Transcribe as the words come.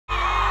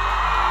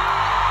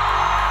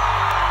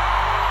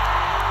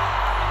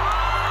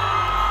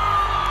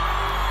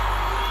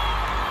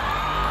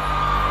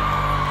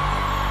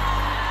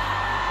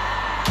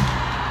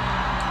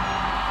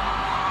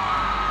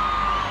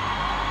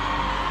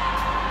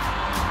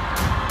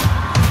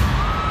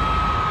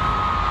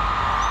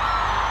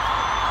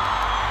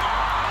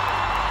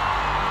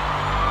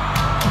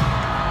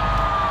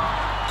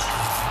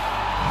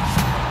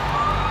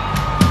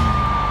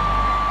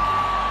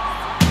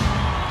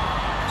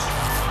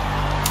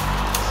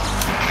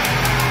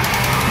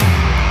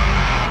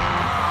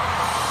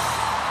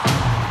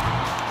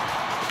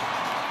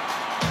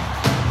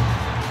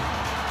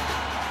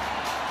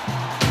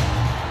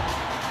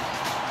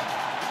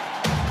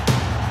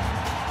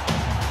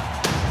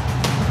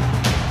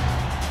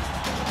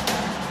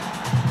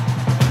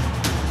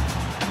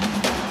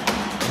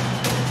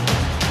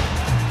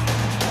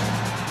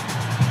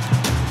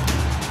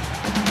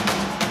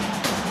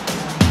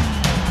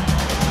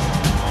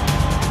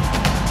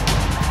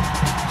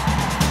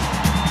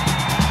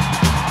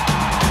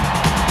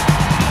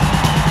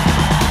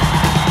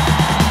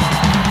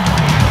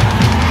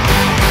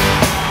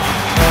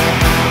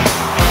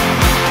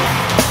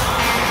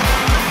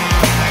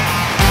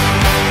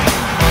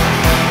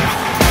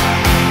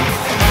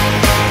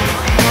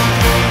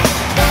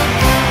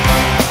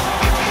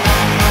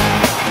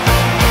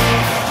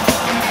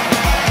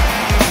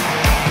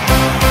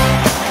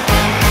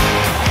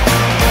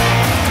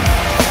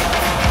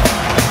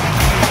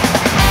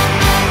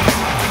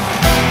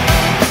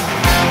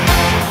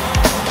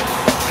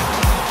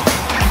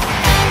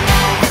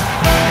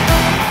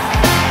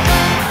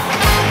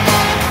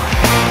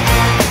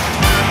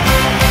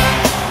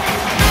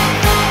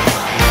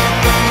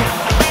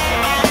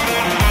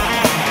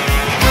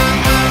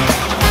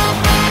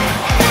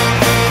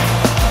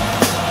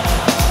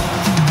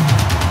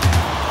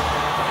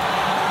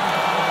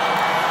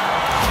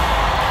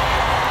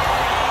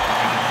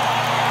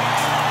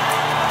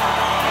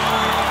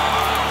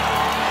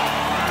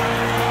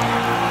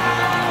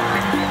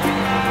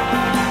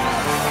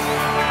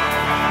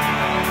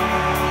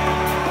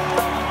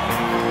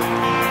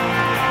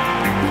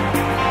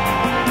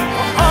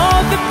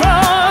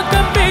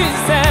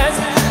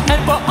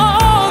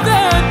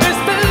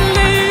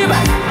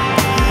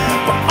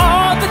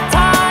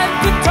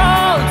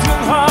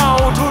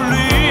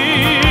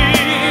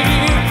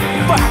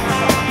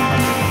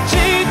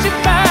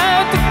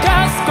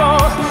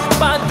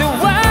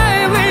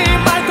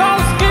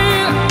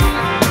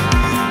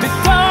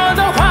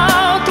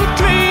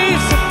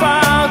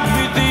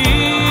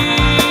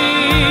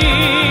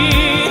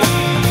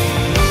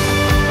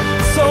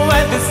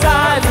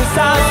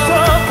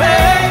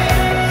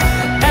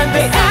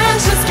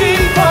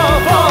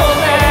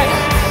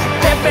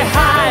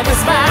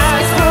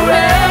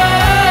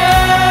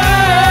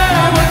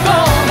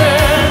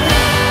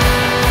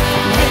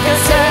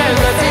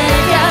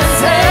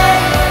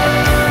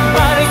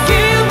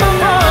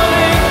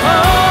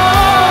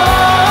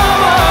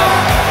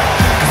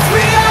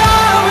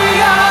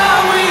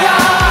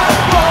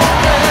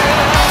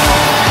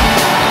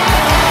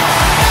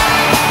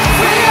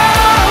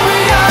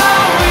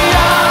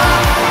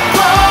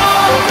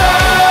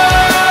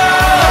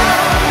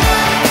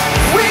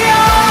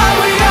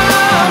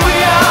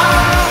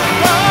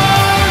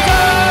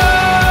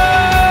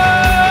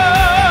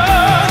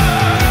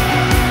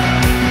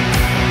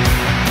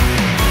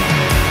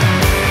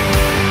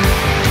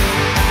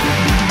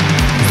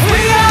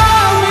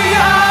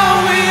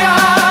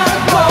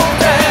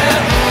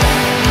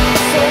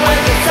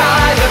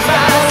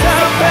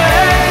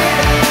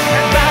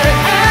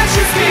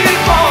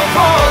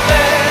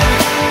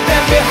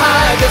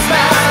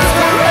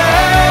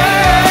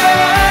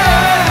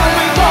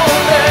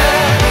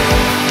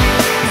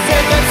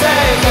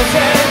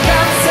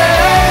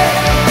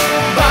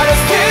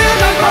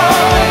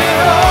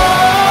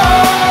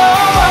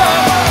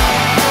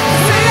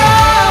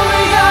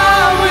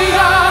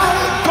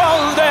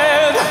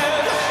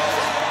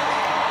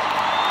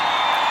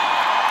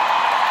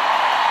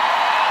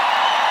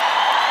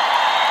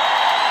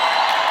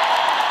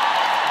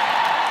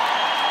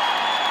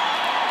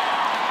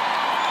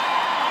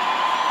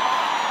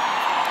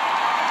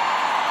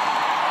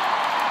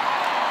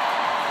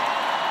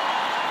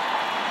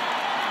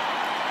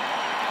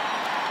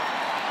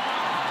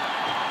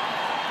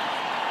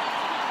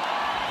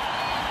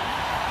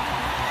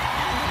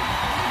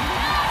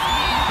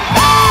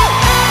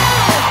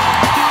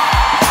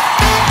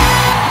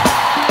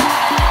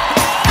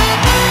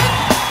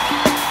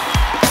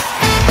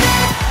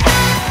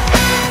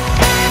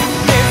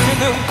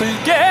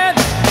күлген,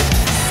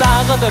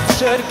 сағынып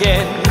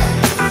жүрген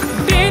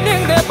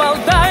денеңді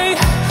балдай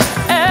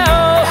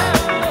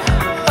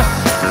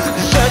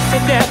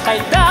жүрсің де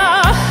қайда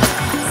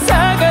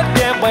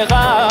сәгірден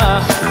байға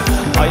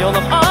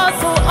айолым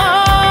асыл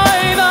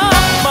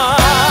айнамай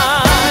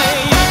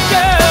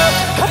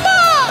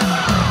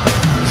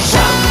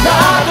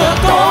жандарды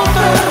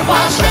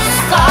толтырма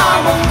жасқа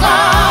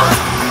мұңға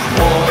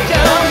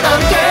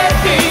ойымнан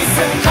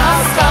кетпейсің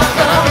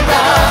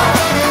қас-қағымда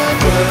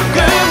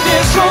көргенде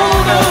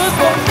жұлдыз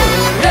боп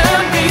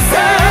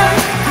көрінбейсің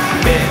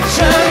мен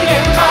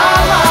жүрген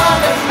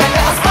қаланың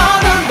мәңгі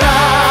аспанында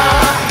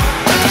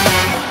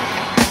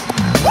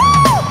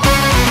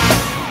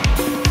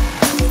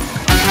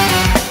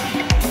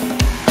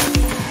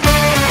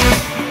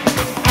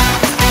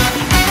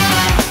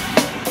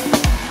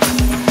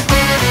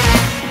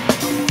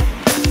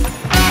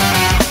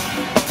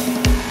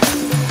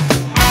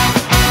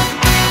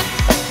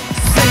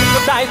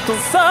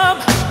Тылсым,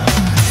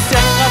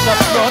 сен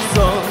ғажап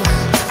досым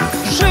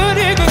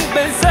жүрегің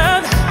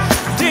білсін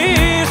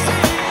дейс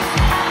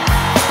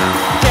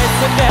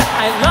кезінде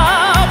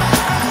айлап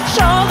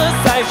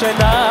шалысай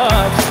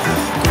жайнап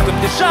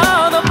күлкімде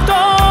жанып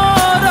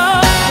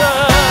тұрасың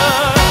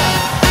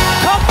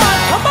Come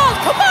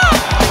on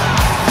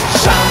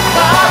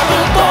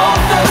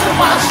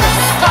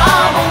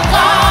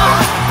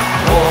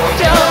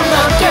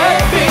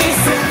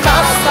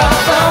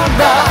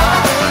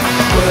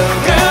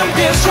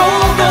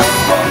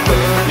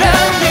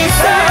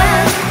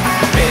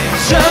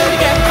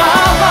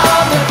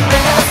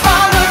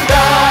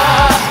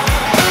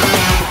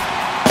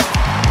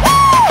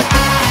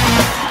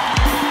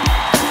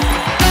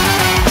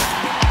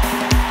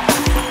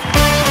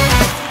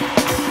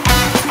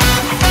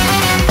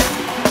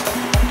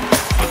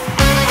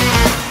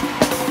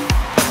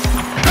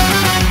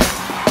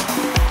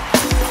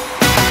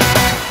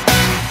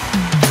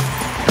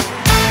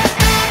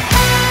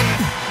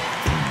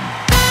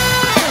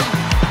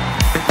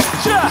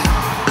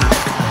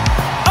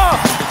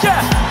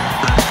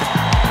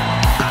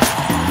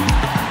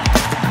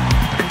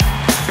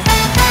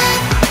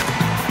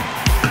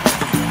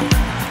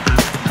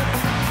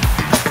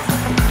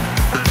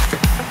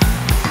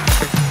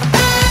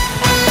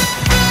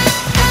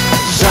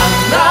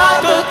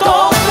жандарды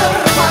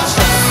толтырма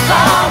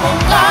жасқа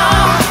мұңға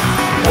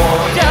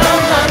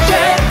ойымнан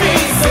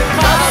кетпейсің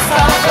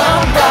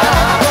қас-қағымда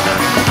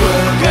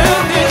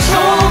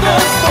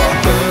жұлдыз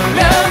боп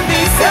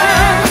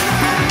көрінбейсің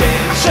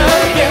мен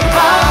жүрген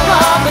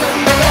қаланың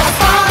мәңгі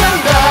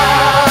аспанында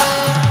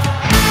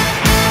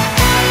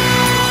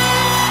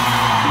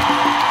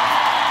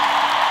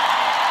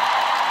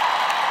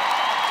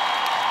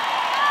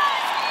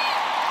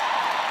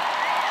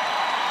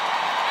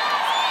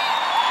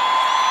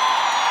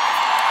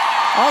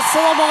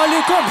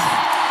Ассалаумағалейкум,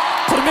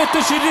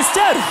 құрметті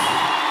жерлестер.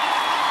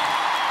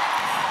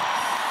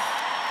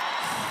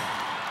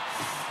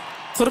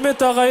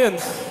 Құрметті ағайын,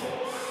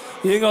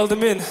 ең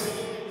алдымен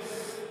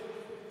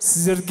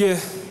сіздерге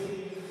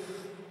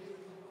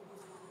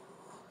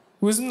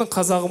өзімнің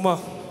қазағыма,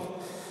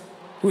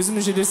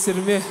 өзімнің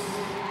жерлестеріме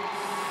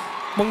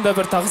мыңда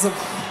бір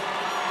тағзым.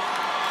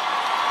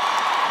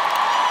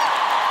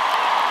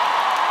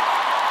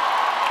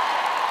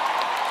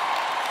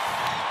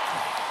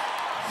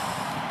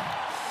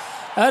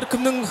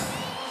 Әркімнің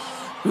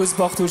өз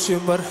бақыт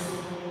өлшемі бар.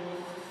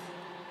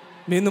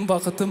 Менің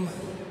бақытым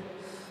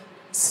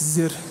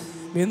сіздер,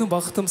 менің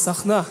бақытым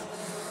сахна.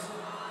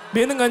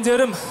 Менің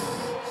әндерім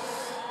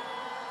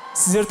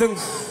сіздердің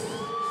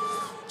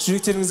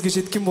жүректеріңізге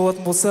жеткен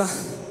болатын болса,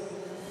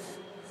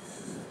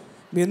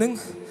 менің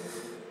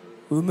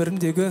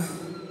өмірімдегі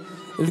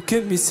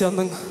үлкен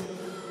миссияның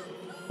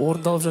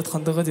орындалып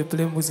жатқандығы деп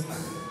білемін өзім.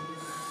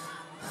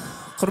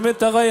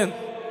 Құрметті ағайын,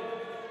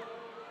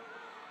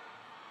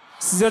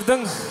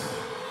 сіздердің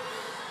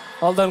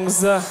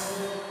алдарыңызда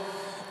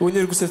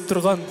өнер көрсетіп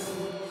тұрған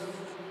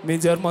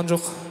менде арман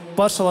жоқ.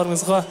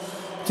 Баршаларыңызға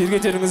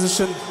келгендеріңіз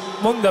үшін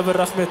мыңда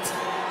бір рахмет.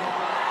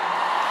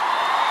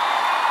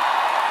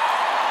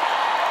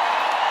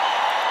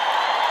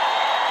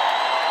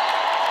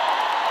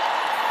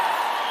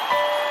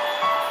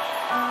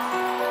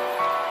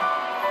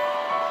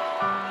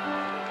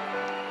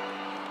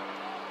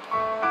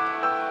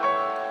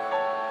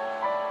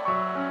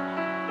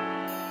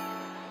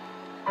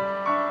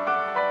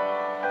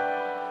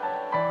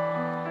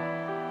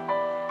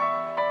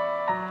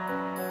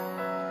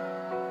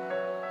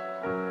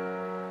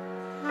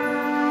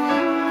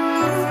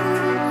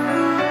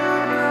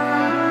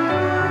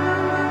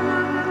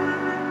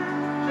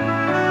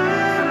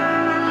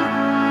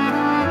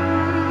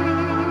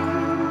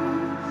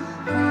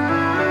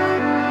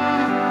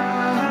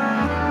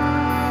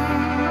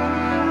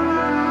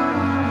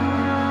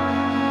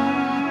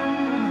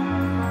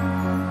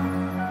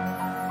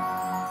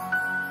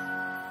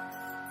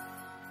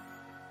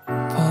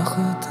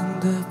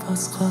 бақытыңды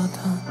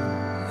басқадан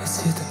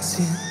іздедің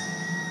сен,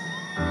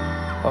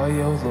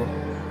 аяулым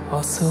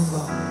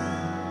асылым.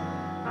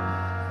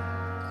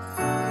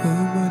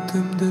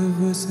 Үмітімді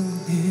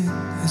өзіңнен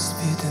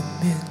үзбедім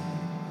мен,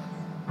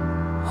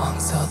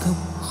 аңсадым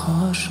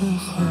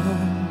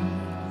ғашығым.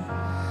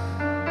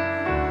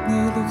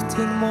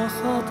 Неліктен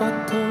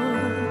махаббатты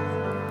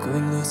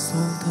гүлі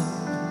солды,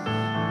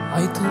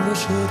 айтылы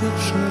жүрек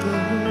жыры.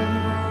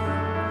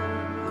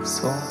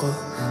 Соңғы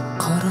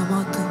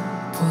қарамадың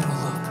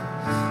бұрылып,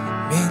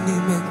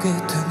 меніменге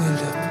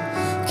түңіліп,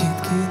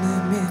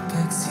 кеткеніме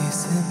пәк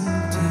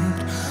сезімдер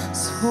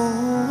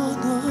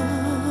соны.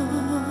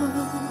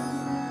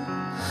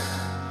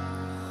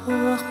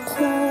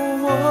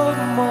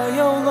 Қуармай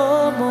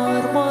аулам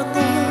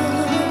арманым,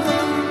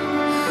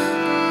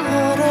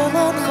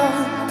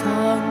 араланған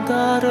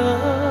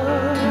таңдарым.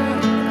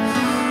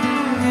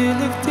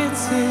 Неліктен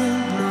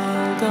сен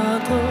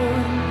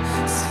алдадың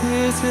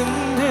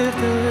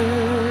сезімдерді,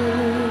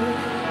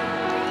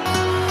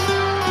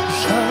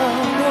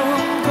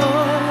 жанымды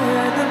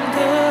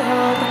әнімді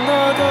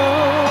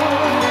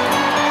арнадым,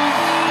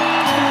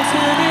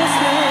 көзіне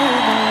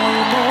сен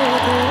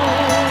алмадың.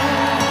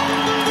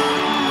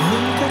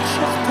 Мүлгіп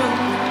шықтың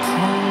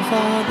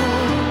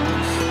қалғаным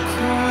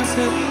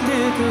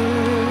көзімдегі.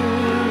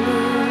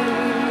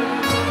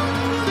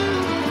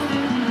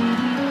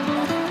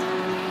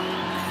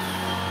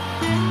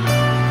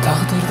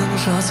 Тағдырдың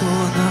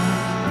жазуына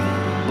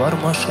бар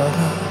ма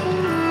шара,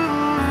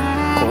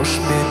 қош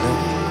менің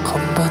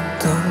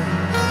қымбаттым.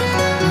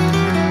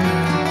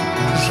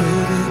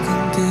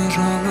 Жүрегінде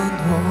жалын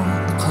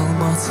от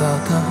қалмаса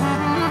да,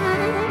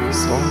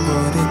 соңғы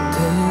рет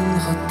тіл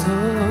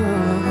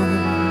қаттым.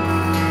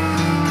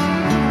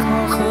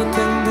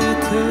 Бақытыңды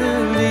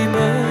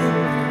тілеймін,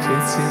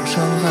 кетсем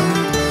жалған,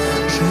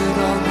 жүр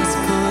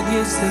алмаспын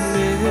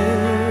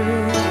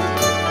есіммен.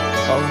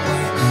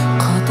 Алмай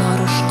қатар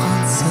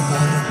ұшқан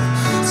сыңарым,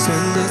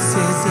 сөнді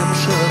сезім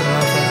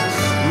шырағы,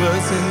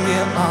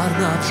 өзіңе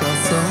арнап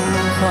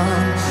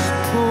жазылған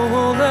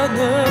бұл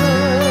әнім.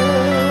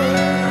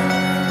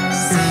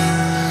 Сен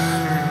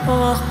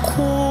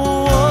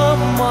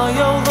аққуым,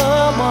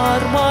 аяулым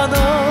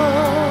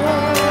арманым,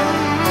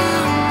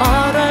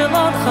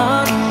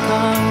 арайланған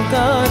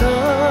таңдарым.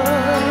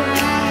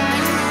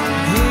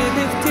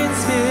 Неліктен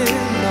сен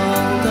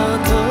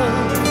алдадың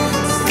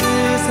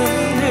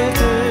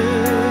сезімдерді,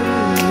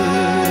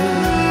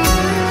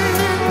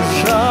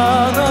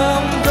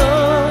 жанымды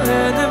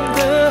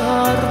әнімді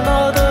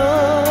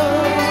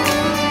арнадым,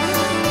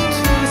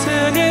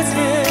 төзіне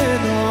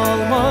сен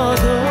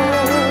алмадың.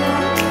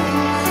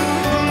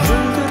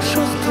 Бүлдір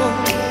шықтың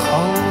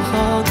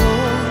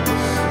қалғаным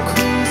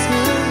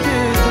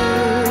көзімдегі.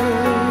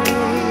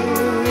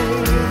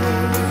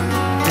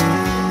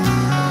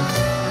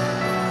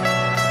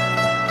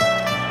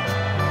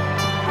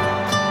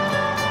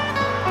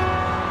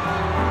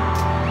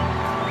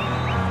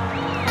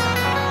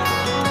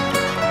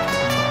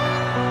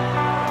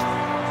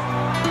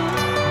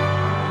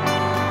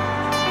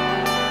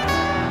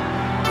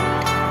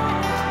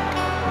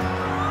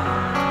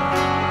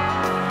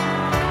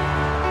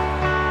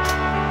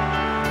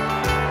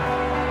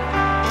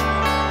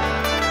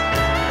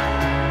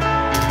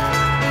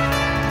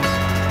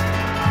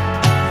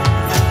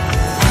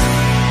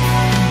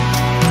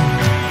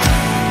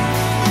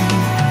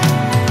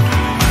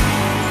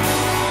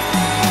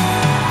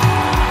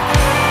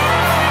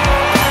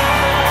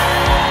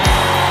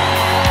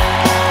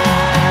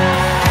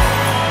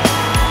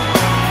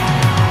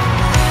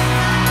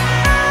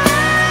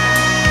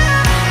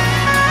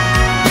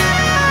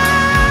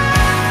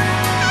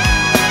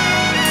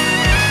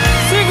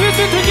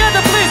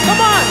 Together, please,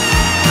 come on!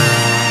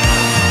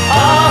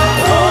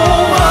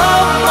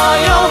 Аққуым,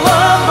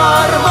 аяулым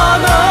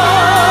арманым,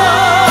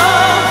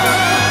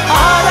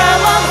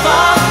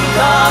 арайланған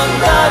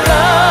таңдарым.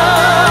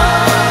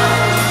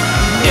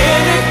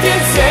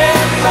 Неліктен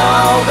сен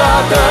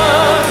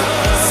алдадың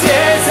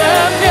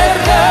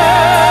сезімдерді,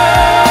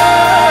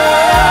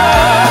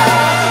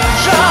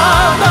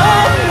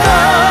 жанымды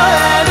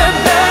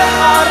әнімді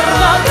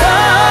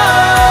арнадым,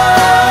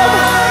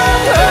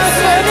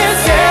 өзіне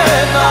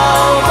сен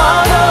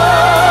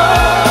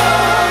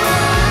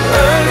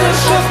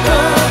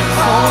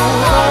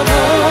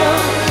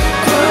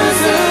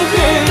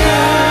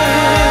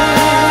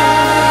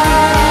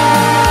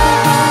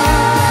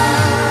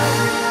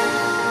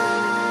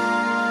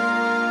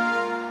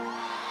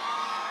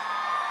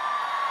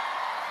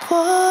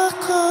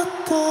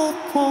бақытты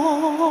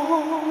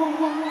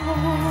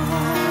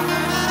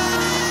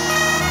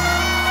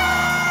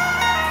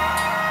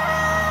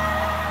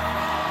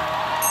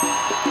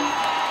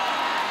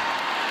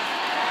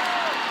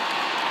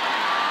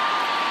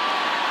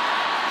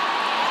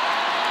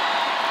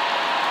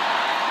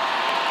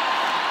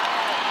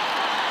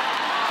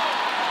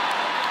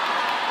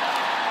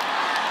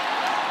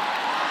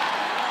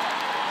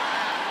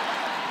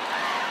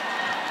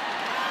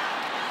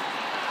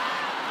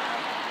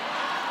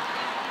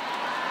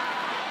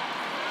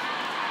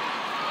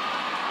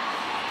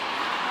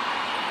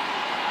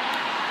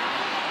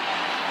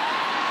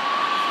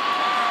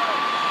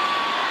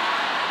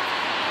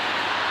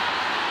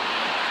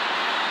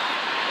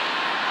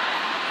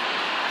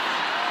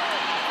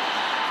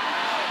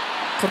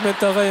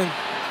Құрметті ағайын,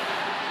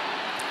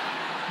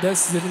 дәл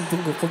сіздердің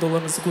бүгінгі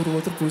қолдауларыңызды көріп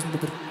отырып, өзімді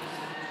бір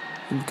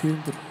үлкен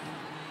бір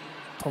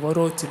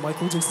Pavarotti,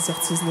 Майкл Джексон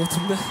сияқты сезініп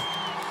отырмын да.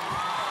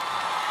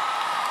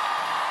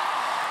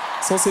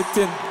 Сол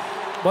себептен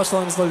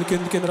баршаларыңызға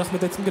үлкен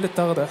рахмет айтқым келеді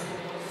тағы да.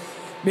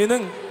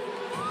 Менің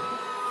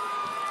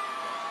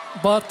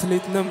бар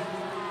тілейтінім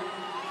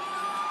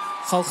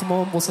халқым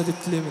аман болса деп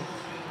тілеймін.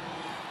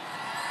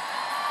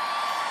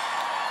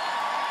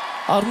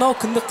 Арнау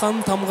кіндік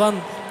қаным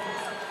тамған,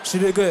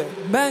 жүрегі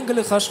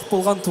мәңгілік ғашық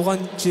болған туған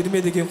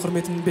жеріме деген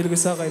құрметімнің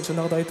белгісі ағайын,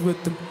 жаңағыда айтып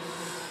өттім.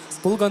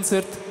 Бұл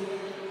концерт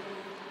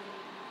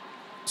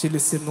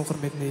жерлестерімнің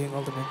құрметіне ең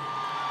алдымен.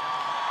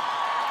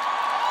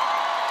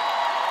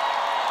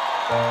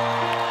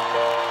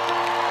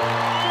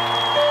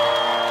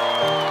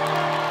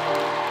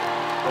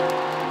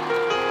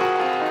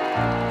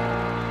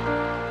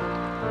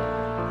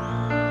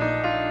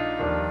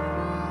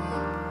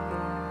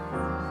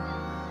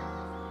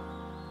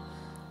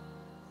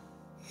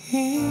 If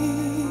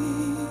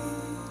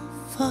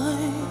I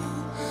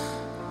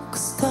could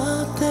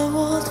stop the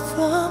world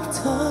from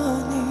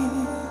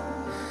turning,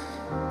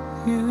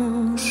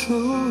 you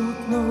should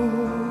know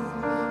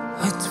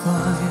I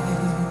tried.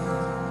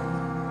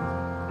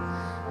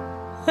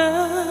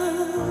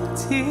 And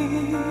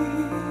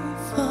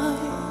if I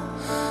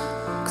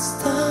could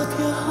stop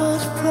your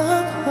heart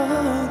from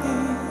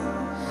hurting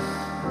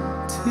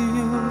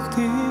till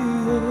the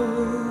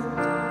end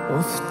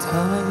of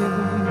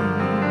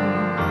time.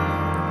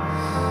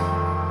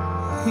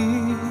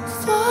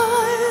 If I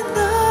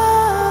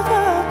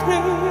never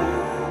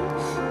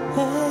breathe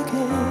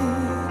again,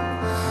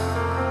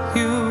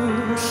 you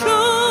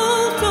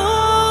should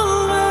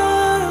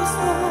always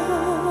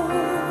know.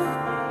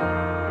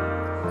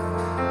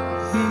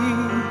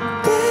 If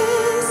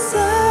this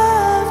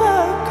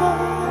ever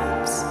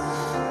comes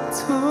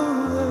to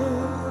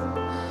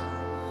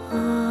end, I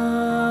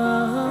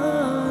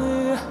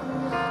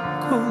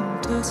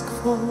couldn't ask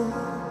for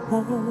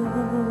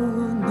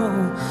more, no.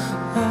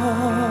 I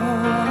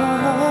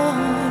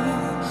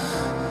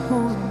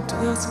won't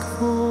ask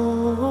for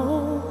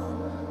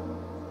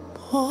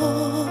more.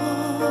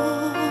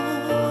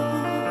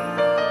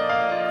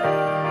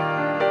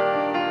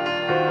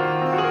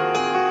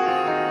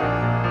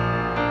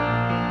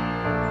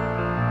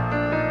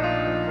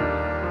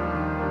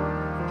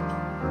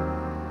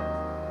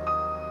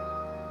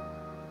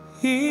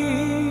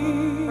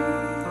 If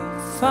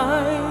I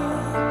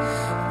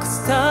could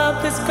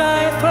stop the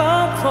sky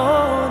from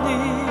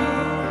falling,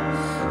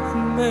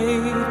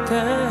 make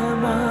the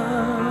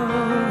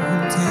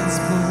mountains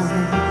move,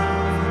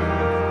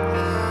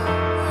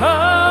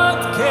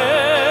 I'd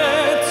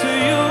get to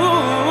you,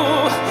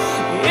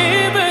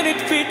 even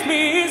if it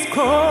means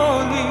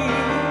crawling,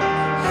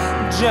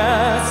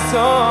 just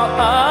so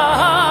I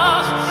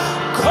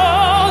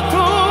call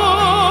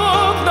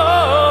through. No,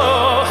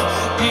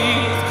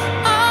 if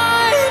I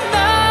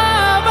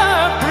never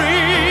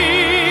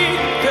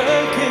breathe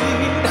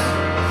again,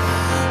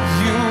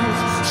 you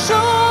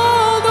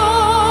should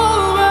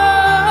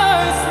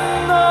always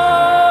know.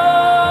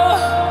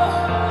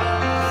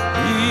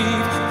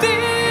 If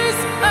this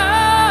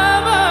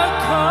ever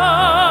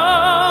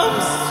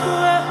comes to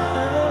an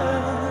end,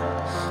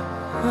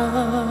 I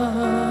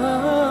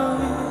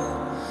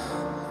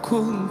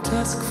couldn't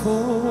ask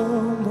for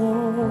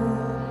more.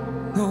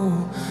 No,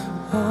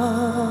 I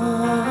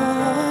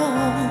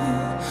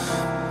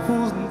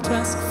wouldn't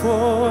ask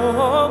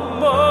for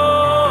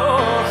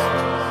more.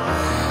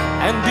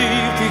 And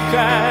if we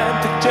had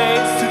the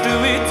chance to do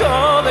it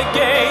all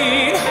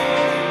again,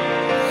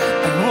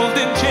 I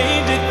wouldn't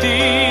change a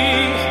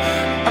thing.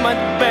 I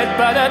might bet,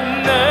 but I'd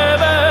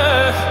never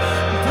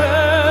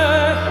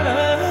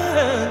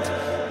burn.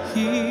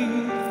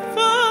 If I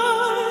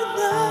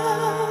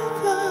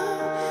never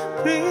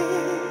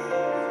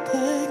breathe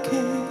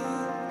again,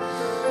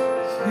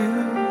 you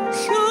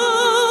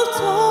should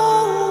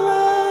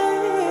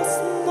always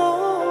know.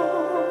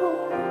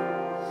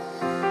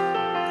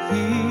 If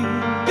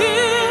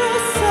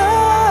this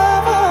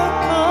ever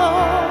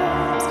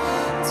comes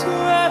to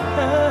an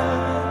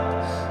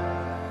end,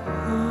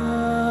 I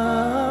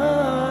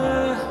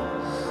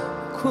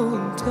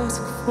couldn't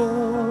ask for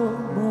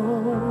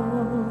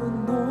more.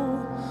 No,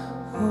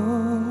 I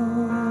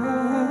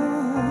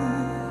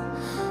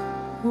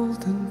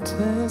wouldn't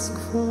ask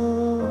for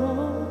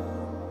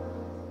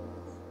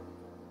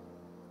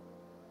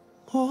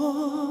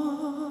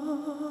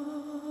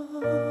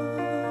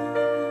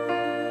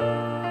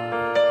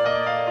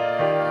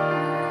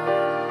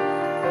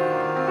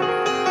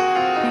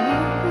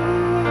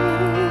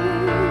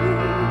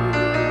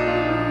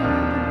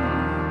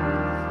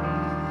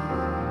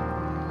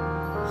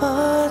I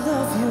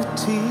love you,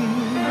 dear.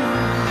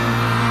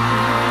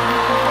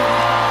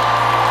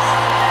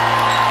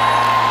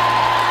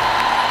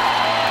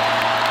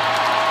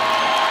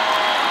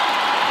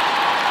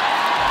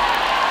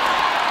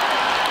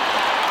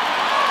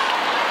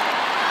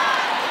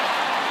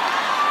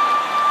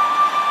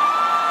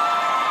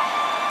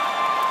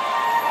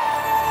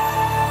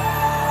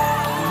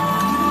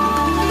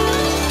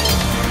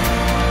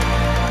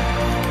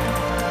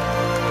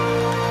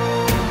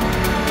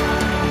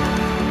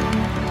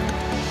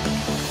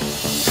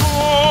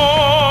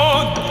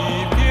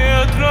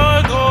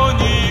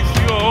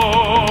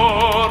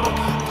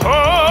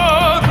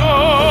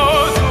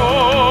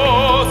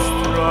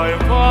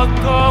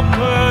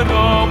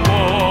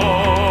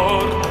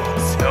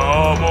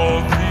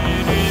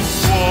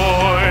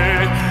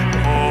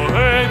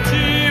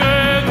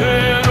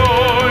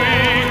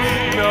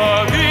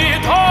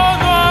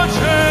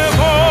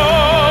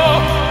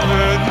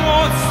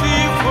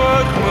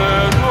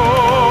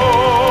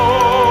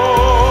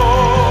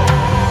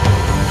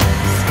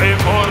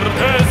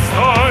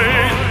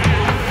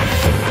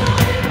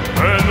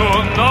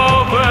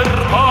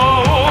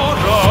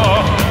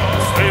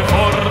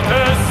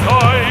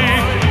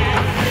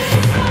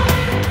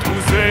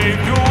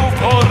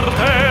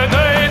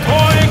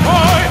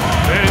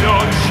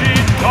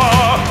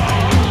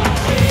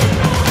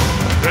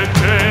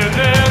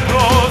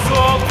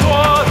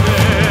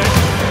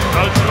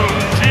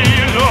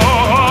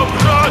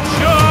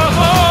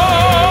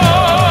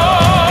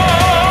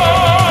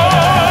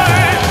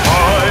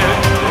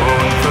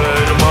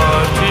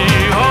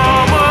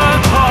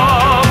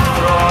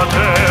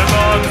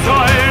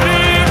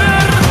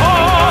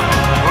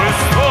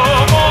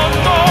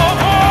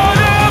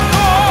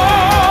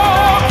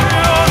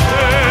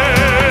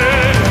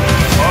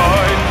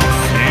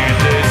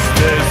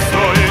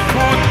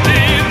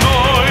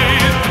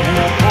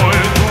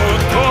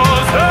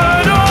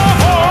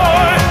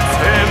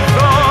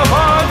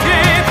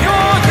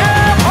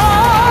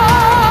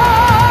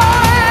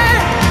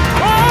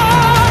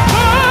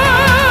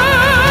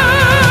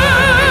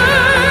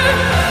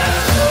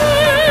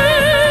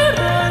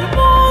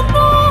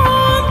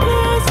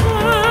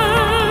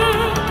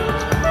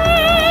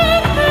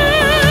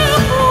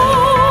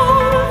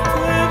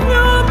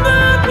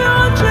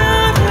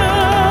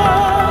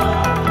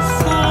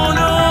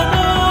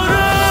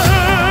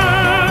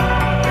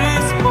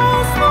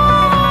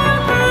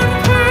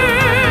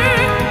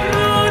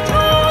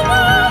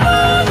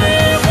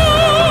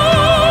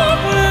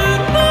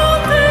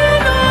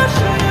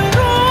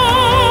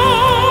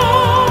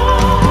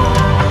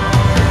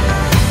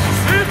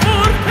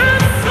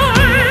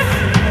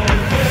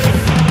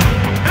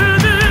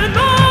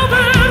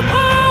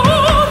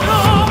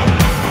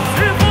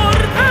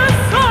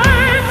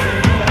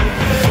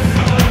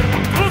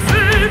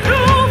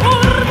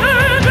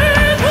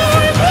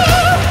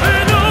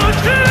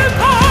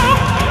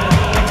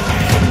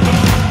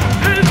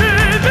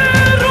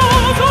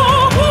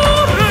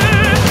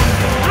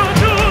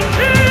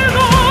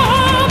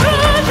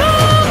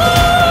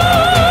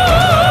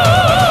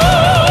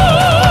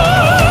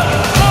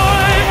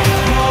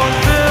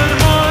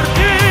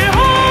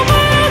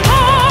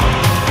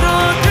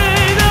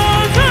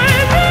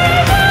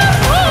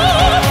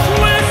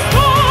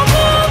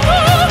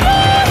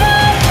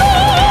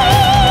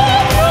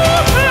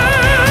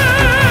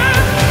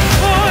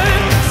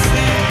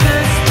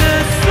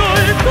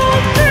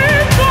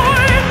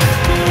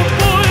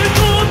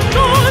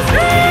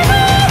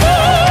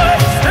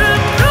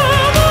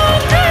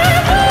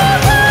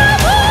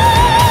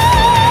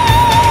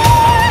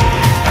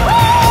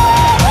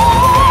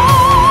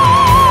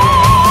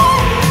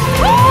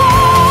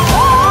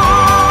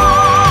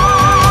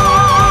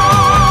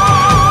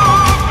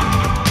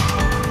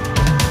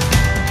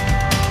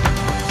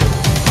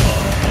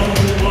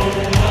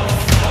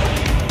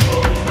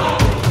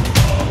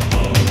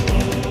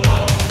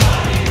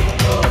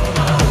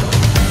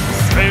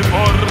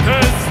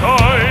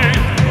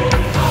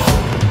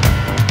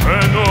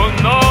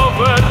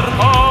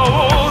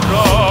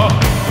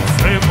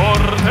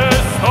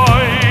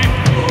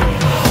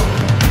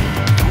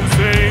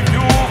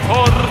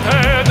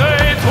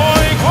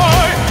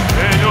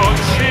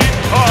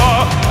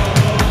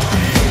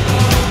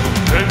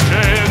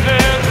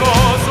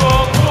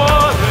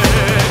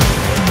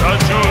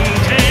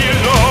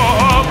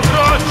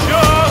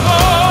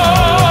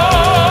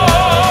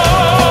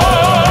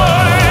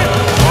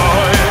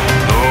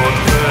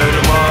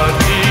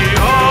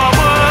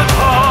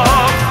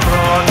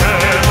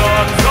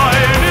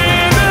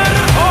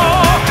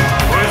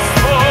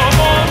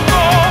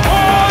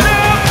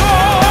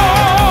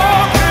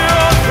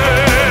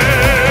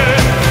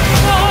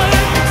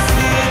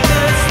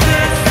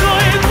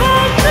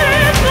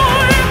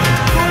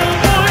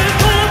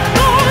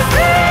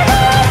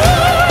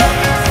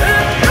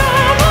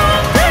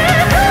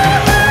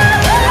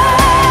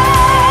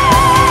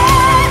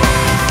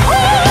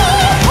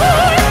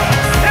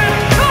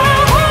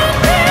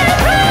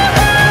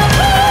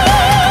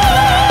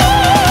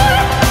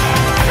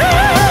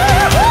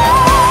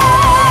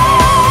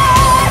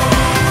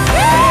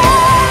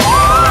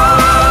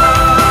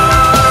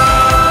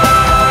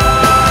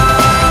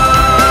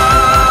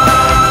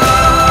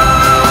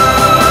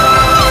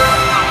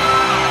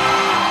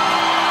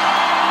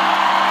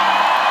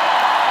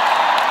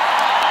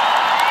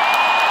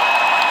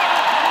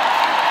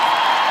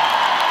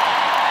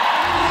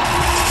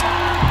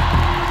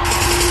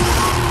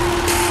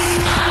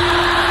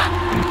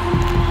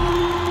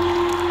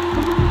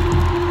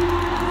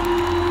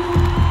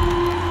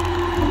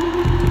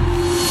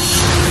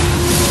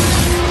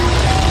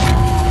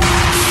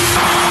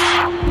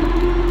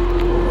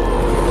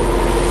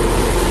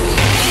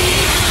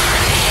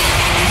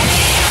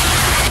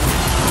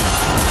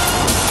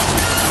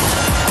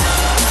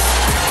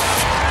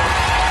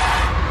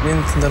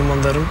 Менің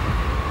тыңдармандарым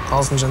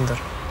алтын жандар,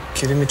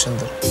 керемет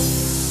жандар.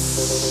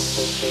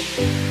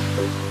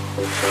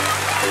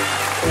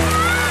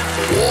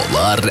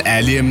 Олар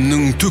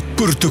әлемнің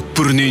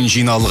түкпір-түкпірінен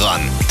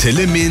жиналған,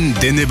 тілі мен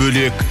діні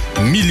бөлек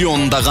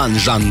миллиондаған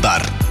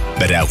жандар.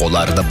 Бірақ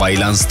оларды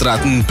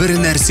байланыстыратын бір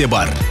нәрсе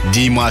бар.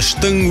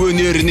 Димаштың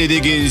өнеріне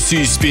деген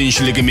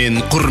сүйіспеншілігі мен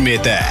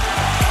құрметі.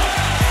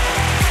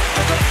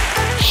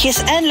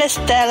 His endless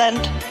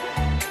talent,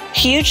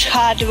 huge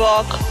hard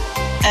work,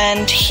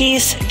 and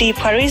his deep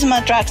charisma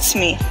attracts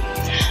me.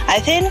 I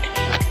think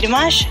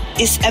Dimash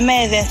is an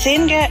amazing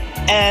singer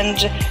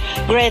and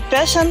great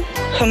person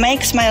who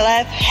makes my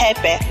life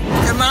happy.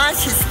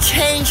 Dimash has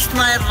changed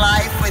my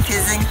life with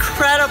his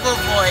incredible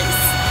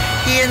voice.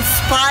 He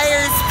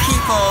inspires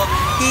people.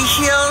 He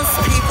heals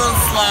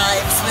people's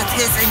lives with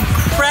his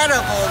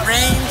incredible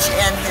range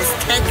and his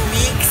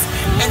techniques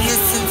and his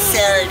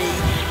sincerity.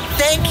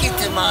 Thank you,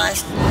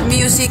 Dimash.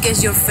 Music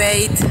is your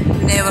fate.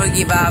 Never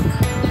give up.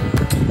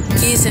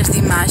 Kisses,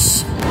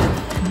 Dimash.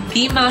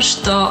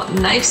 Dimash to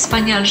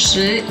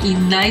najwspanialszy i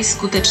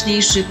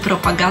najskuteczniejszy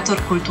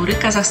propagator kultury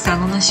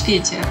Kazachstanu na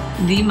świecie.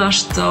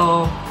 Dimash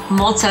to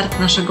Mozart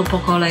naszego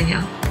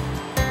pokolenia.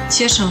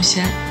 Cieszę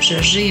się,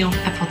 że żyję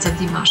w epoce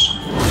Dimasza.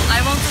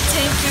 I want to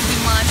thank you,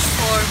 Dimash,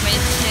 for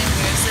making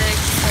music,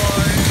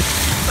 for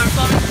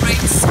performing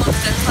great songs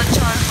that touch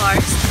our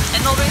hearts,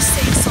 and always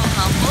staying so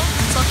humble.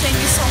 So thank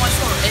you so much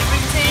for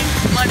everything.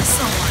 Love you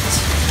so much.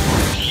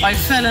 I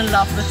fell in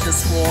love with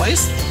his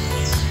voice,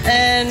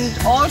 and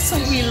also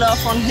we love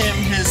on him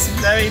his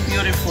very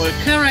beautiful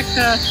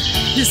character,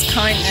 his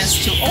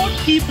kindness to old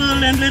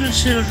people and little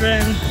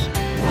children.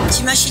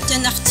 Dimash est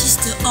un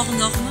artiste hors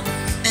norme,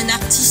 un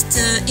artiste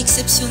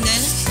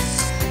exceptionnel.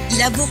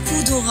 Il a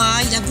beaucoup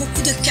d'aura, il a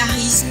beaucoup de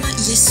charisme,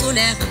 il est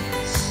solaire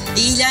et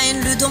il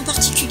a le don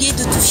particulier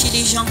de toucher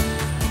les gens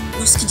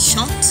lorsqu'il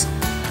chante.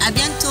 À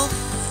bientôt,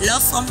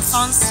 love from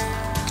France.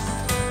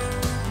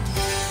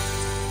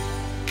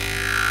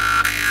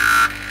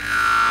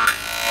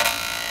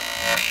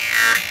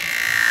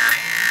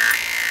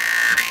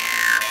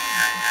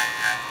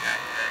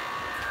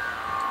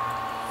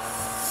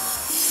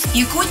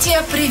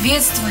 Якутия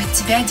приветствует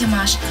тебя,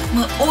 Димаш.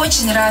 Мы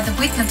очень рады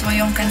быть на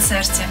твоем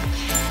концерте.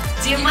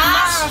 Димаш,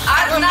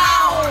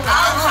 ARNAU,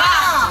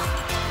 алға!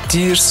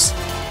 Tears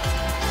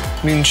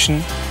мен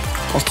үшін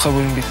ұлтқа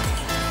бөлінбейді.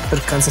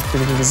 Бір концерт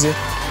берген кезде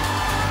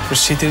бір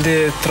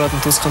шетелде тұратын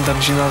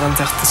туысқандардың жиналған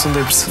сияқты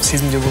сондай бір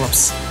сезімде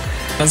боламыз.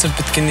 Концерт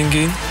біткеннен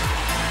кейін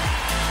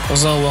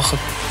ұзақ уақыт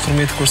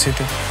құрмет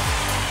көрсетіп,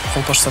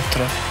 қолпаштап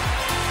тұрады.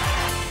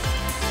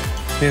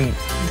 Мен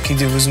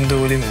кейде өзімді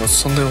ойлаймын,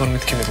 сондай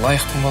құрметке мен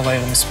лайықпын ба,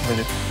 лайық емеспін бе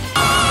деп.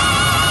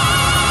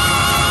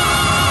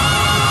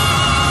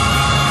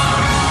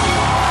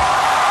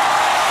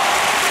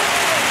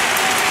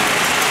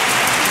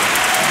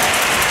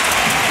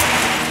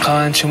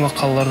 Қаншама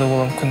қалаларда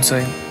болам күн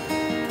сайын.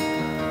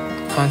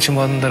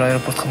 Қаншама адамдар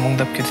аэропортқа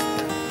мұңдап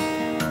кетеді.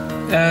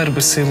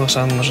 Әрбір сыйлық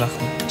жаныма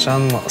жақын,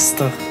 жаныма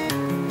ыстық,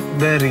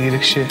 бәрі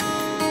ерекше.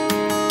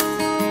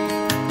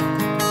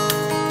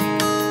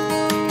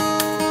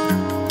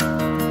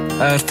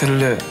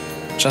 Әртүрлі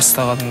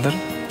жастағы адамдар,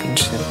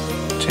 біріншіден,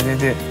 және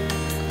де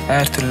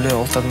әртүрлі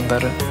ұлт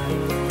адамдары.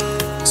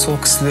 Сол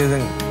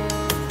кісілердің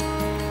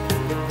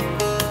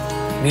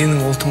менің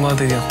ұлтыма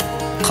деген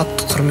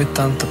қатты құрмет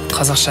танытып,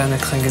 қазақша ән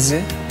айтқан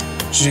кезде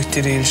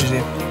жүректері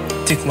елжіреп,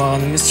 тек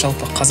маған емес,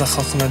 жалпы қазақ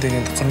халқына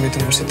деген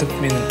құрметін көрсетіп,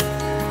 менің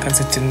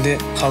концерттерімде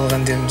халық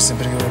әндерімізді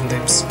бірге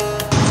орындаймыз.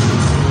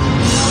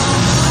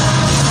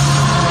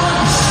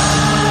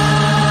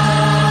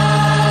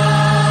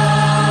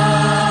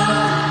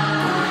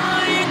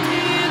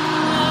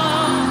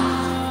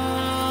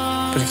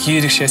 Бір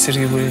ерекше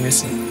әсерге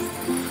бөленесің.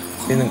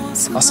 Менің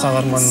асқақ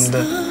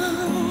арманымды,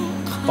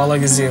 бала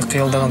кездегі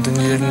қиялдаған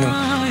дүниелерімнің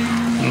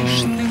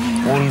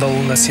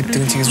орындалуына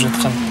септігін тигізіп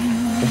жатқан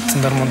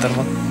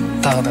тыңдармандарға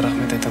тағы да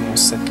рахмет айтамын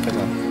осы сәтті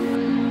пайдаланып.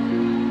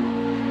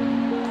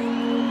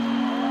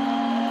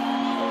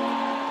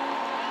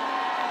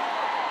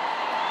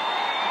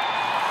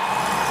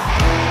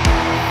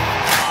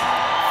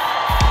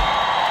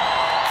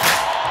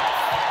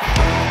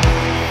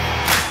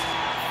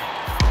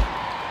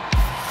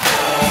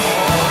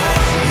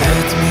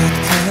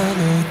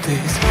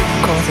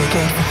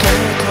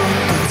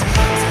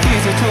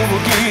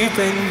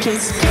 And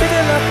just give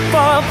it up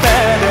for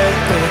better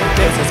things.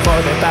 This is for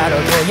the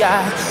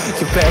paranoia.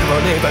 You better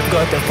believe I've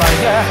got the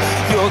fire.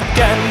 You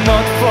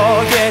cannot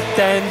forget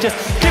and just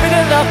give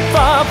it up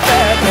for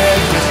better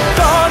things.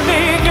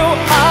 Calling you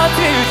out,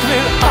 it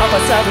will have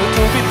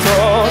to be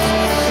told.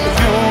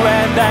 You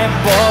and I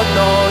both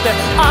know that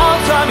our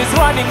time is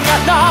running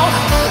out now.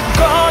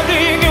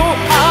 Calling you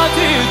out,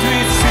 it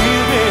will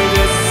still be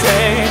the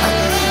same.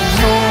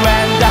 You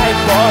and I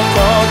both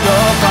know the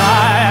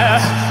fire.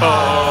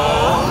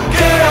 Oh.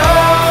 Get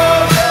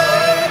up,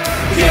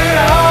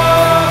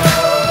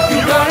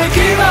 you gotta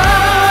give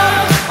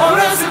up, or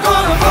else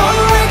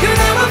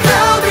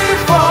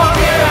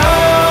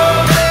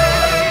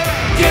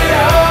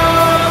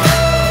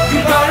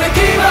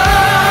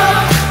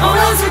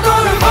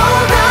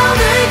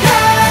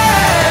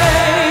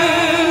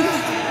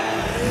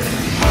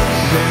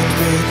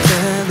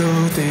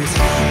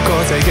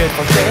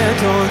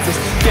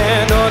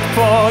Cannot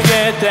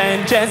forget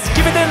and just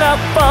give it up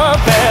for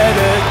better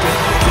days.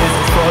 This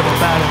is for the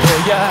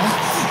battle, yeah.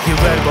 You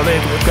better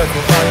believe you're good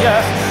for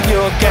fire.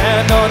 You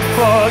cannot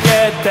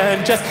forget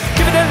and just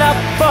give it up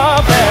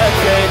for better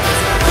days.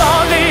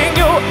 Calling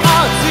you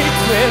out, it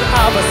will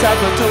have a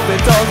cycle to be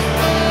done.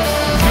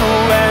 You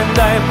and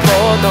I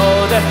both know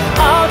that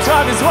our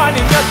time is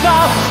running out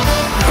now.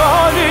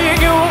 Calling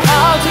you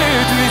out,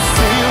 it will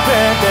still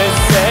be the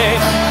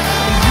same.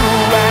 You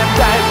and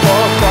I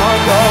both gonna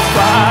go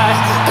by.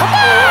 Come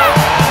on!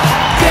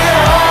 Get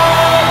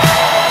up!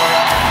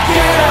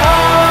 Get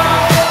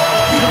up!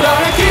 You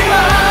gotta keep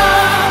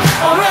up,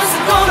 or else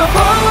you're gonna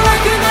fall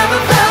like you never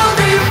fell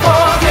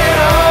before. Get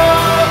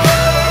up!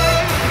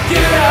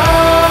 Get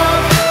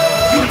up!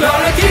 You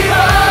gotta keep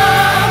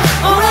up,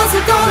 or else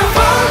you're gonna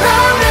fall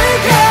down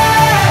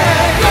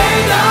again. Lay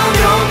down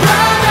your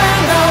pride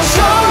and I'll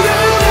show you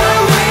the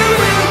way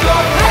we'll go.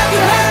 Head to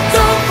head,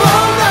 don't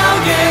fall down,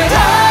 get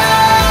up.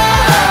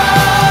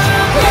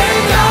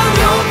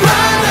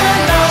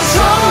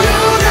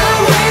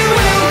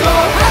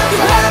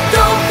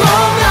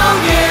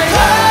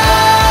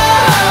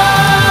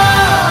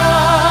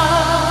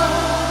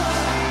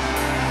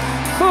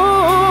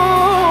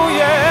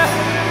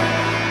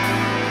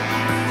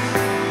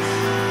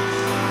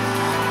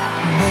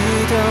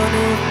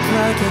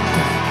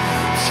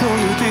 Show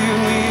you the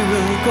way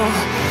we'll go.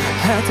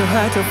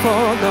 Had to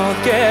fall, no,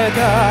 get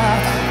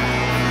up.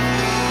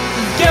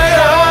 Get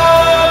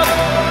up,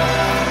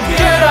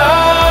 get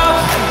up.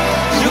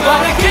 You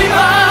gotta keep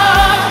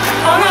up,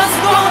 or else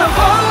you're gonna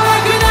fall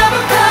like you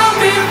never fell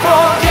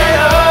before. Get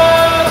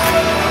up,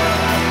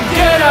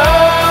 get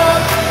up.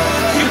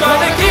 You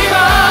gotta keep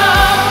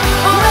up,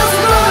 or else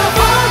you're gonna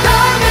fall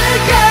down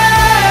again.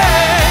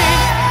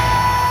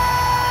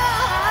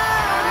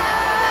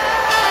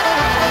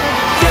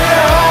 Get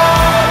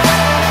up,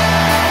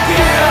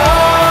 get up.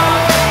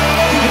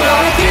 You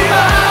gotta keep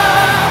up,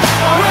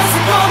 or else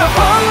you're gonna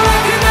fall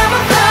like you never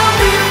fell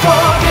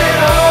before. Get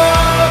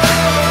up,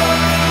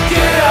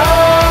 get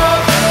up.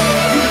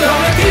 You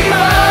gotta keep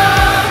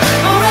up,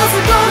 or else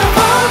you're gonna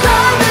fall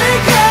down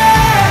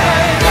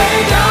again. Lay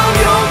down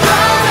your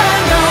pride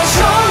and I'll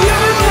show you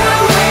the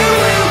way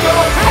we'll go.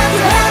 Head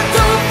to head,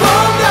 don't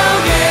fall down,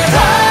 get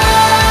up.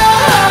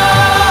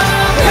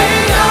 Lay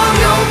down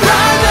your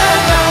pride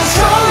and I'll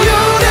show you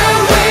the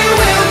way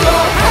we'll go.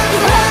 Head to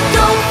head,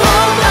 don't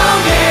fall down,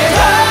 get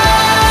up.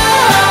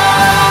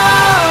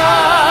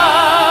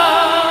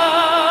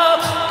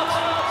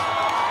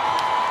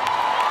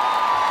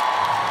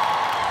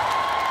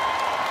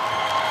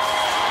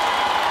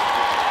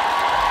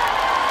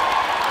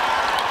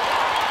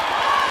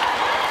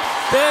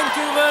 Thank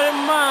you very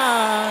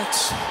much.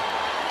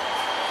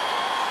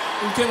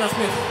 үлкен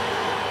рахмет.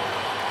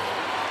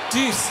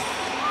 Dears,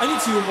 I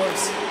need your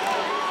voice.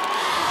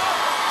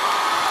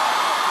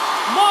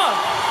 More.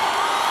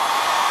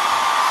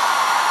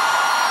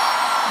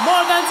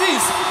 More than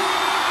this.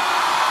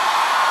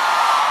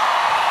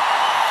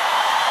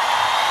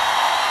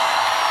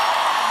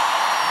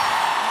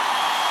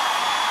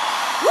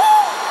 Woo!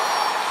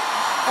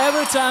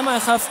 Every time I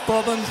have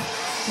problem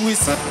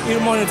with ear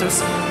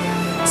monitors.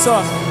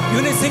 So,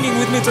 you need singing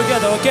with me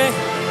together, okay?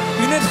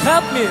 You need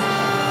help me.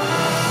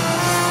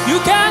 You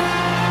can?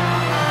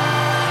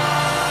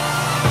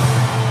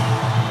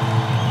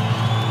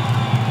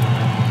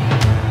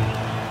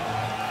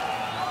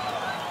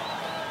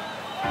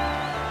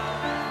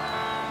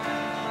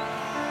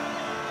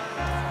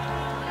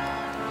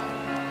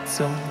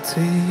总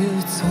体有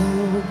错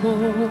过，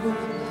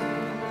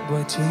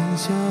我倾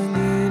向你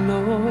落，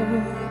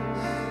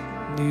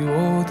你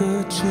我的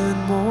沉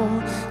默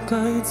该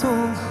从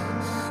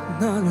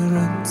哪里认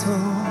错？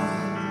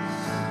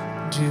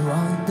绝望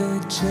的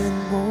沉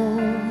默，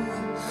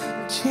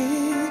激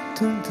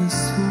动的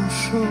诉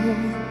说，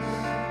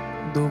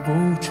都不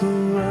出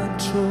然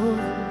说，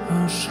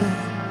而是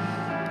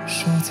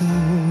手足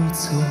无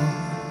措。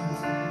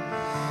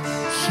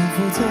是否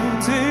从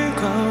最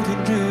高点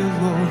坠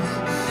落，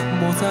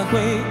摩擦回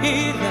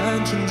忆燃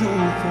成烛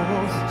火，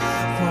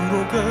恍若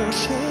割舍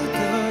的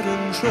人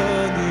说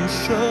你舍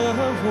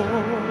我。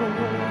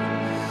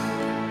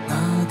拿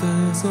得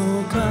走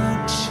感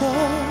受，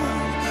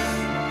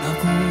拿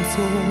不走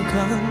感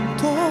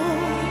动，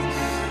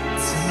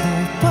怎么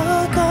把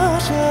隔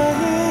着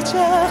一切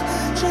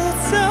只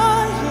再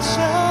也相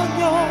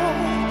拥？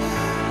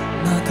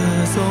拿得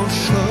走时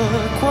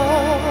光，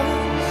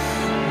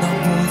拿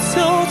不走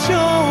旧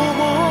梦，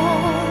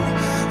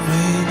为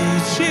你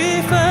去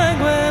翻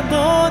滚波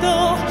动，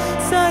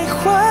才会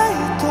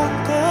懂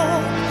得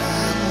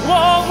我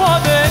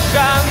的感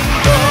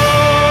动。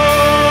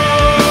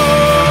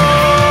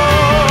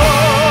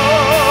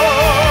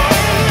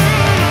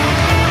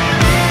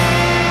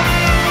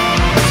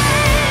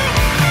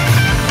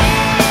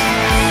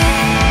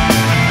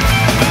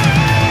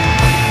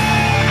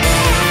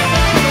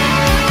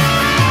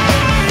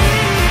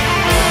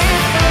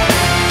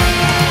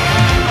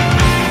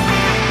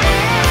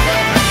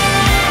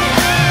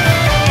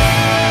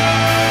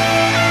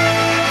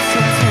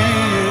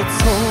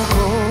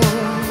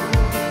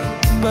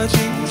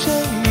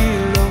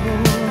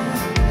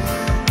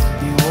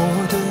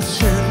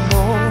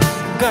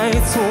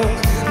从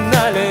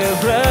哪里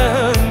人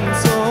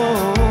走？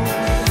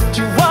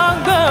绝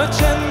望的沉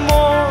默，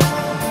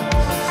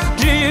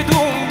激动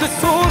的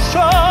诉说，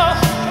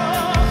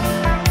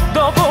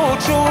躲不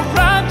出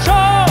乱愁，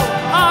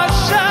而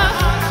是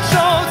手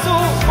足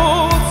无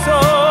措。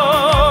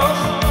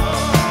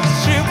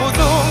幸福从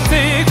最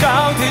高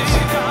地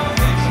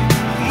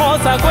摩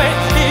擦回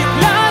忆，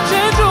拉着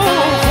烛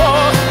火，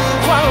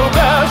欢呼割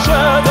舍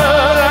的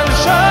燃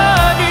烧。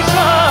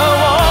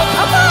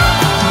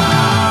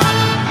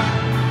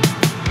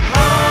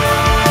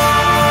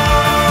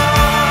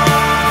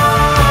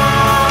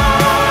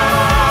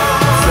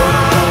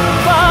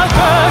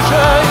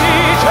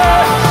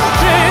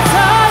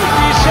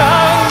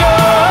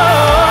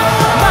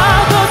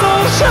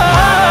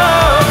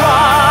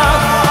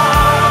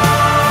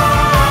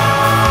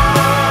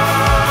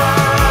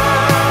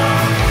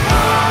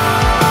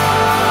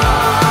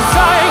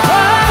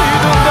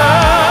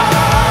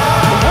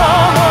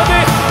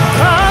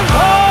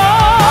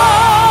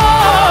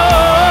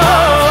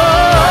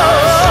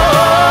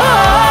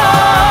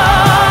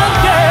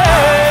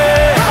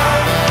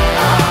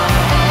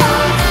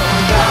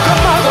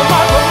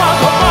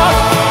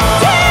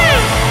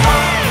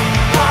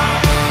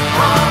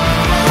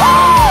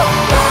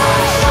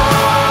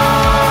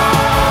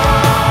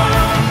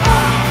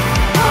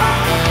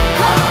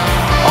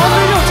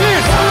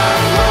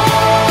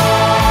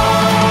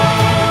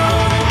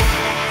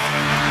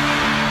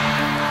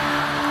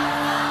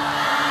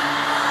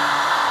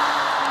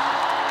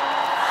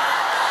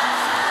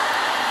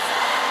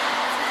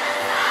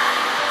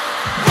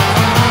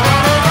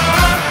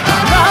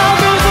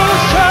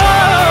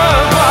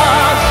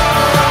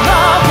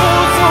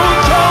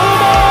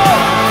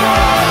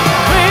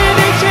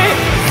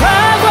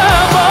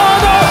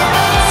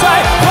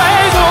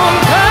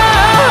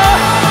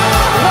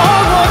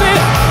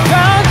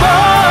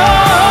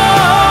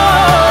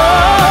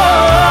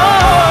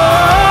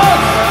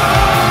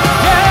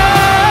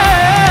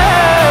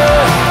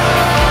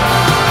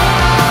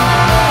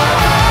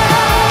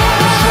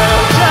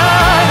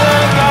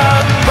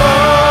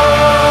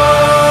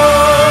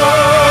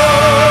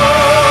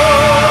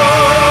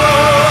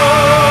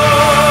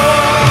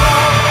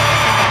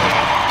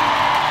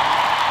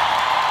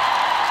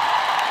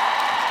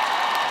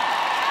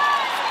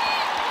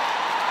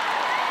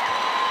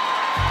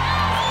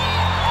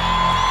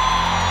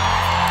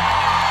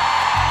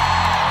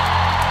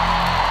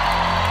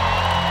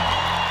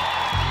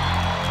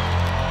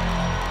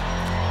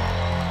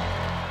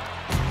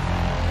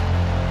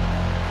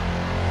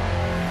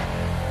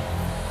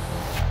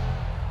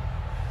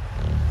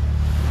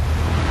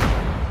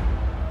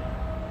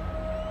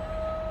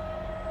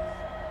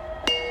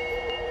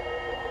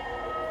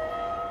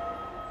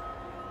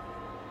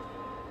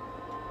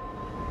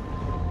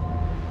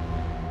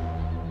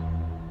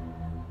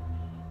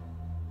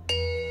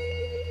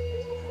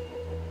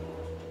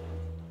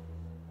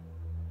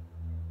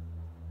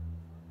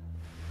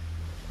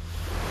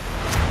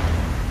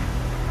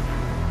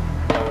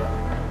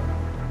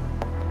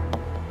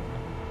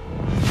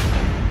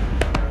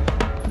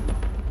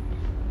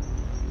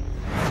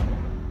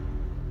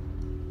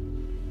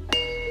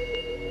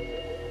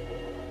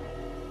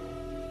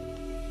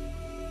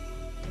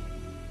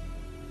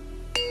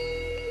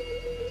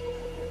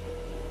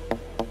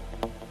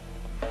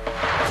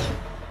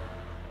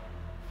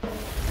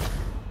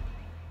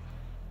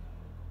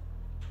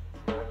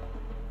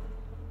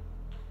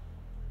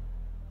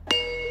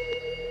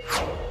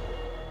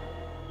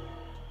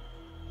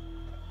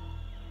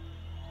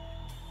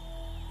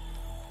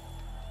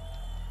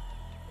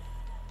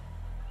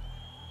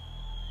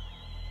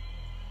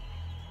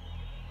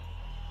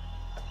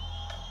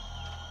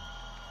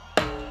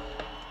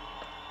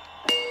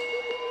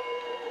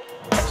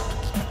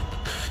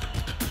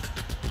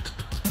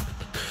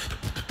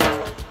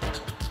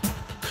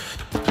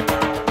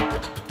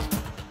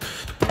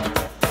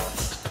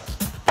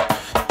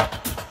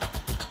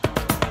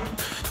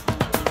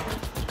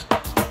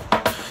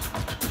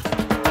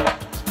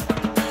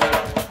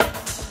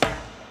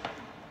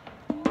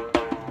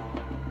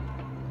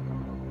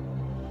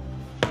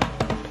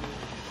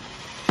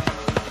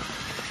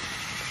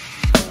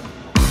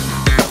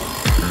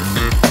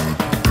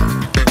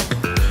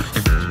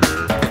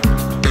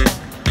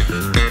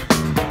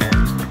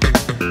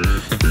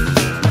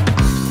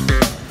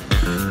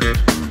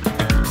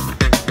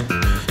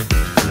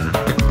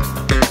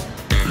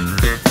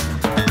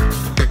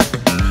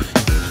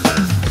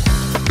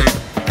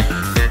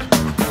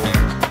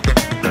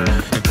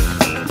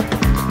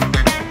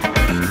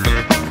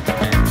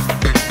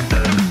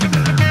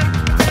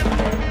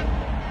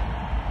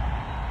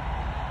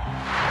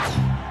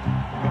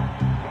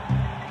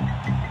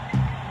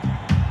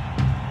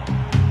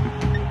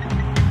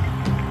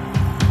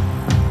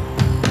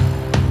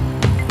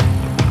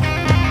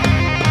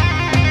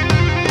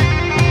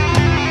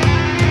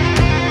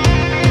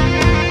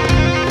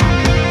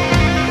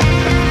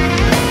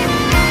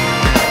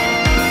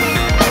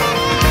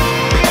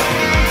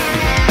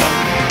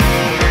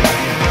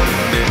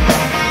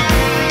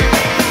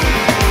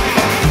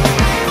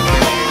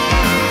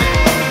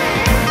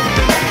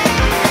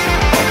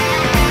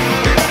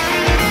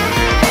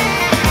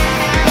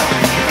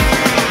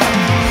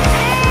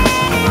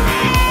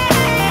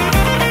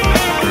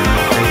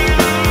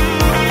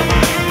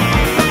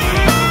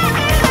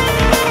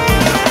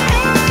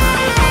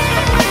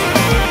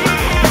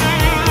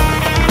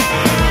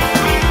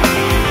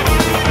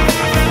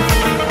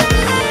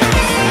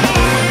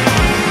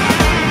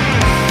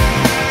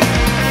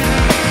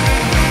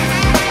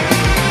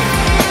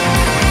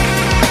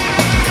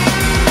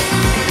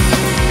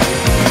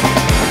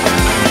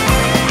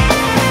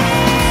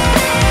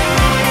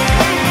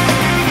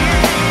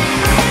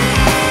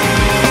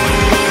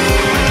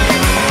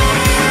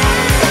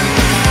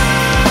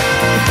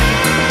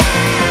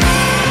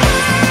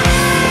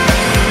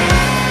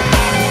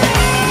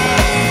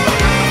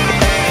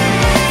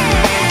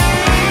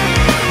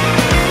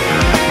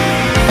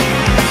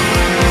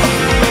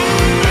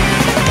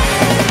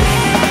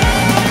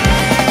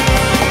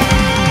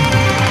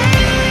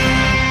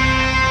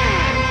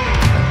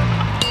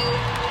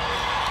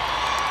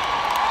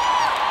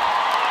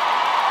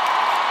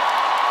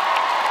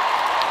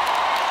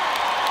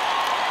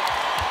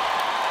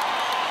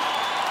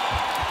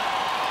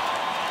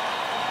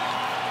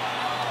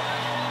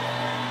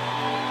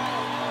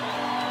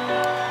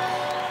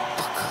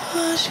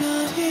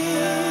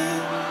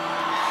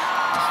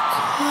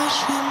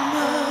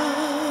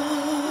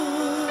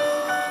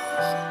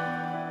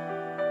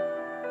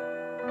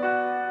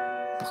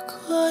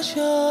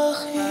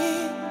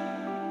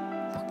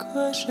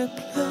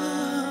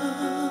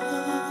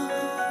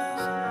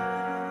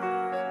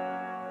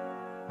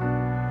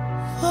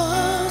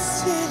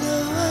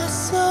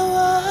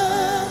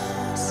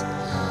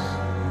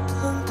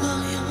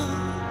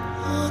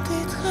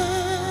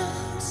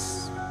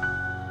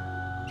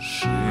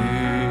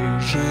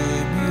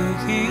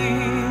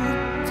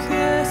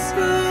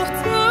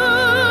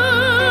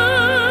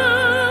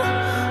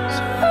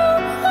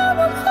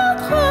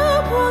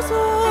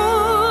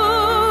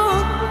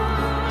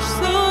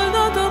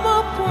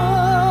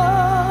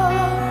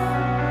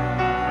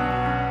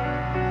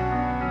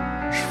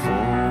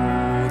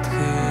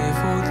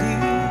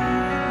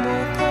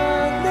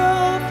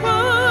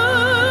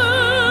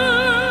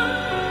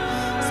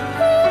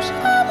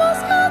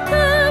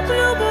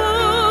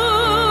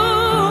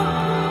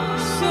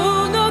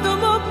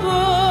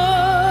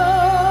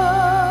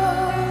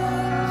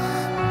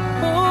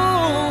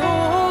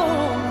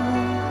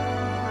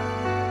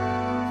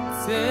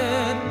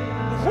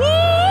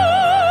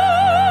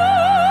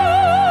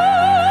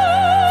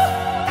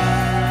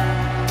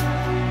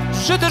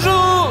Je te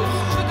jure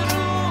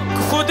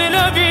que foutais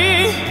la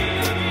vie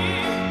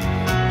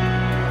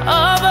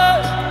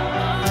avec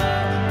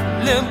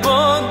les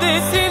bandes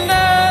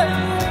dessinées.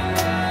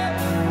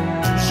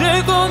 J'ai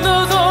comme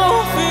nos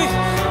envies,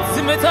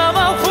 si mais à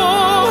ma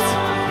faute,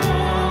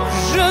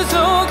 je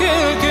sens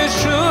quelque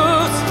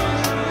chose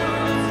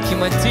qui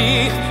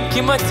m'attire,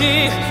 qui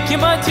m'attire, qui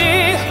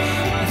m'attire.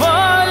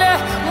 Voilà.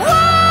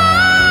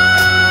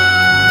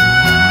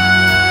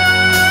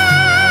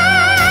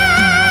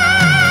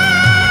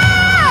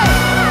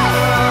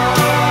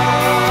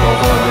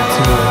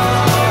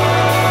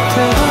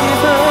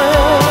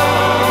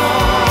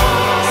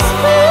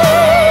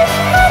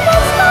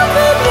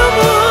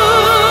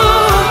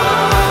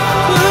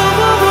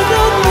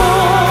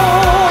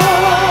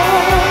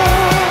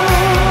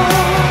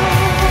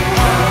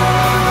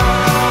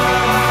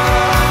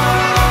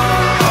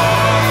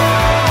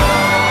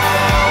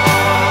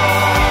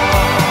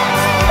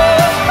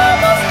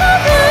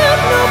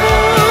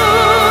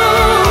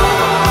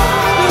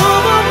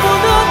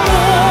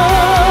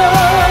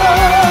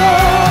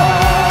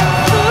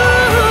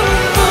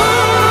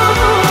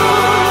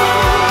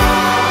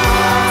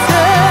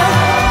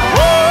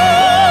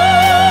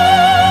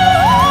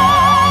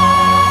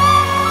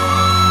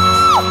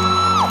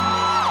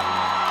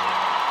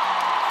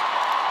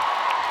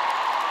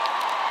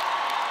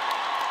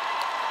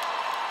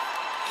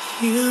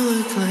 You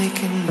look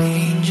like an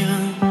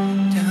angel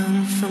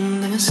down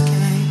from the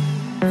sky.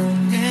 We'll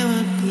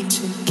never be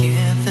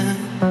together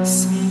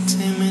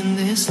sometime in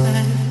this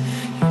life.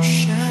 You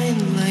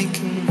shine like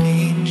an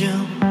angel,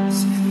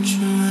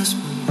 sensuous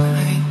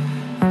moonlight,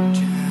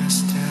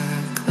 just a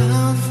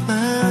cloud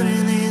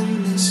floating in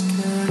the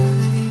sky.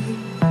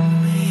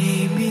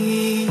 Maybe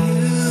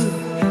you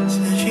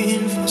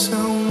searching for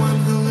someone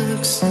who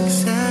looks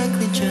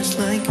exactly just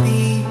like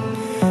me,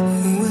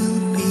 who will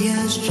be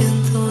as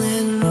gentle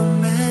and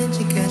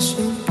romantic as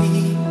you'll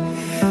be.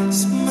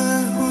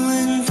 Someone who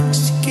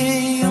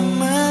intoxicate your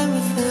mind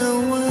with their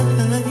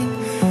wine.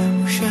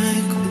 Wish I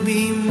could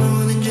be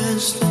more than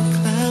just a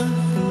cloud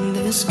in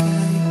the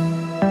sky.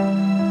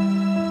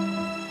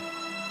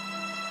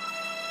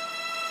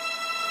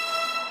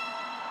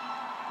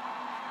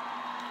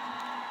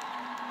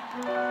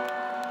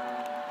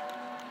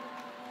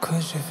 Que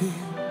je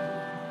vis,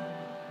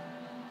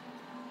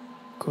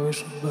 que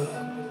je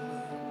meurs.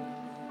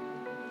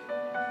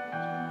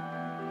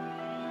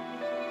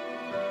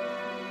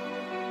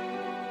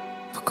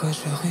 Pourquoi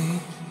je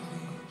ris,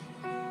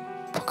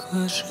 pourquoi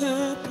je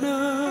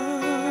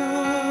pleure.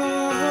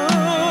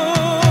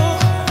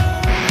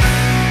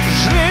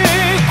 J'y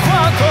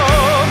crois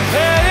comme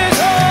les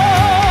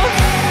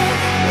autres,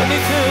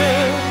 l'unité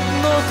de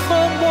notre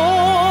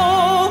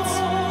monde.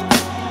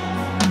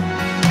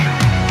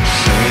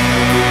 Si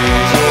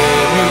je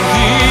me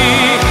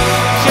dis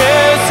que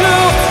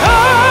sur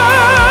terre,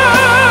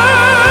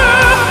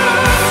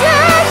 si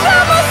je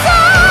me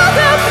sens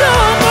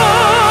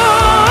déploiement,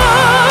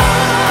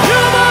 je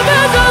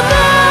m'avais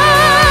donné.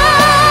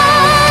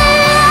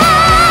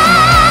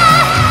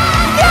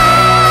 Yeah.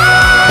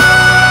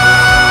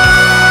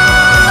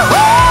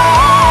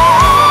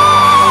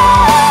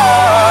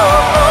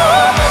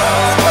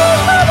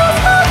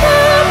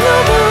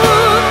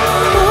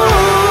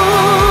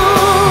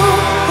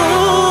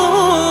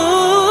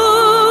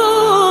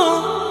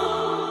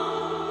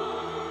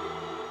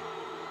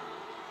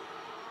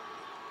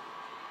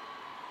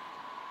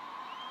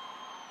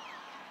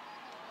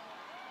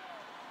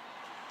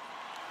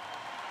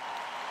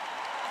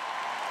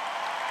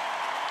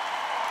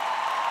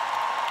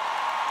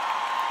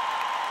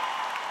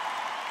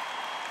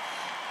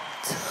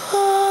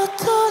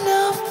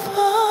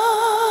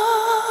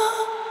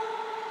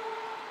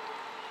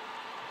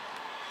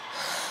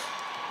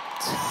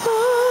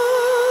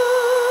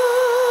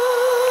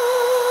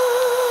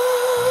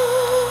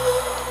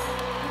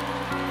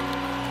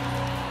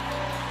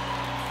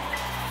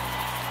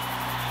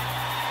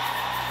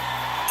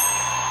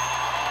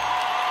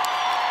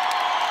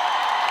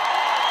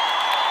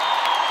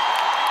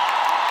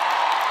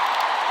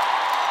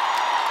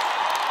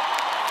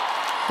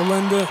 Бұл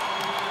енді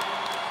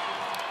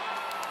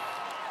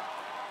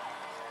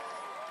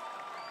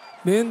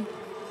мен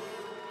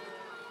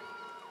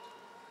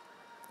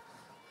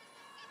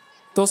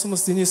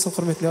досымыз Денистің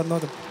құрметіне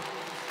арнадым.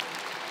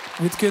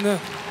 Өйткені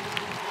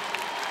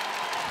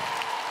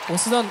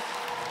осыдан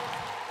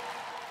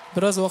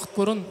біраз уақыт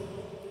бұрын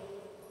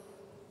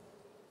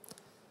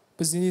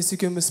біз Денис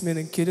екеуміз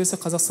менің келесі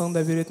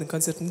Қазақстанда беретін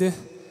концертінде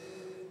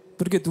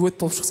бірге дуэт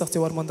болып шықсақ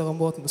деп армандаған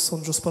болатынбыз,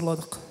 соны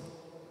жоспарладық.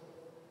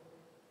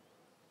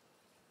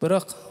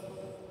 Бірақ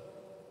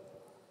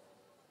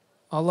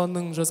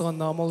Алланың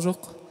жазғанына амал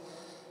жоқ.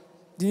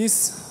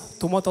 Денис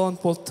тума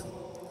талант болды.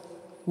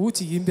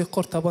 Өте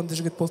еңбекқор, табанды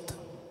жігіт болды.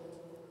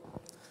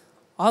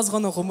 Аз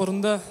ғана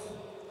ғұмырында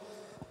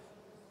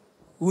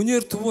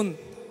өнер туын,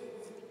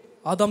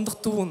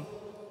 адамдық туын,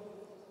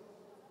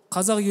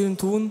 қазақ елін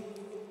туын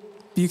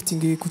биік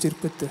деңгейге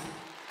көтеріп кетті.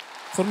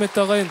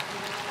 Құрметті ағайын,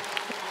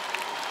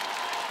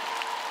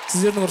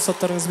 сіздердің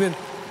рұқсаттарыңызбен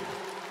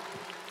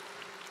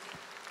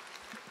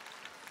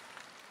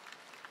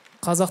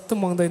қазақтың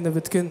маңдайында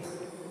біткен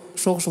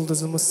шоқ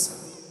жұлдызымыз,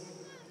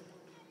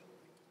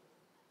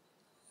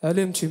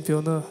 әлем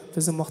чемпионы,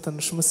 біздің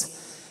мақтанышымыз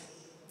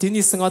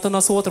Денистің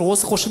ата-анасы отыр.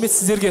 Осы қошемет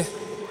сіздерге.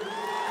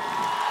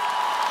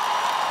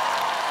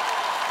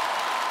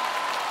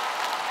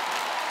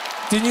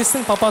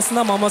 Денистің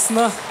папасына,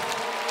 мамасына,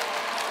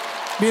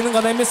 менің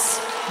ғана емес,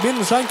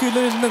 менің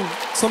жанкүйерлерімнің,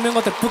 сонымен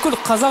қатар бүкіл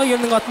қазақ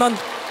елінің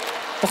атынан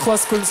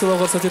ықылас көңіл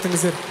сыйлауға рұқсат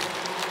етіңіздер.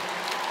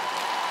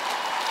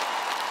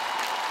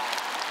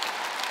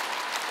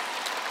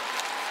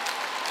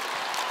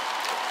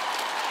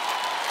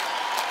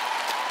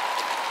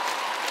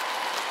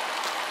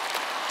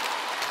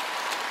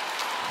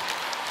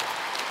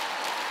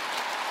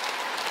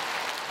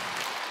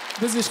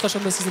 Біз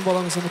ешқашанда сіздің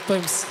балаңызды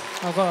ұмытпаймыз.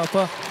 Аға,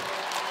 апа,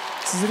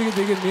 сіздерге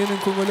деген менің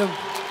көңілім,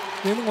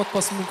 менің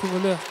отбасымның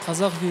көңілі,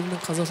 қазақ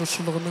елінің, қазақ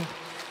жұртшылығының,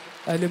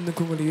 әлемнің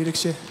көңілі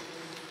ерекше.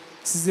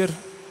 Сіздер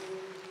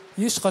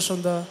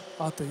ешқашанда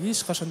аты,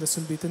 ешқашанда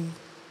сөнбейтін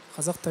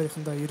қазақ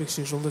тарихында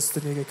ерекше жұлдыз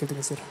дүниеге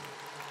келдіңіздер.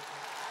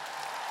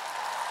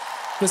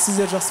 Біз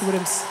сіздер жақсы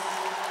көреміз.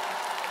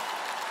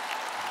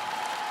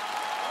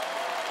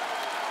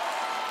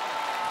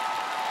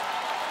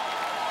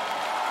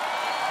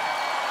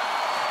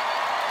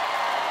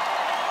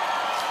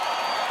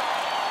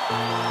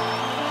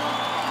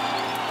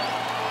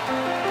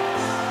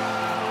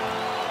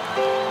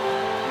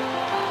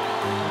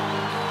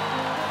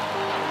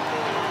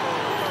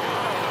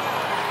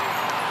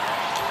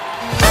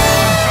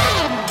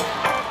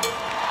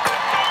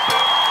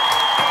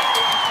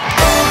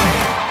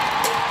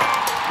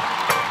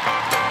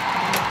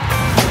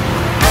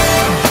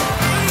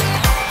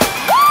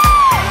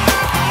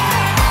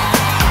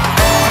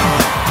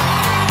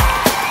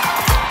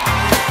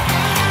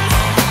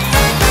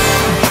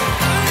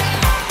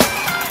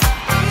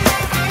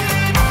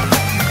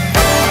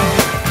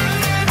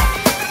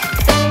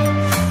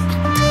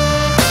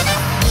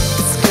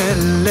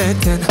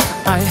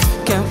 I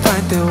can't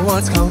find the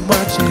words how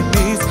much I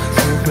miss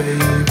you,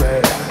 baby.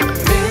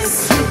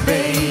 Miss you,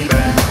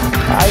 baby.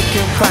 I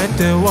can't find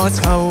the words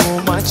how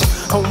much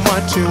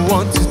you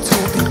want to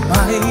be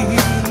mine.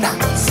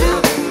 To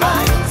be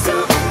mine, to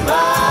be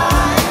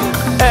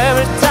mine.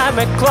 Every time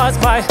I close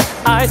my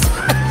eyes,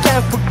 I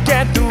can't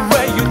forget the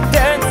way you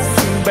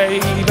dancing,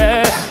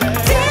 baby.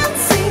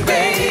 Dancing,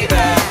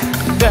 baby.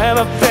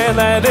 Never been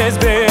like this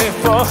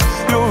before.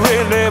 You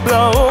really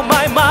blow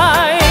my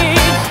mind.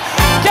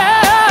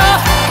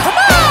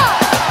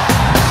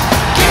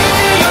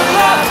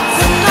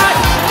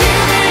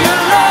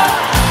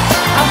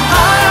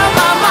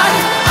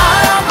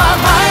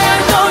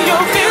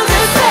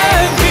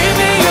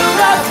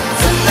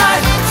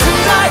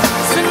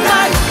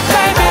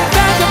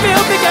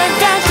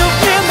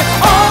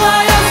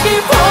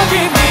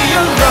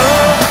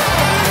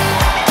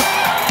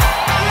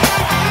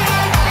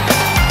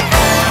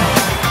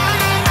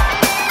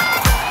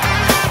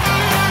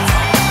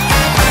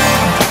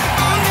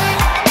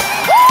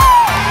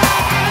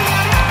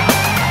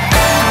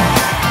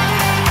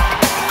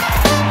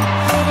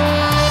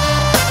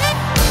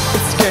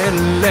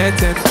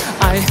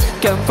 I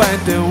can't find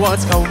the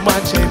words how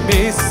much I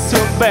miss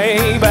you,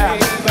 baby.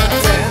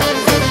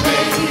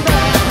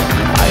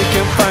 I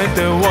can't find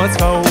the words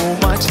how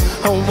much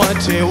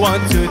I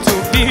want you to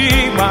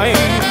be mine.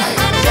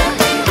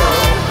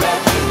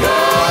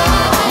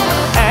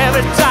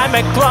 Every time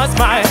I close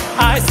my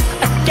eyes,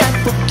 I can't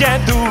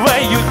forget the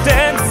way you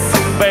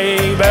dancing,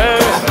 baby.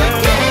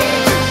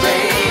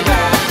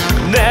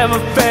 Never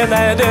felt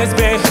like this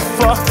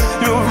before.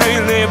 You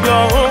really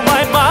blow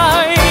my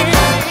mind.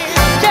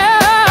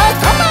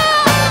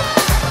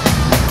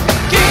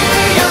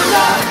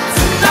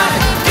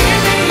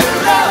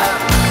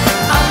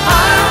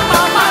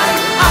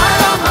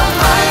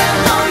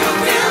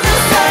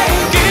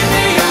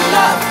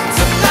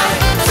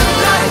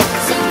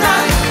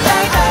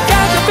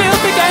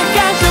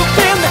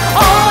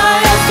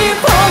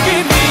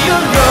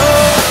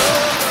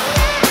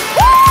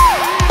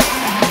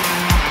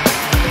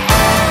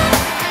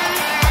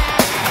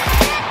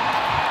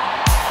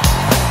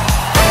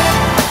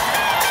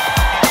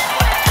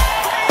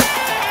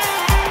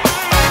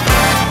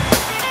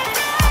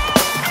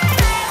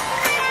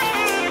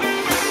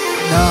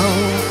 Now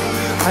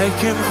I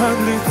can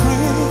hardly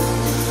breathe.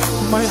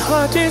 My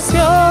heart is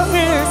yours,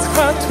 it's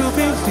hard to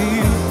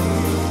believe.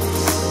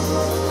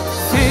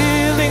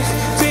 Feelings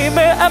tear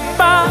me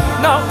apart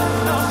now.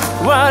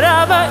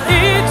 Whatever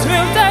it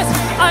will take,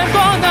 I'm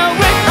gonna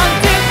wait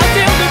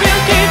until we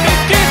will give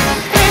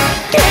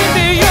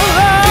me your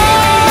love.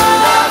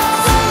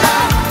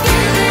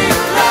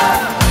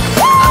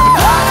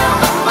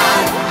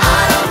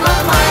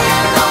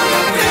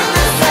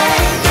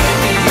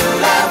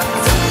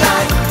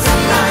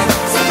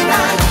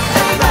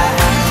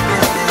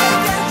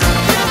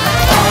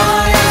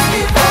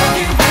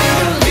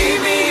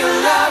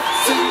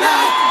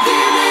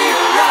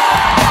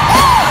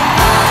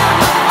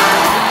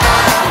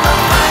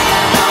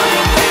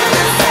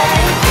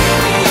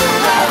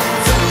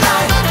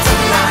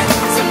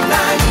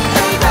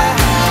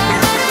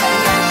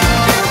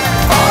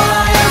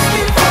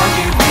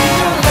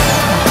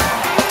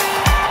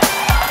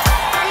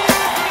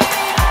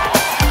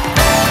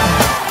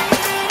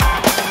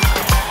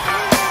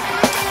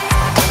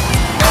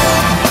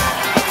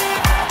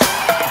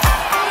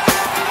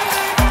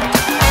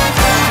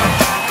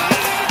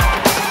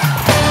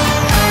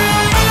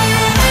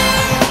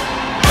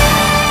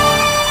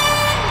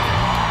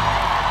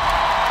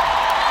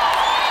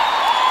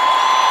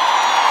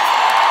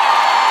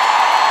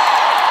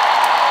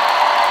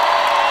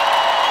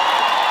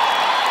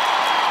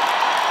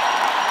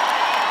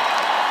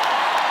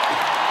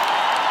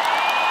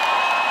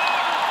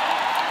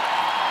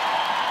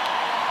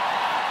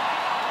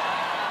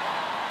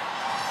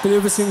 Біле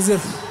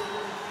білсеңіздер,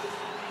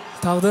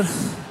 тағдыр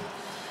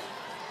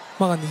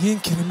маған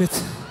ең керемет,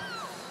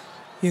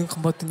 ең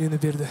қымбат дүниені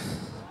берді.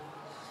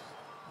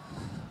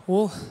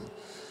 Ол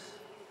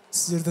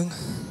сіздердің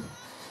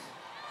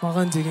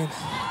маған деген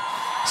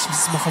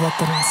шексіз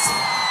махаббаттарыңыз.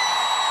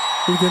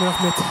 Үлкен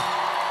рахмет.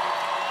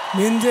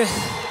 Мен де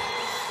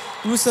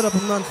өз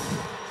тарапымнан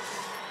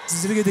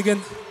сіздерге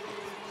деген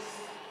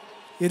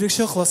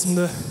ерекше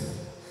ықыласымды,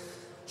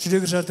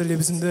 жүрегі жарты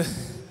лебізімді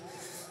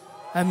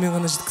әммен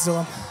ғана жеткізе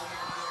аламын.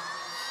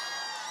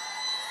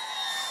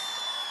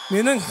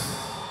 Менің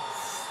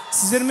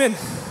сіздермен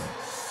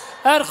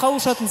әр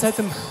қауышатын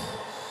сәтім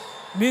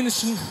мен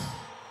үшін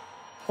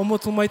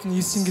ұмытылмайтын,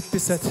 естен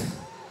кетпес сәт.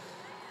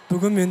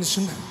 Бүгін мен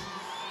үшін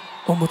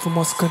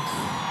ұмытылмас күн.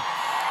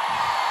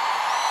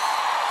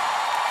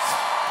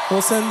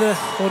 Осы әнді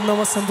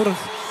орындамастан бұрын,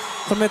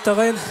 құрметті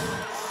ағайын,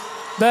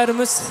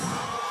 бәріміз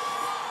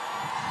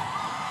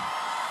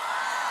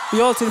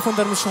ұялы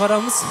телефондарымызды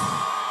шығарамыз.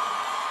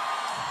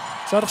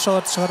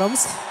 Жарықшаларды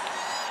шығарамыз.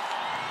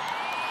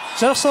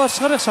 Жарықшаларды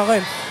шығарайық,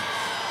 ағайын.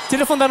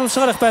 Телефондарымызды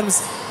шығарайық бәріміз.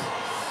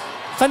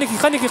 Қанеки.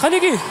 Қандай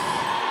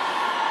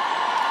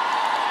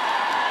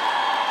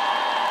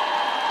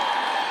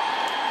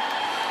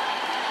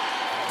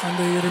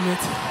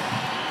керемет.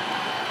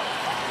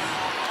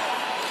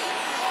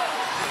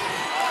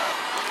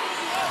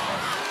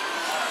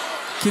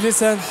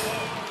 Келесі ән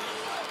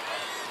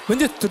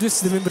міндетті түрде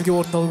сіздермен бірге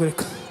орындалу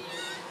керек.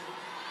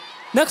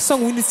 Next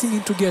song we need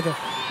singing together.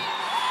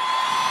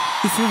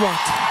 If you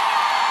want.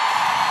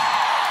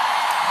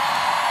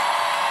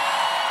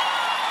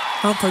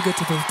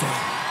 Unforgettable day.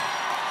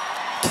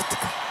 Kinetic.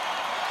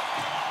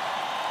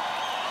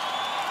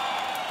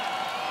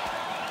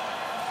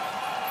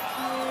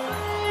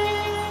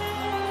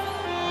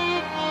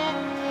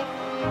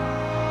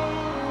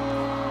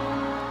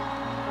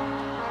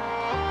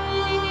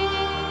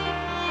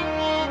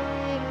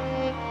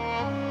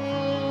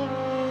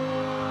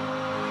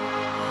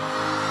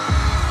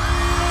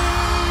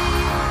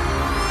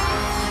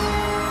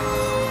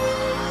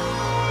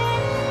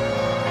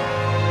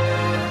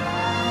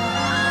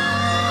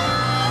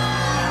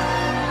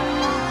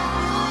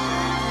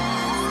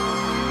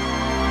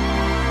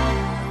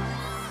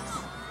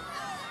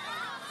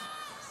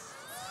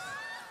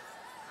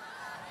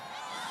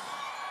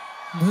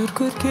 Бір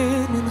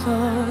көргеннен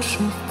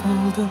ғашық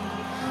болдым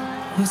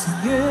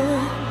өзіңе,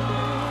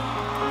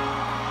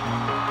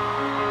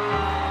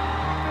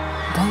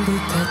 балдай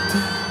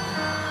тәтті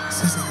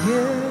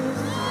сөзіңе,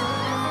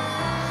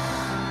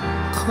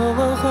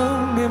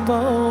 қылығыңмен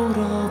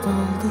баурап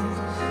алдың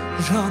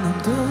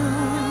жанымды,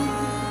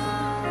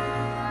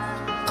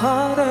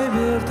 қарай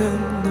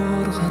бердім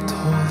нұрға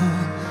толы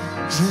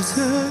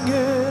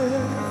жүзіңе.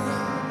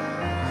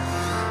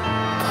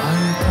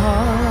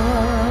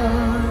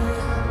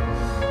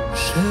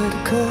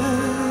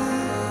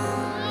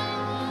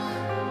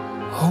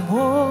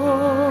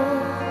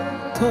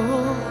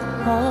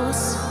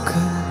 ұмытылмас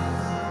күн.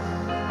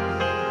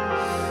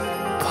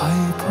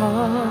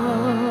 Бай-бай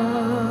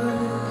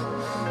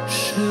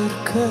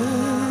шіркін,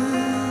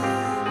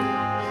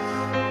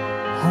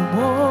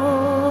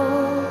 ұмытылмас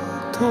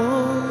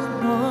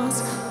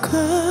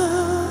күн.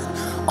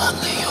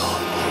 Only you.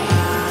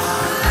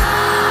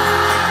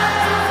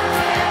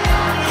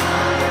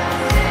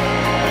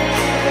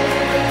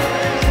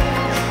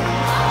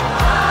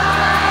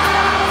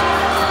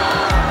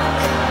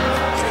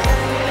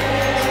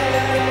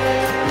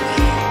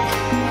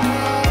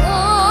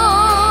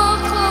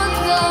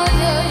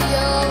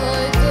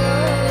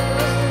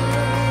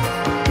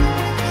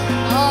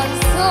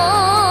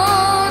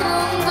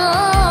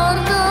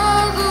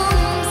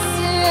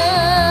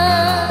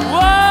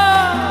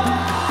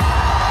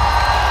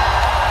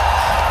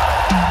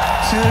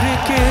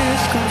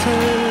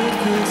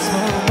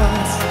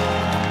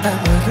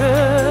 әмірі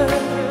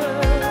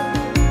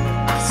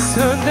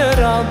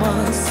сөндіре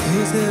алмас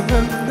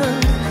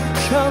сезімімнің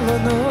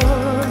жалынын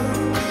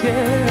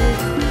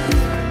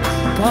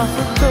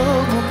бақытты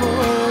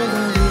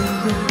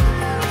болайын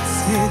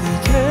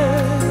сеніге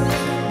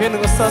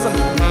менің ұстазым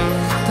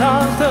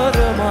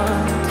тағдырыма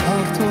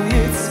тарту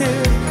етсе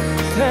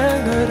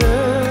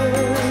тәңірім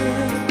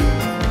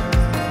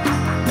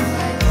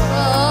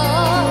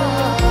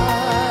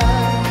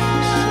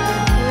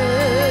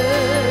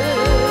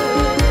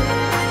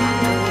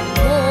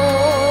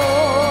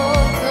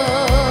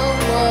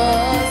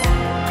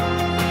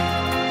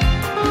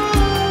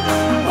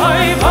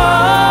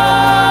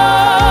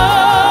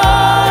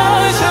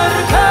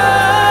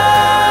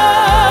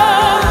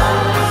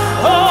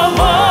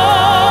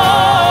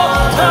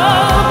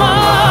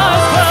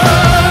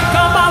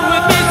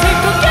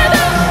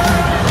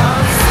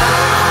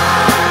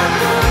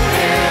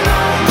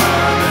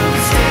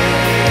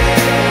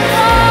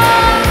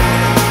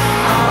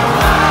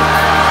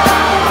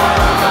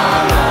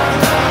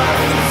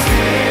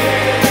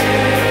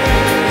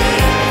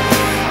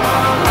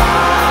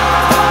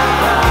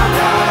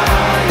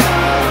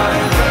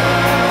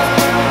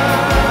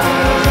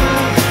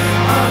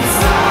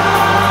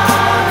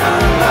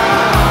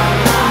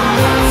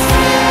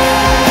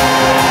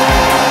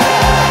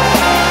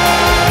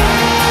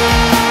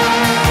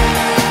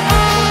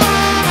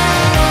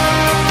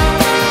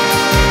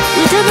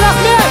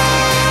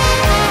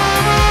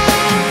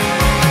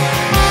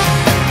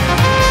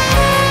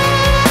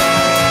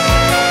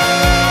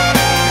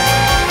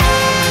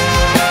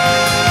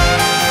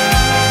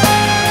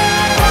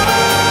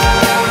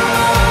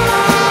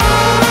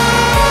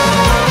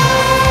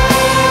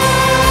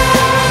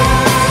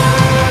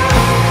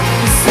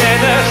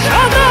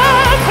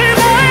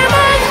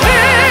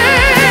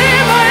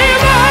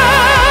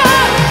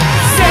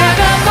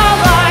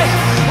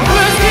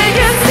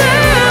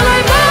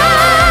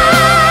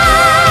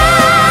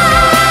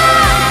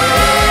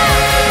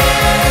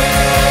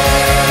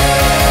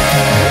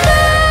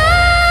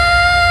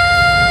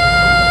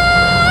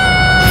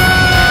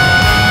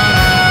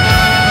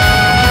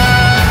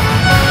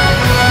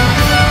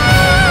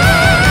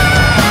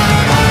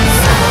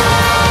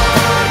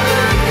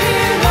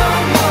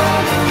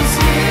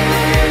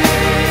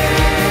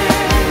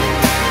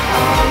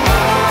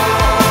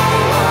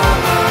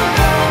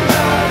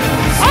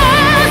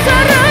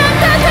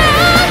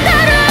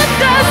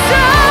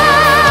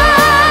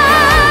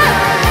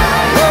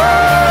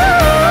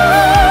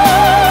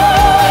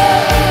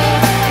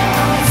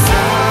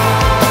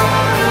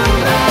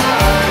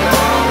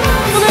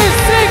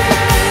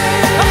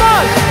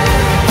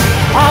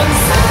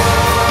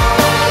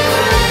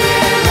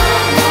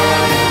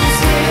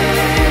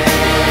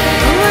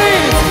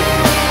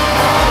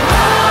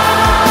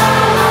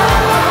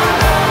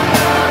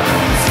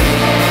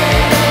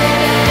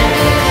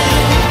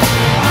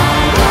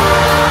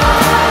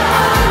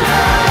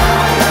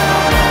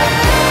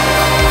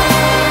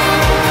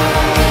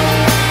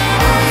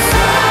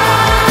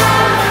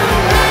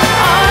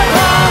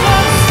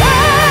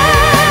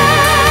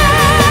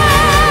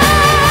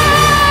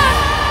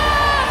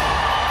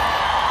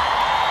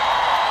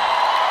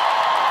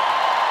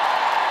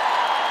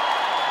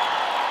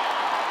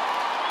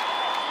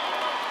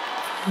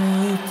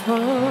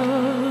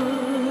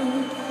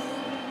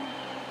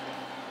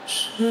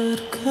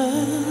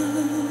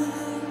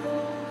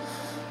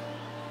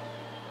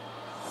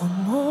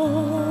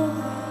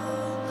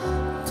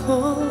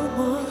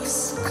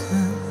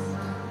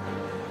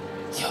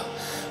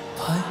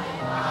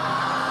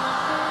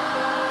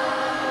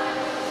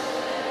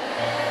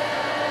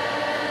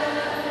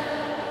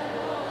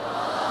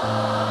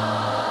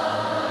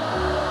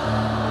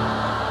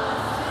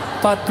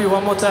Part B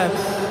one more time.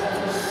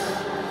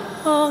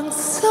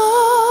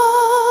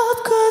 Аңсап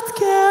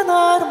күткен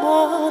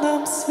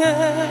арманым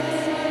сен.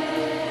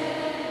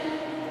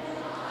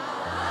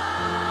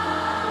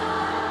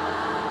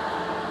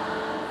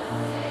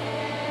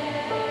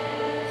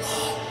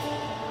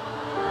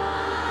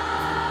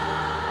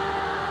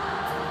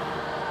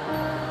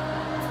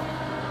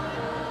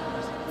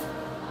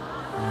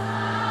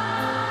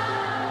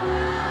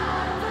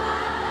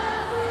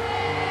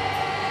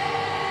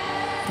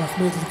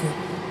 Рахмет үлкен.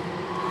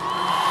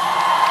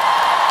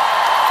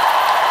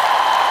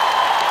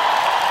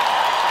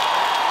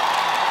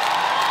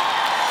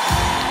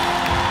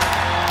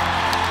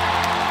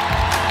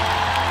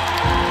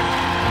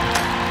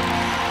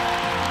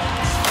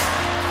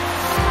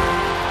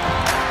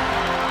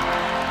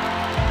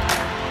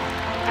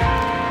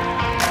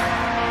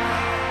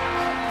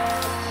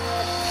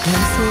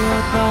 Если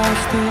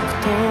однажды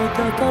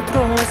кто-то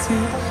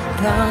попросит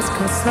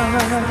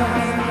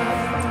рассказать,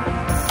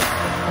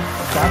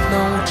 как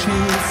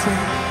научился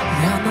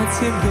я над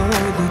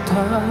землей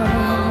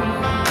летать,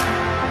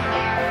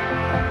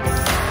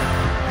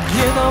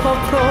 мне на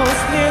вопрос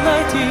не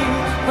найти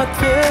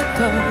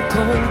ответа,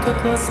 только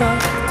в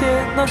глазах, где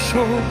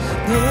нашел,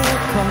 не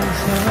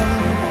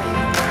понять.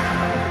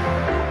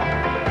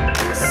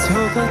 Все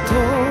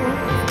готов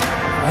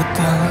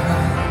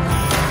отдать.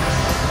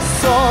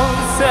 Сон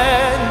солнце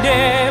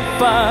не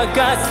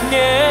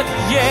погаснет,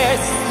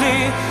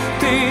 если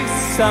ты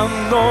со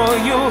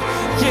мною,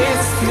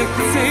 если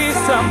ты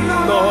со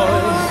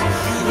мной,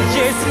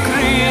 есть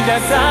крылья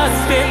за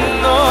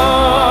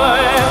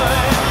спиной.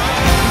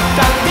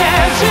 Там, где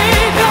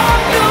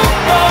живет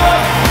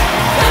любовь,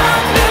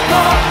 так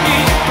легко и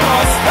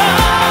просто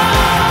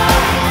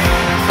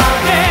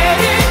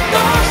поверить в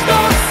то, что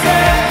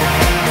все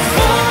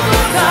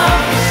будут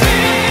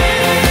завершить.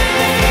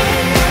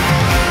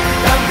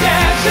 Там, где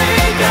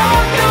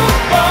живет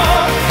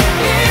любовь,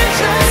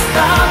 ниже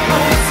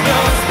станут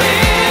звезды,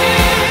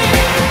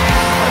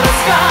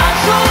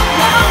 расскажут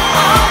нам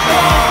о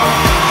том,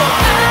 что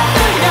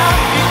это я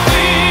и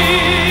ты.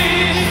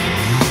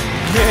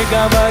 Не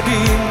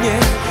говори мне,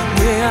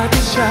 не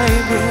обещай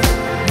мне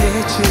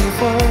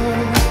ничего.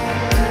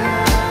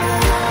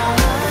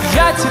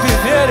 Я тебе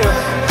верю,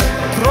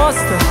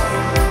 просто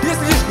без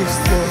лишних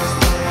слов.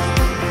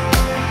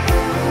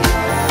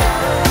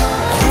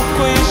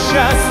 Хрупкое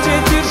счастье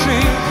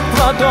держи в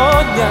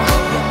ладонях,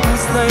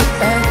 узнай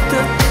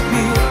этот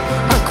мир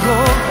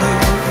огромный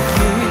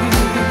мир,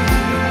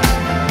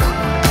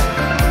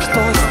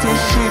 что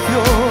здесь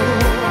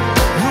живет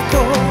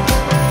любовь.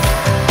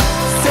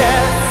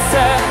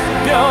 Сердце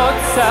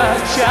бьется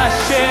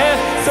чаще,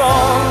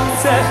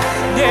 солнце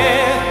не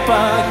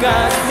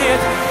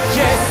погаснет,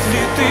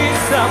 если ты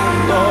со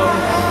мной,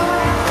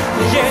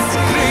 есть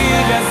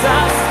крылья за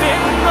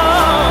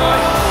спиной.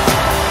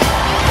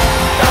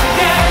 Там,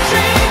 где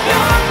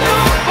живет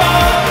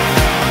любовь,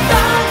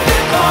 так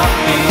легко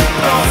и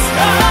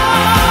просто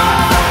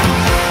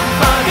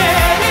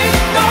поверить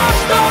в то,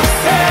 что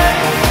все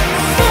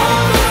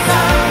будут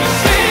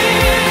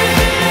завершить.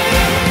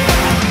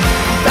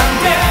 Там,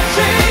 где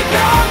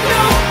живет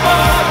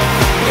любовь,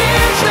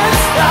 ниже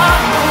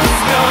станут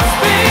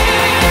звезды,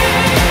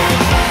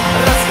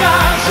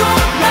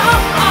 расскажут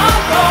нам о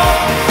том,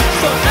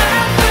 что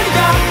это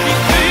я и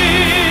ты.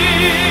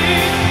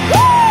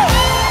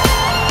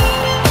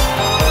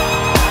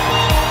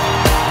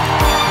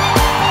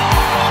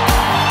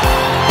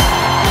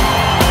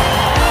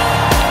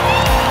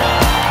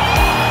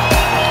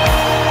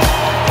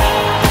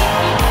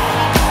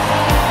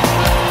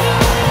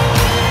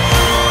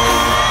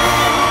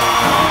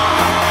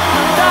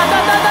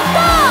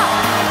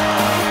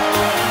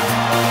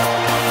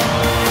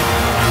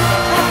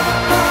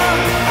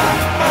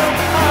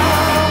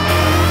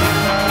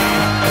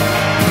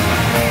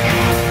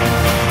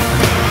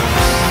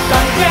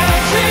 Там, где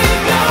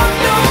живет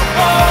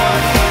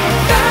любовь,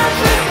 так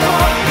легко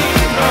и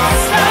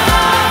просто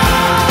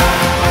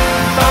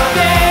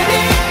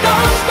поверить в то,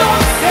 что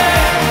все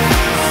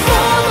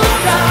будут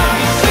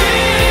завершить.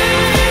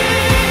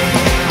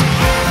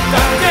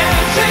 Там, где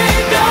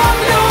живет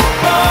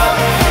любовь,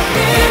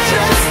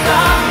 ниже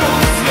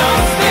станут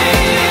звезды,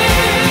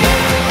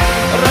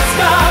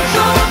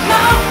 расскажут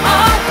нам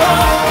о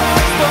том,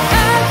 что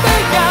это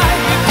я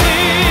и ты.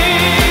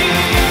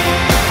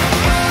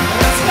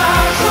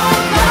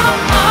 Расскажут нам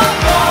о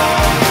том,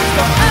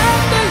 что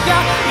это я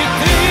и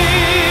ты.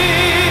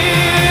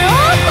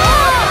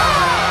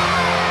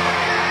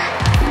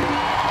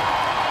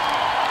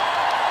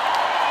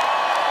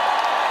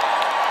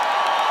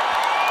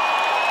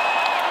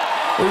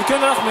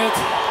 Үлкен рахмет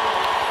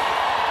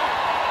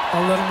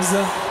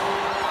алдарыңызда.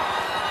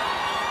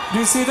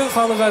 Ресейдің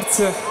халық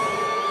әртісі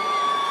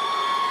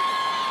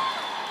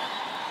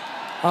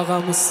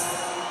ағамыз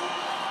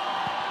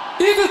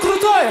Игорь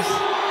Крутой.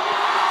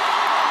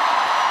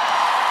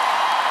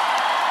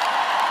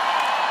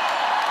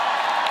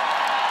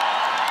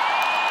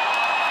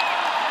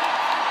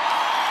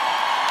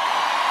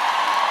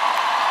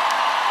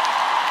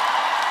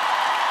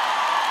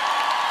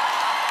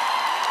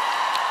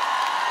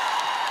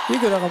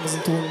 Игорь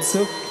ағамыздың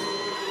туындысы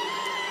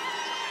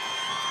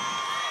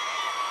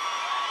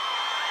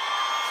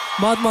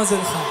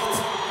Мадемуазель Хайт.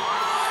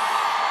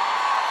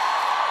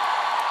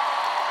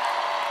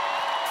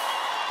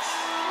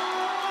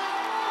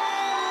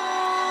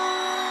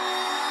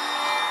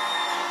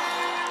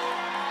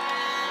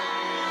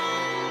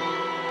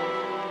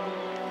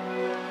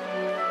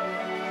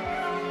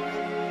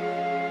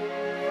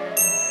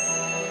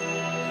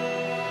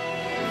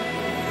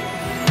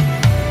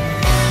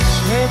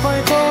 Shape my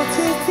boat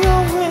if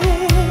your way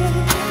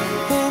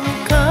and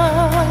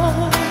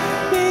guide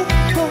me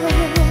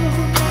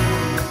home.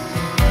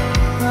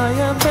 I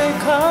am the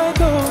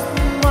kind of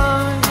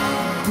mind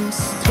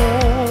who's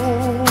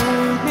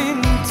torn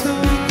into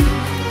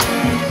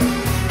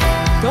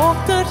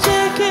Dr.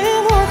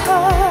 Jekyll or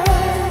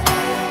Hyde.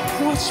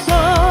 Which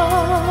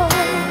one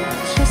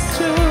just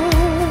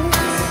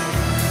choose?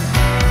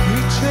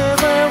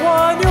 Whichever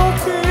one you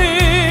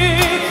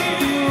pick,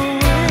 you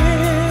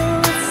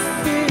will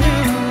still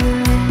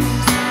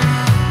lose.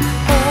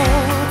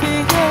 All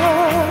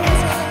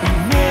because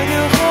when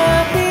you're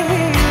happy,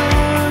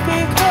 you're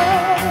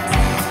because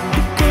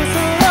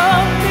I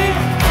love me,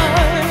 I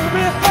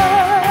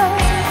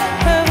rehearse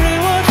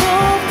everyone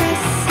will be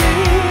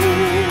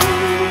seen.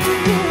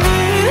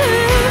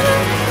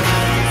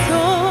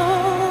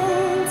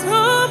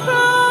 Sometimes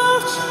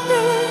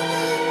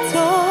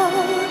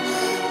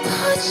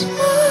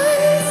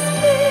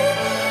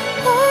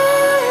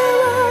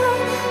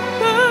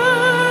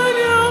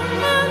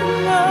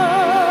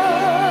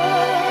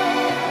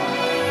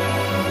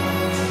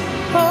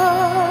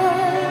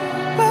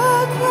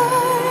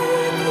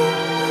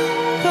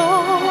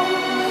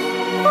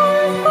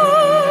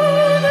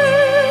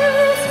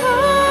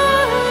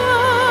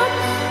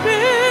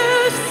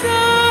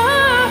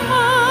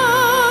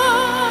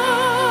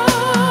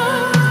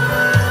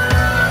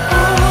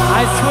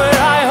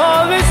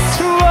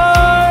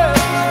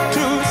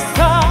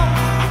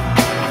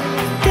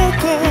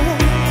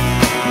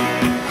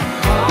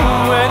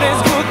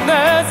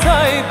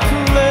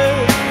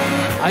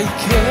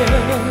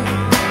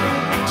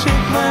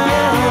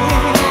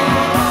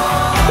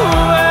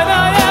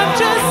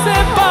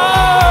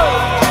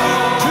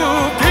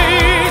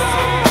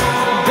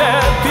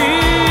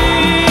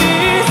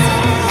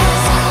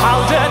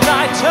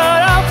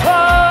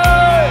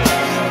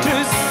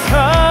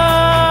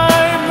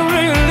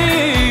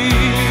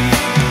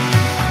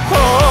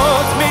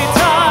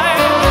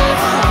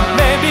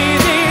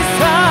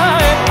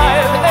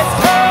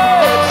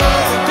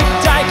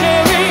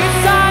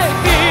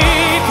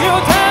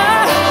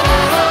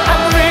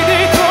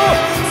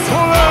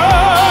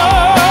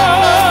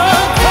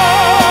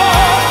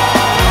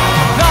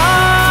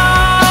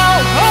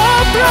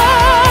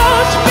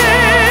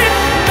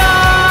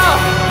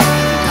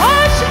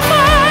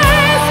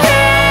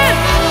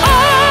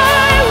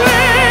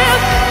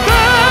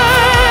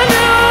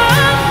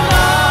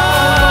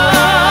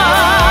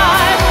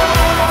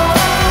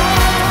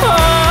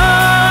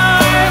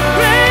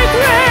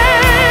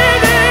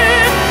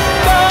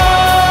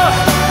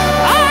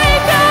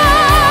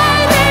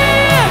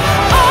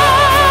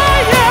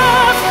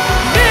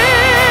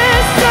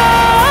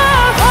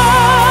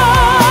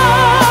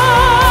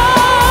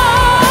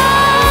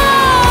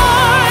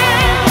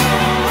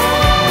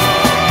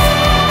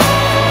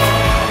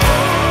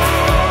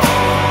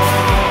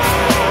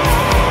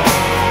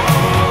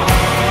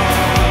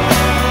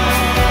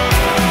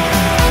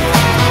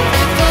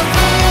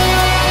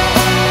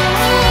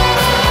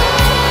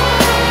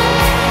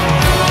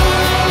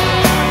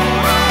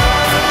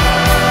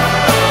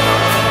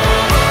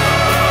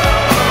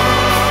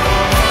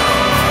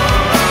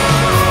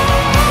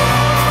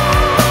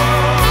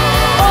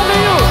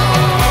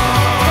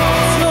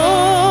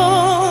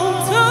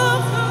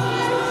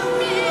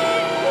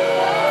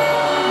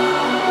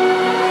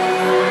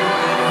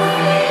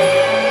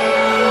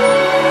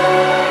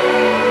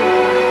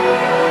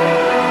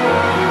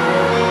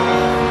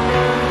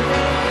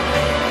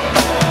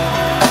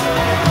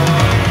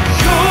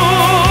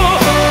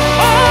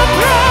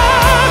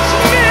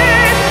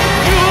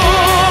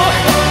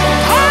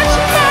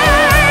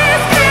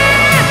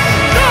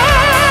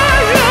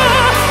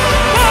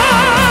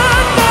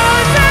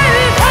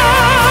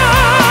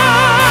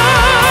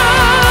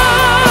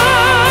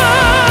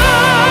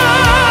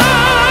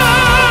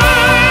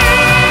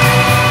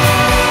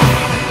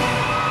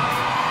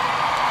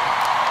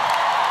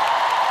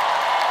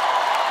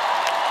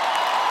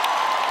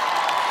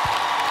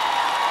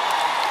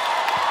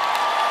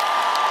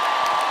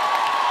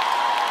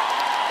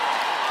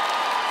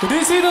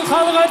Ресейдің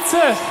халық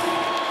әртісі,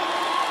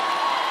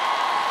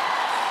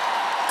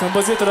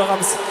 композитор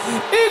ағамыз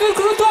Игорь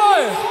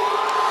Крутой.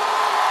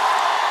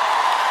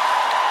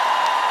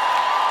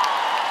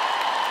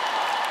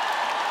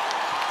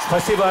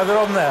 Спасибо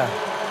огромное.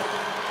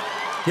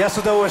 Я с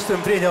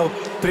удовольствием принял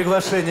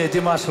приглашение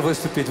Димаша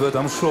выступить в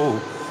этом шоу,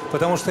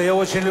 потому что я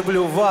очень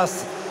люблю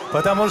вас,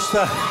 потому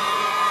что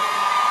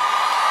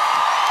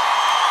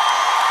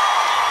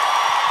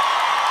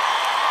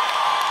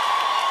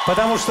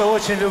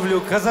очень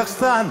люблю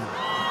Казахстан.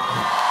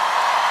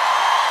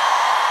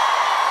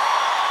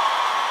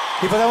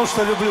 И потому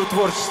что люблю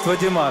творчество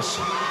Димаша.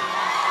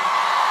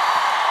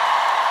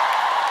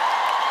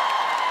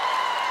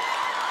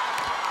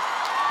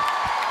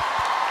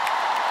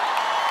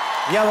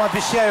 Я вам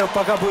обещаю,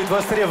 пока будет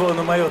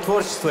востребовано мое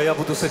творчество, я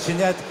буду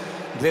сочинять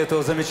для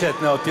этого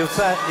замечательного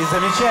певца и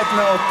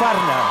замечательного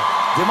парня.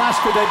 Димаш,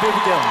 куда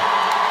бегдем.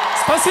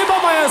 Спасибо,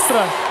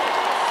 маэстро.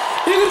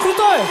 Игорь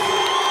Крутой.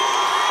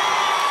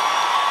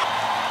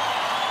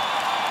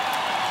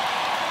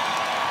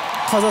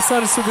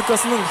 Қазақстан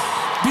Республикасының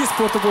 5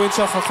 спорты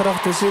бойынша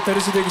халықаралық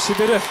дәрежедегі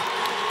шебері,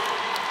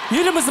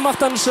 еліміздің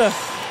мақтанышы,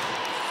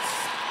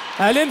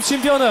 әлем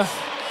чемпионы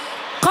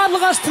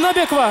Қарлығаш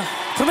Тынабекова.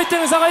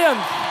 Құрметтеріңіз ағайын.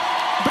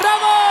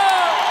 Браво!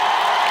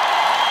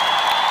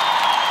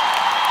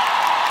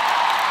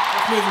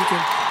 Рахмет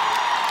үлкен.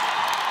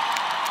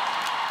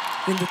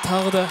 Енді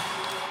тағы да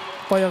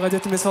баяғы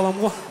әдетіме салам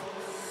ғой.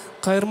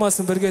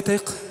 Қайырмасын бірге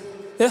айтайық.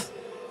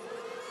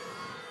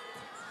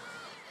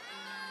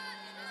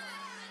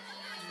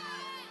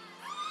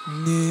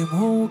 Не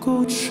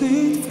могут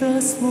жить в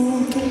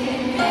разлуке.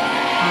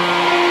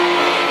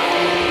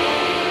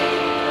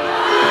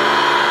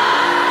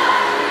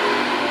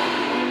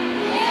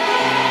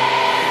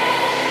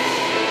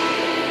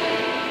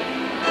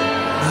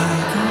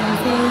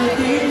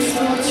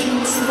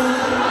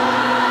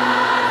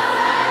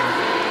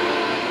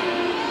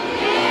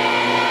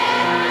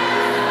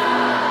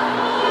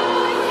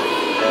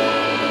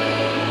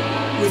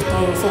 With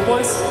powerful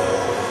voice.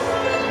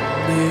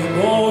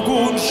 Не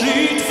могут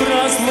жить в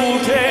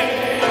разлуке.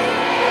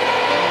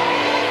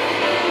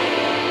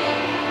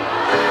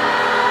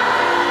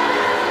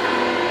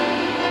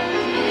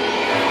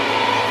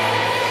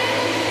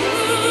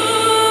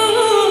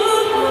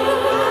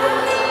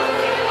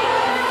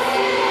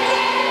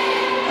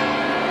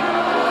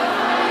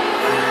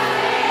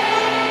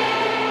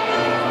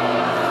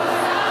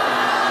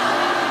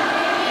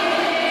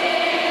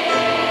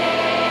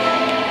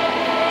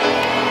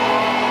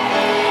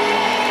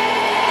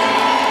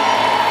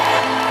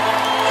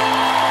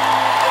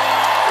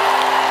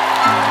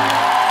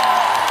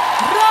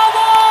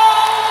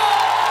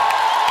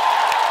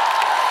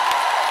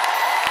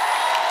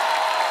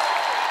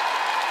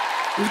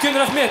 Үлкен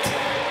рахмет.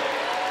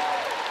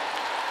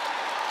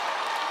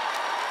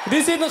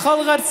 Ресейдің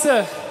халық әртісі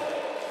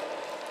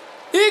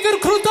Игорь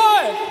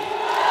Крутой.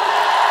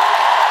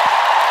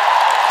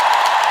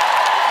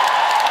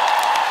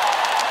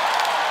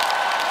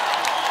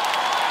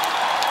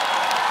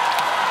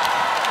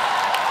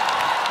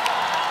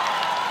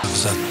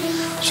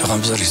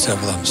 Соған біз риза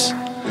боламыз.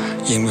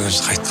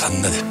 Еңбегіміз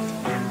қайтқанына деп.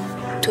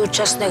 4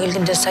 жасына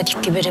келгенде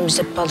садикке береміз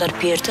деп балдар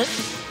берді.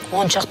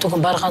 10 шақты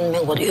күн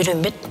барғанымен ол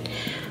үйренбеді.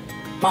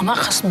 Мама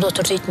қасымда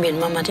отыр дейді, мен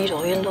мама дейді,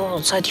 енді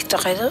ол садикта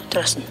қайда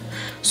отырасың?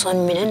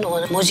 Соныменен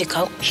оны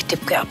музыкалық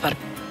мектепке апарып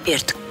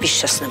бердік 5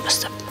 жасынан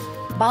бастап.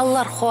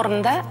 Балалар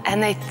хорында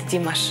ән айтты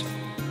Димаш.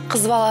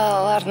 Қыз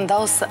балалардың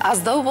дауысы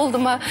аздау болды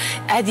ма,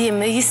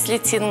 әдемі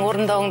естіледі сенің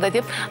орындауыңда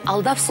деп,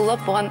 алдап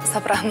сулап оған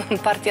сопраноның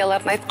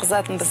партияларын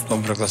айтқызатын біз.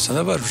 Домбыра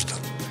классына барып жүрді.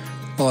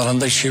 Олар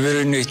андай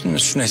шебер ойнайтын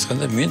үшін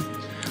айтқанда мен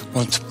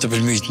оны тіпті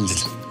білмейтін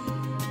дедім.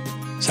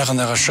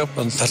 Сахнаға шығып,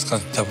 оны тартқан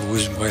табы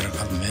өзім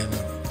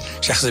қайрағаным.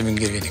 Жақсы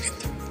меңгерген екен.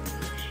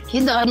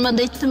 Енді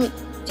армандайтын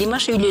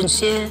Димаш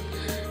үйленсе,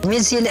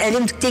 мен сені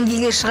әлемдік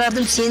деңгейге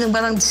шығардым, сенің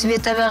балаңды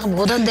света бағып,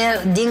 одан да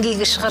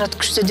деңгейге шығарады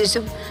күшті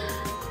десем,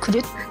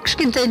 күледі.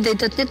 Кішкентайында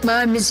айтатын еді,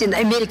 маған мен сені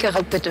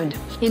Америкаға алып кетемін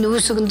деп. Енді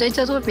өсі күнде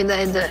айтады ғой, мен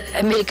енді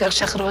Америкаға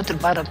шақырып отыр,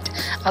 барам деп,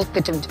 алып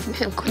кетемін деп.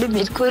 Мен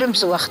күлемін,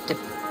 көреміз уақыт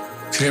деп.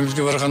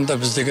 Кремльге барғанда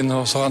біз деген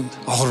соған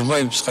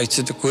ауырмаймыз,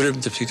 қайтсе де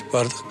көремін деп сөйтіп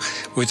бардық.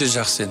 Өте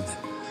жақсы енді.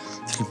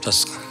 Тіліп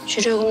тасқан.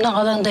 Жүрегімнің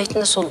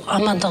қалаңдайтыны сол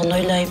амандығын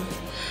ойлаймын.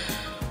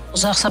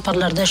 Ұзақ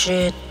сапарларда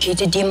жүреді,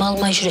 кейде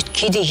демалмай жүреді,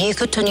 кейде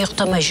 2 түн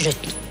ұйықтамай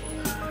жүреді.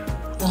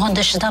 Оған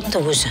да шыдамды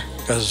өзі.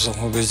 Қазір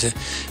соңғы кезде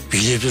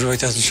билеп жүріп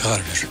айтатын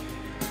шығар бер.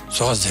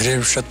 Соған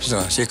зәрем ұшады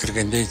біздің,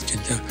 секіргенде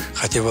еткенде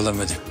қате бола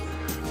ма деп.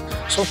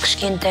 Сол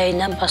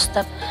кішкентайынан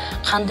бастап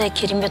қандай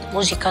керемет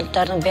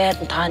музыканттардың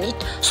бәрін таниды,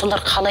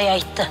 солар қалай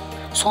айтты,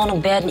 соның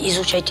бәрін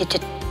изучать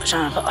етеді.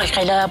 Жаңағы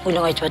айқайлап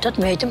өлең айтып жатады,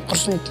 мен айтым,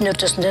 құрсын түн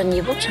ортасында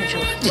не болды сонша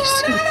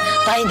десем,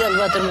 дайындалып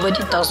жатырмын ғой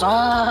дейді, таза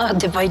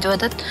деп айтып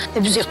жатады.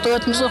 Біз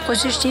ұйықтаватырмыз ғой,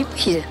 қойсайшы деймін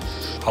кейде.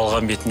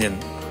 Алған бетінен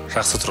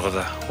жақсы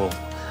тұрғыда ол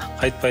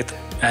айтпайды.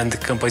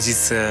 Әндік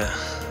композиция,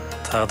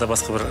 тағы да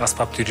басқа бір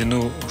аспапты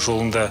үйрену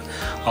жолында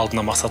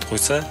алдына мақсат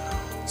қойса,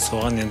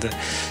 соған енді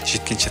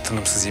жеткенше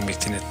тынымсыз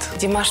еңбектенеді.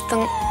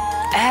 Димаштың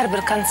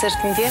әрбір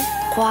концертінде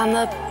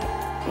қуанып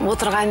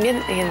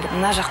отырғанмен енді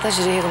мына жақта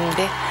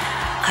жүрегімде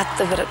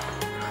қатты бір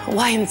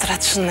уайым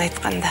тұрады шынын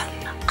айтқанда.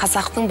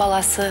 Қазақтың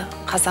баласы,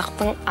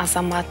 қазақтың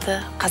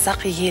азаматы,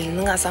 қазақ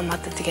елінің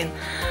азаматы деген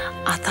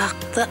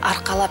атақты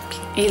арқалап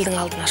елдің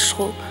алдына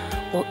шығу,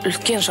 ол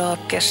үлкен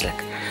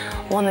жауапкершілік.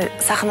 Оны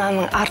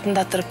сахнаның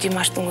артында тұрып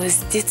Димаштың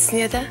өзі де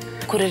түсінеді,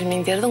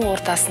 көрермендердің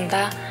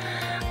ортасында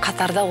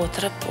қатарда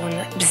отырып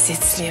оны біз де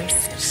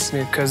түсінеміз.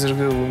 Мен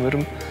қазіргі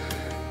өмірім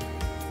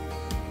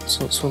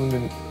соны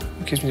мен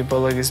кезімде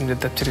бала кезімде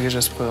дәптерге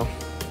жазып қойғам.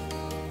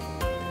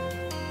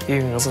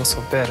 Ең қызығы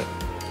сол бәрі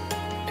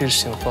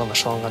періштенің құлағына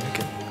шалынған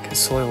екен.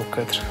 Солай болып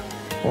кетір.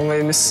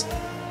 Оңай емес,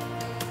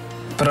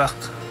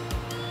 бірақ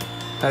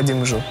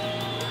әдемі жол,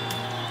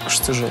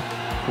 күшті жол,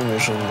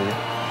 өнер жолы деген.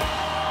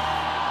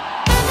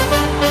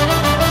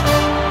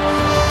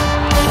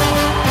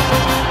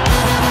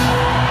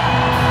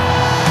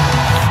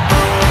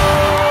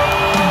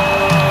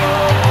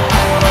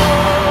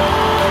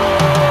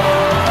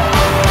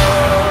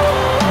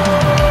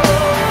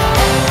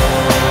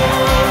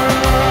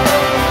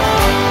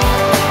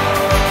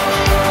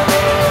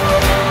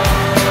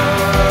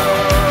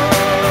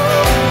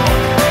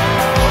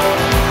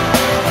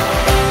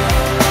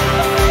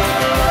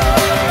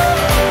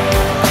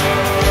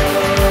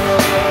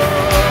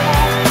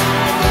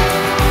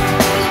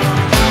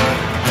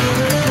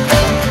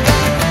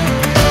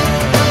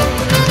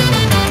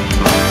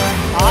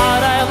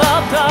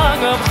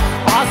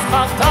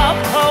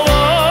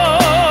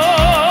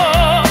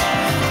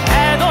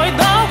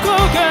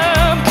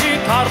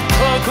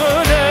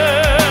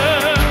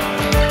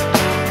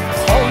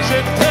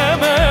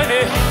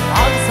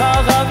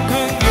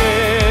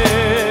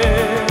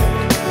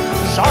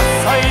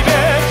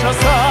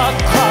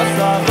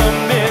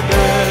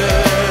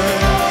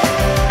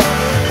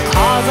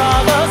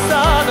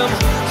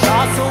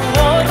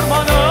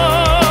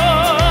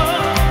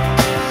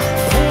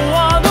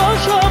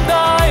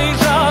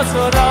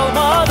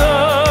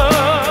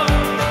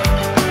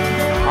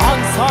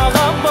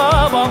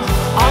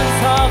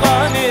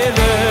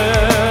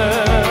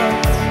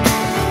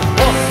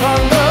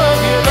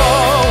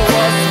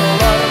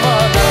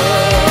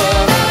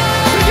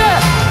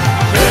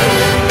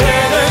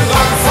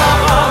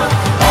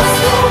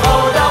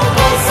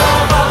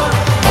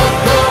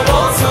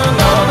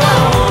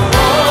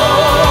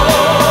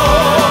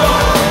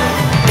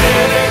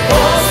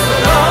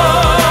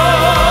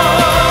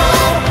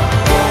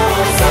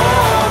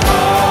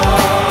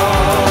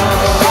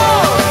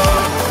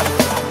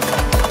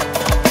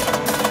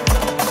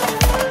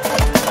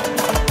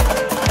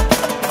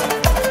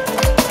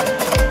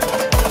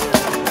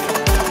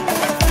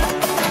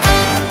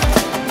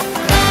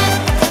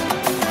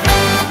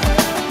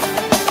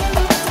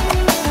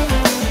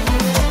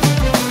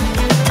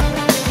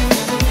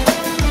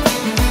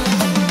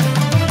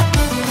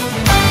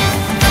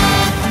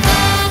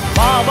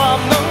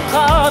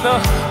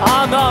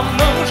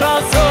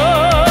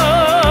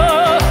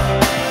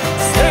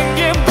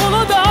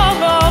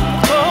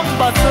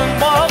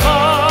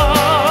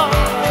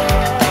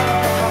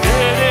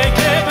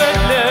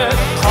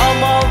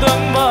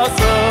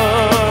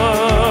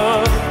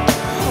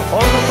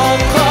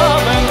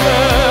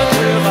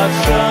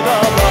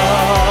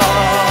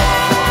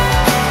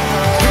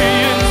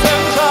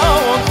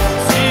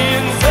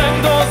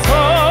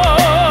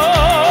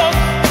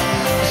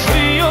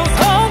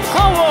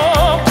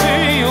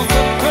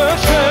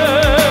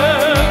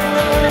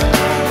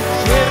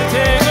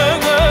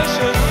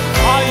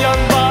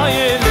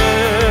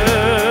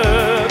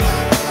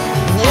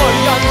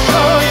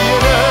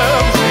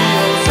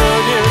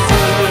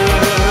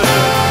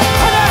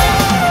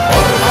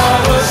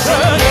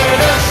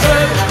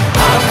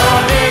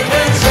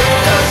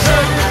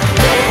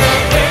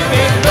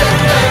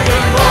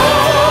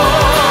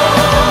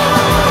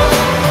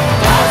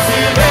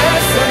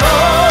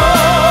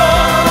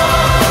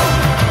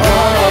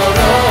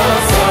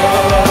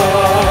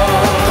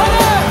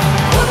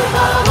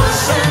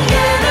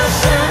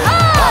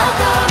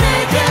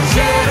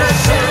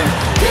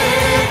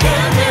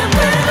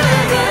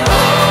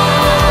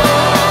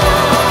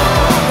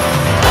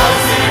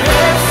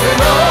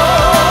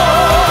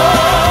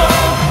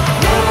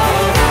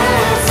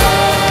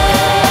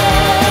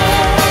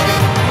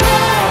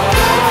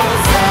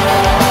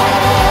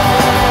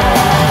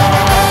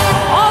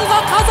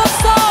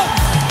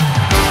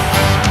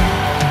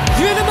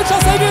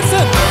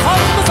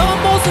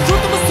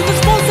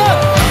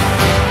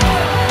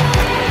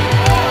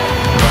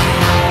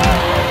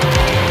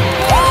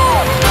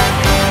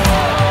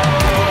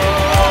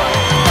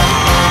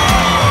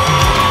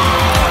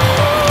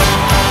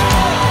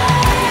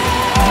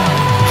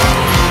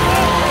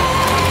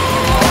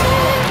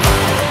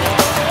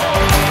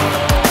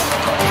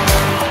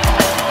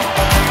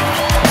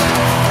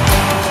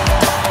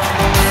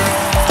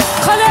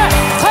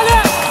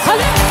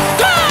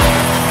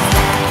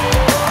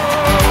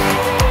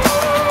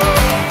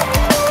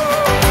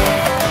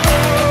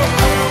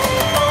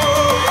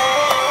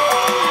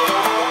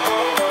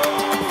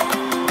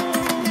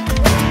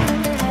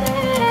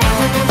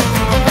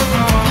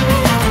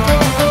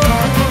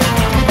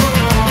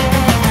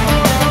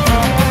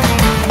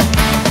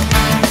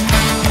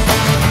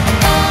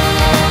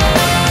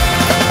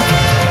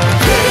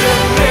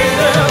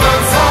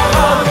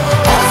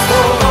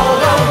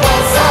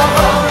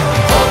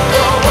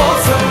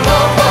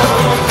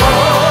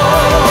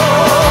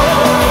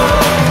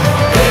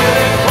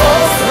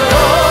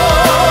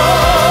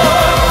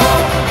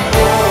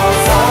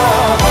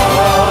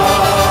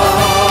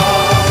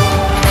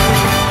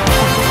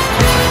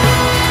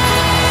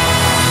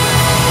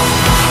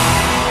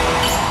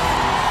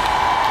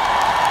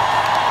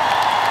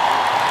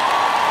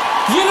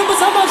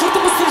 Еліміз аман,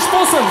 жұртымыз тыныш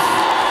болсын.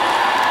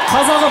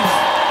 Қазағым,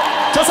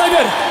 жасай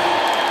бер.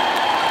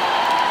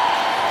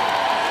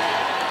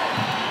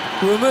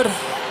 Өмір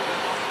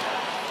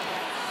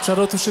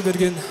жаратушы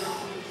берген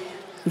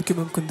үлкен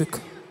мүмкіндік.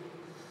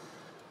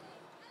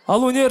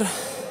 Ал өнер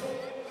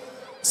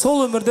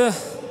сол өмірді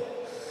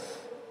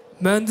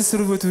мәнді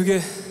сүріп өтуге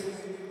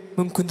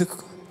мүмкіндік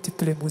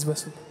деп білемін өз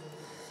басым.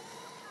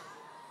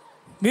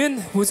 Мен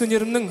өз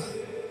өнерімнің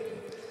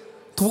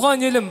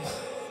туған елім,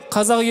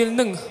 қазақ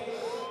елінің,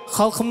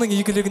 халқымның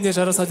игілігіне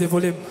жараса деп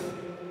ойлаймын.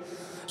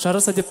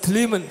 Жараса деп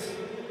тілеймін.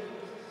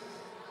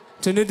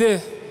 Және де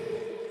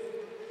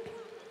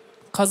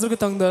қазіргі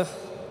таңда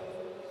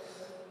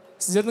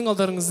сіздердің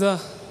алдарыңызда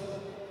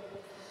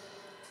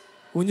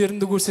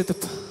өнерімді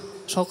көрсетіп,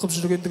 шалқып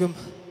жүргендігім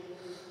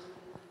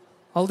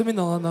алдымен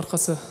Алланың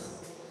арқасы,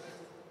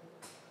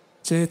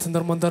 және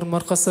тыңдармандарым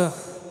арқасы.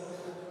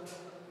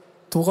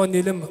 Туған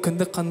елім,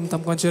 кіндік қаным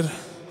тамған жер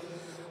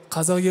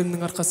қазақ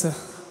елінің арқасы.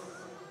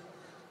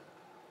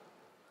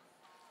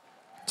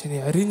 Және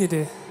әрине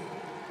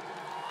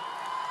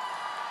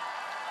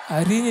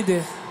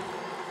де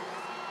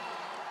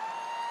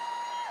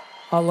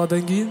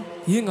Алладан кейін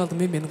ең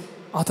алдымен менің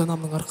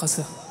ата-анамның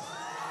арқасы.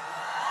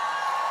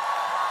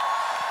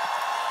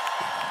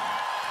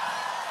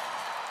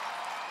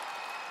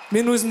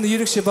 Мен өзімді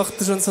ерекше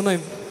бақытты жан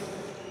санаймын.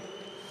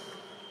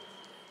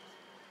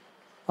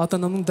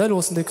 Ата-анамның дәл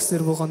осындай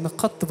кісілер болғанына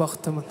қатты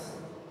бақыттымын.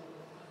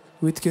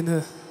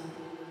 Өйткені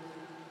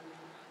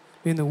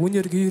мені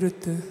өнерге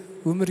үйретті,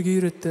 өмірге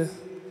үйретті,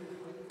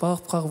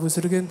 бағып-қағып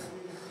өсірген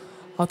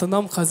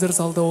ата-анам қазір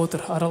залда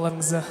отыр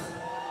араларыңызда.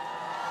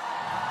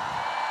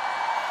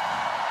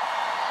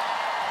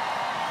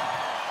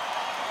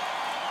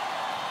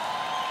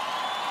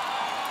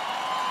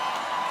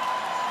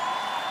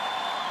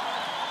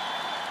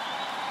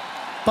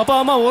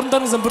 Папа, ама,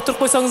 орындарыңыздан бір тұрып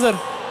қойсаңыздар.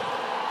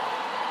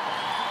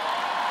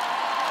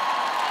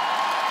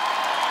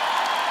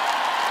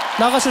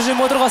 Нағашы жем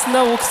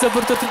отырғасында ол кісі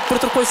бір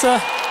тұрып қойса.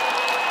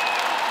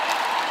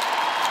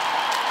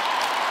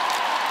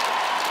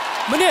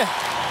 Міне,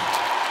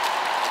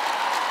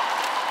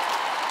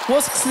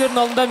 осы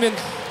кісілердің алдында мен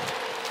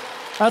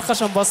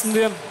әрқашан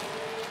басымды иемін.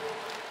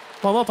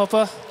 Мама,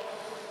 папа,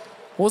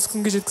 осы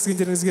күнге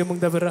жеткізгендеріңізге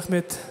мыңда бір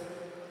рахмет.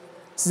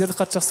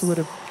 Сіздерді қатты жақсы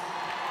көремін.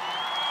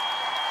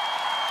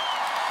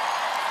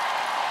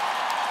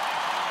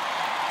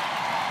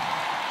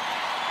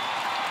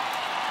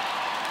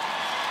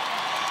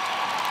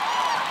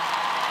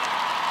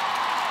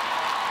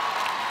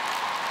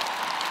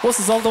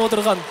 Осы залда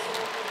отырған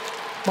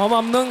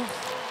мамамның,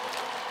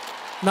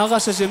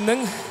 нағашы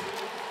жемнің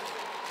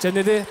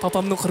және де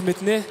папамның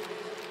құрметіне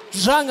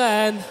жаңа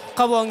ән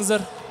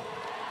қабылдаңыздар.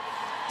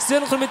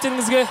 Сіздердің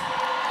құрметтеріңізге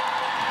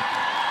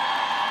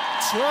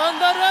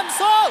жандарым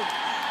сол.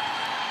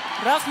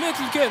 Рахмет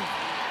үлкен.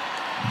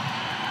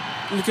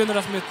 Үлкен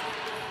рахмет.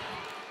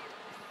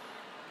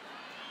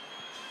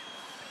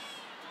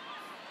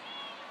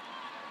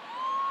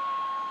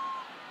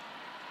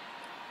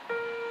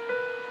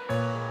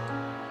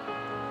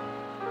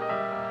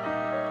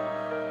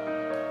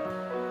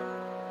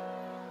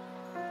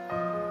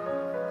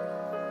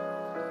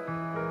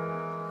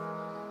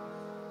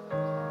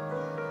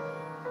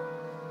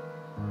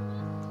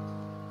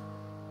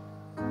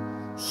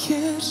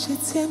 Ер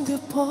жетсем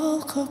деп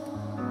балқып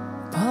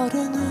бар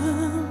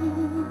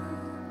үнім,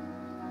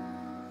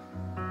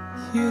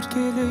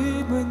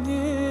 еркелеймін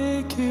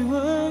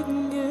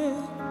екеуіңе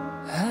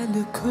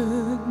әлі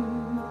күн.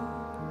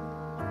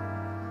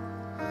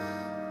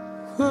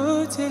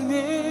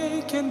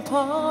 Өтелмеген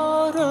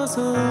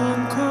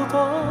парызым көп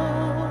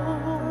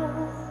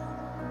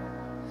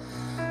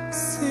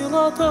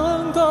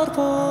сыйладыңдар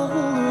бұл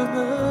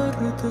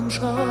өмірдің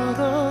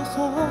жарығын.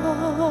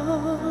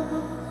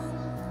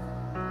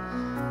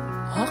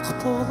 Ақ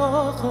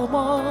бұлағым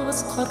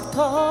асқар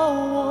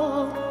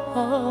тауын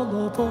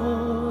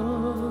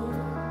алыбын.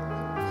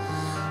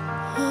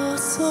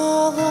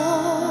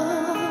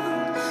 Асылын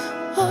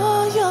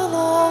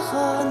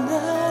аялаған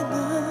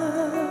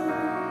әнім,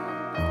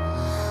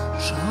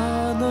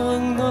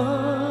 жаныңның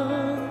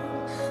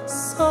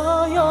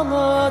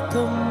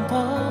саялатым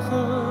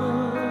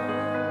бағым.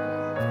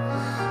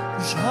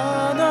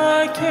 Жан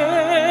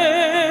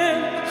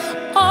әкем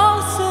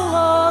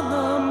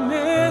асыланым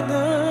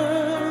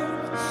менің,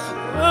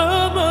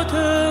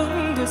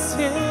 үмітімді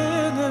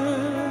сенің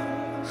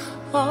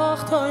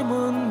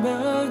ақтаймын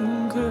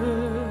мәңгі.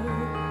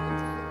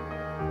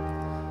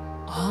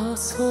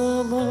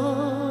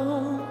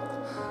 Асылым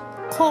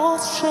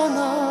қос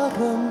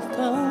жанарым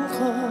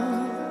таңғы,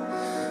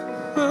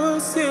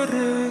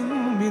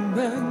 өздеріңмен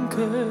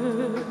мәңгі,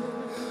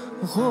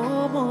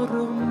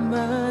 ғұмырым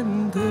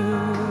мәнді.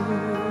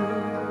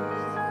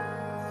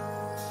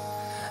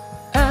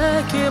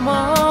 Әкем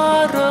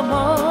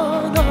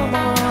арманым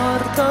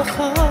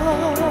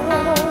артаған,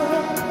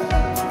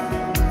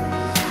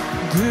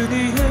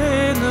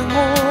 дүниенің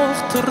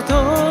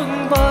ұқтырдың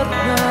бар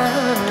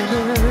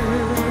мәні.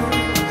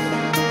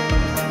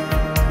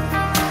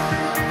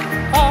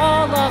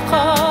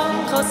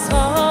 Алақанға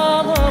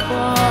сала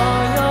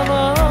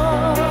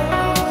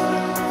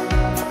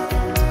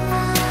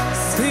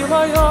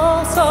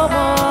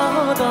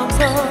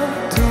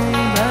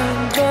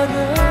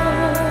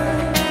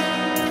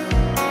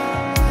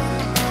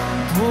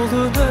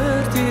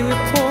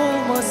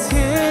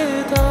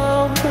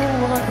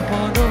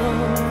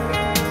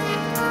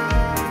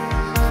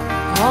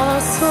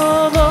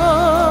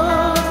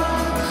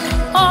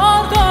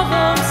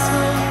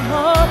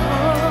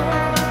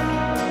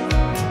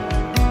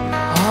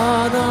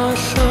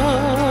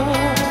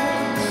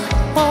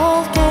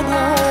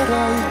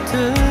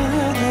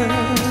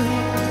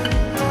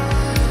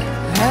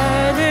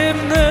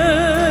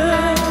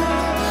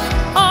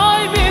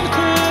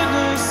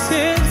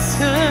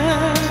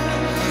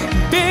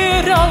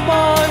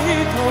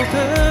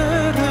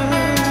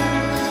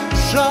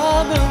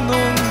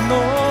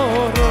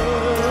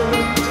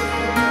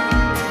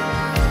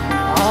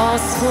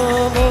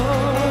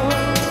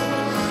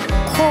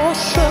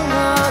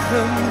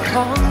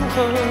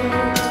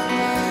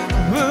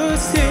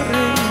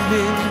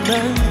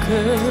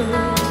мәңгі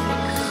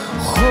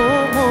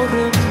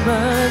ғұмырым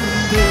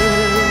мәңгі.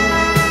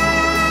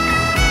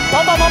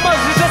 Папа, мама,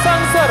 жүз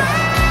жасаңыздар.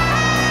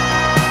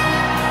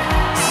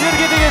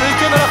 Сіздерге деген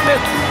үлкен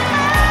рахмет.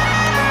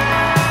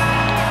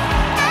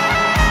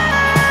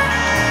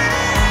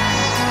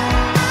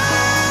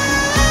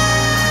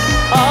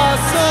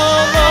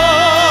 Асылым,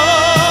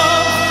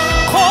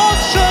 қос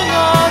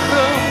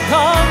жаңарым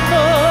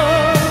таңғы,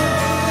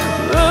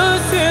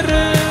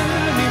 өсерім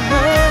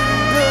мәңгі,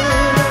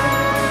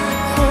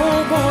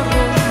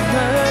 ғұмырым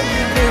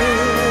мәңгі.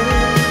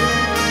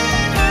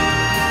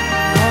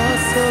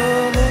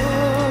 Асылым,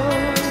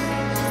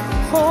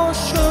 қос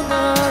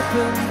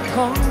жаңарым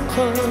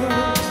таңғы,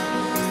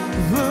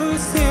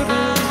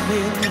 өсерім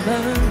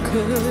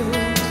мәңгі,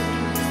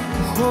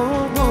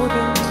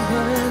 ғұмырым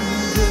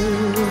мәңгі.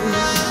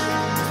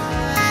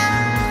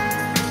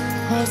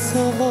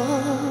 Асылым,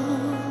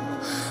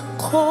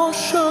 қос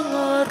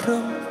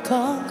жаңарым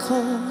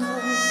таңғы,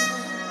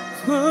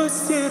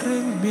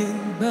 өздеріңмен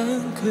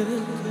мәңгі,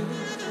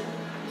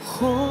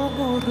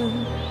 ғұмырым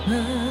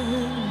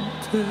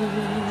мәңгі.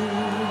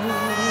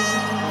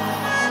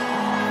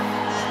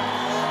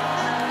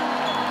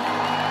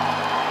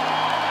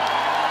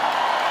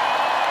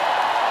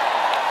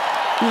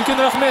 Үлкен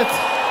рахмет,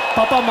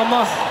 папа,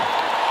 мама.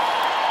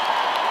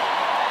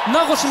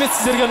 Мына қошемет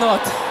сіздерге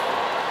арналады.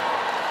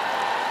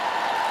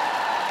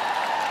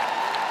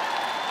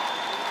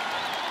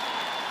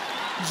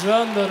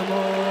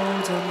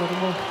 Жандарым-ау,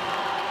 жандарым-ау.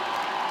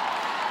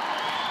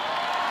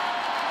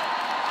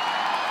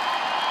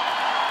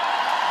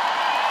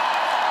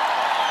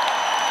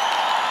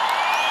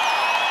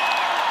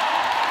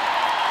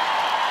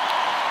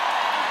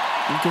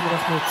 Үлкен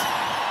рахмет.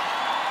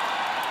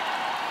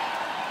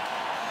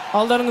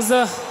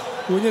 Алдарыңызда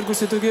өнер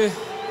көрсетуге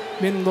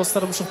менің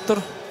достарым шығып тұр.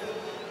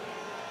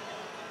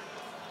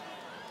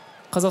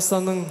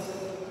 Қазақстанның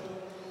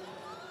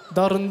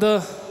дарынды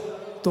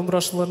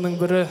домбырашыларының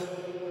бірі,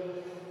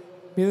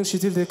 менің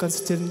шетелдегі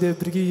концерттерімде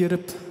бірге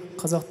еріп,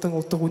 қазақтың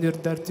ұлттық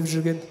өнерін дәріптеп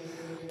жүрген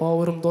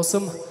бауырым,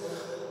 досым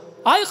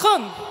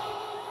Айқын!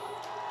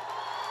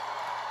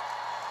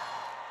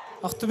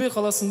 Ақтөбе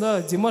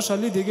қаласында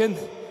ДимашАли деген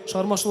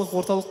шығармашылық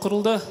орталық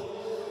құрылды.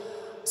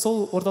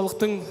 Сол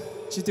орталықтың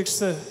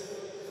жетекшісі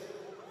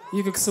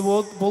екі кісі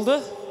болды.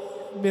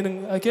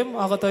 Менің әкем,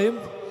 ағатайым,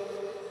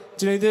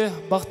 және де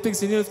Бақытбек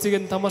Зейнелов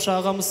деген тамаша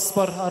ағамыз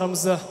бар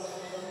арамызда.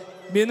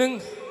 Менің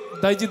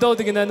Дайдидау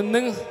деген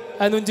әнімнің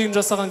ән өңдеуін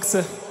жасаған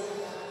кісі.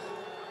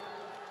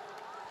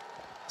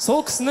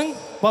 Сол кісінің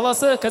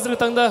баласы қазіргі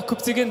таңда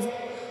көптеген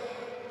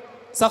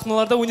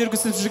сахналарда өнер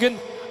көрсетіп жүрген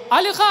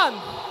Алихан!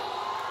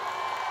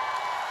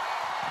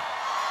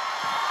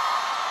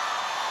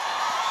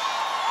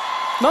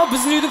 Мынау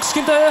біздің үйдің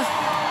кішкентайы.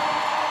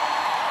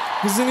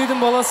 Біздің үйдің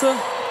баласы.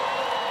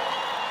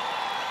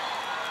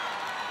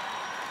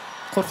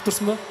 Қорқып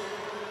тұрсың ба?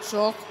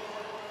 Жоқ.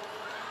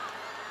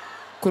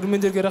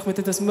 Көрермендерге рахмет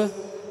етесің ба?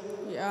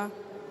 Иә.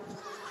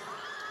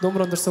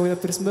 Домбыраны дұрыс ойнап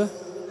бересің ба?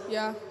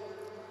 Иә.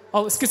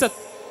 Ал іске сәт.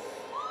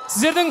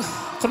 Сіздердің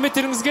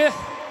құрметтеріңізге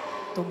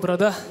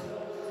домбырада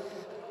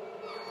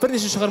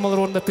бірнеше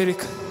шығармалар орындап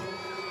берейік.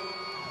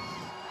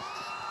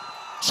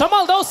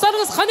 Шамал,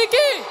 дауыстарыңыз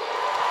қанеки?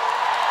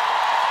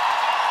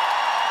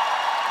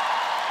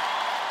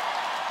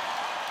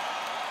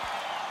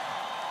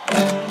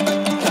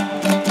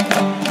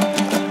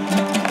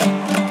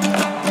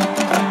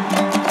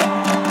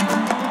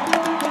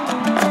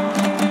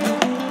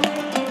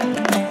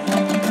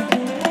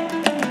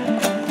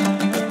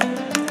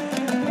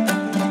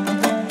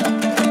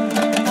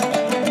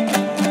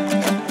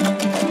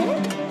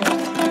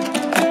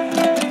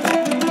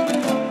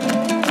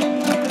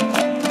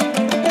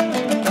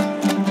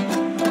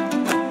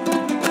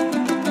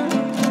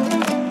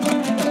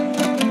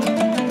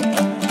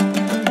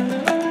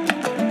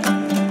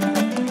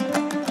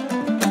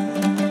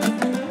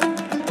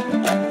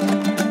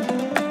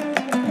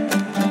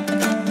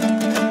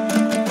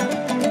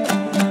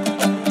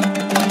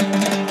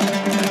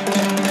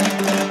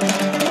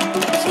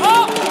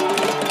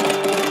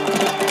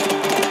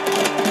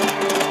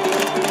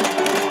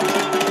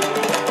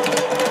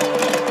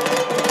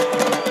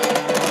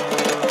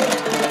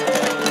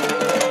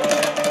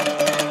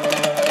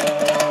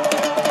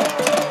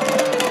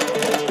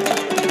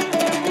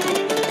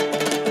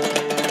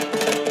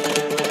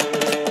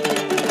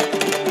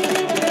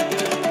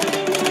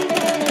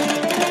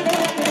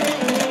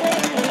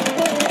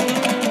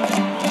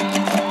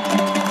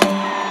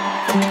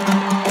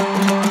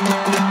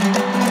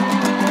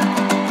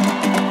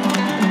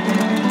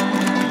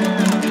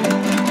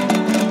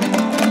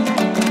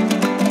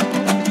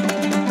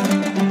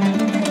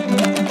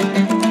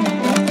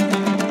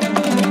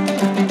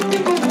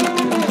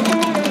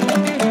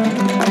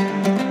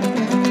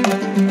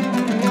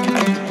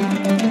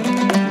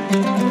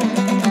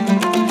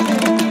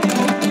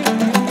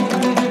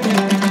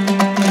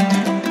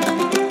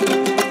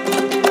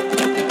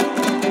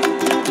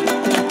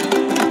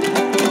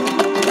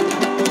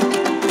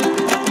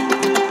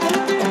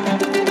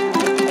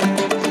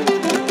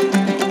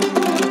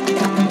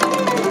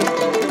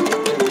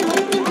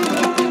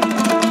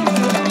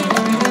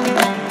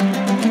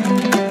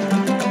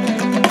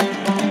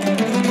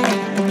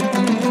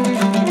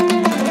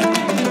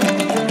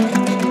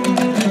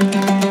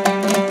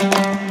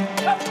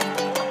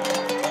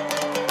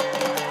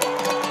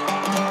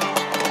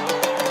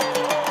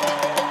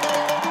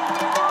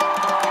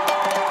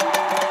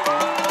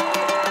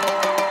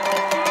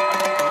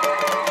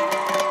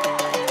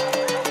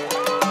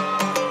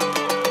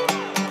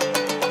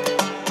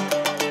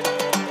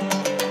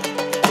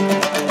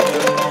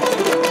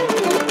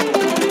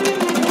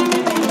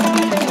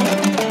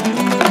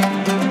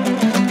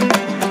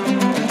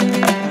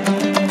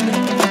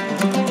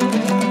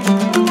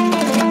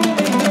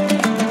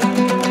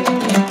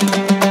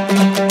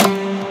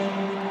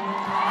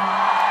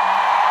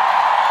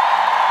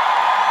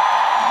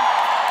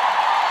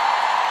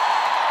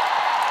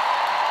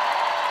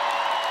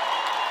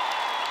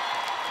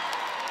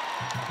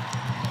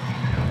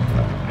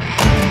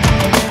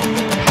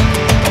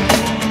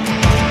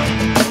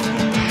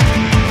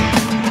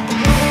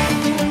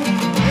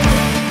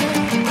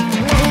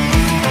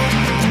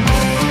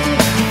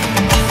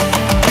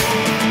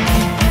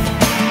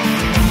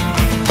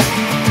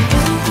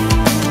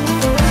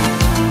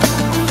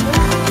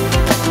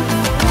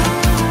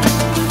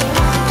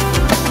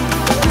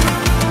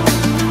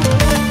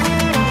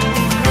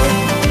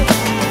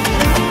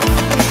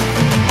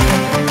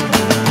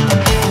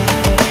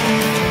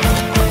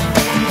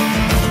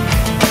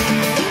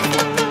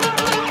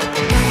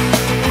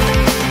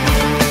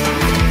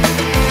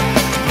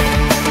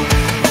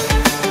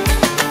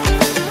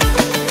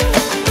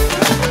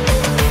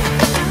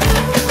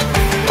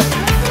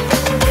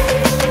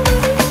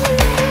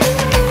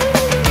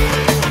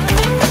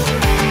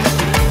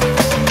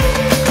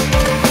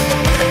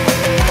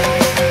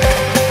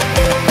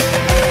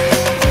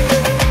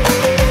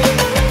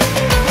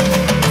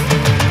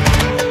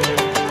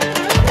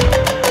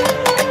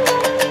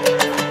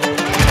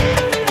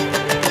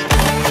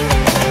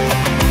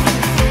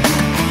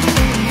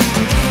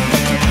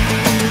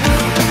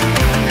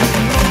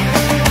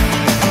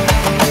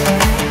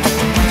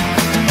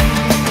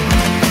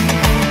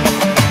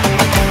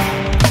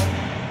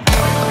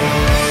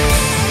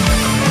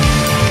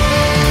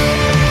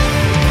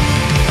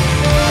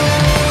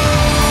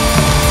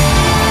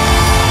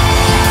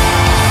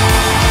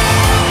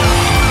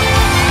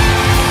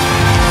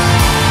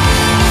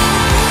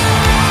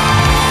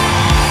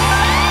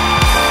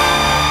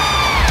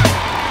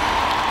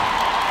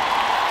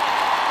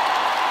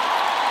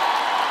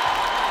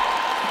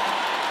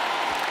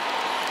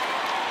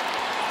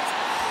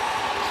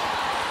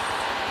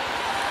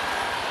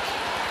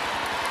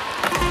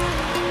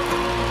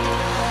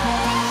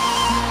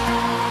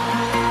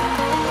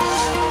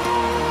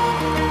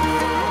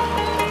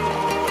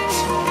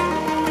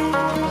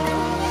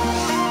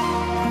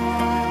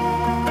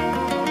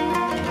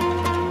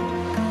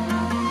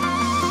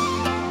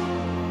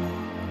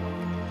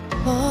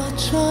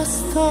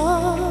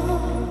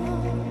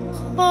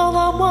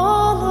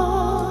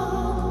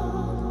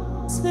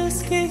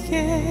 Сізге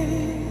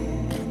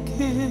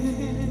ерген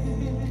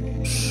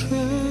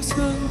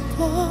жүзің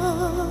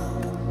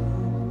бар,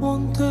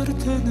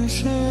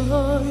 14-ші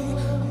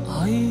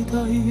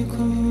айдай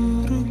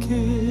көрген.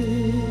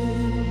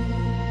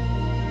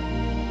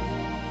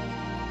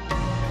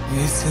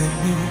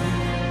 Есіме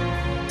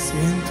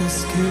сен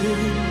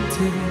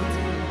түскенде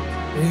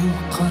біреу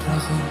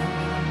қараған,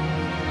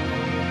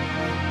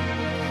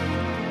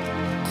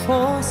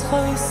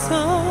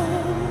 қозғайсың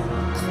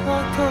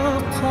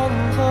қатып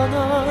қалған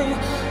ай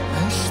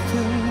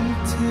әштің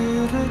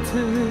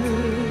терді.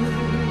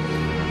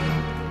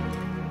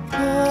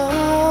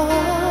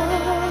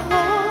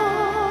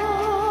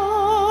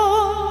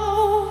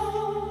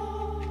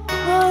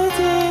 Ай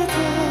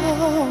деді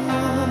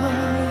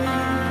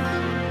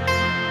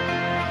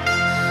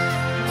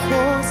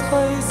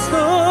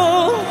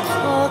қозғайсың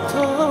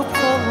қатып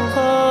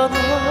қалған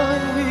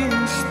ай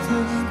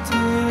әштің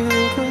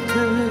терді.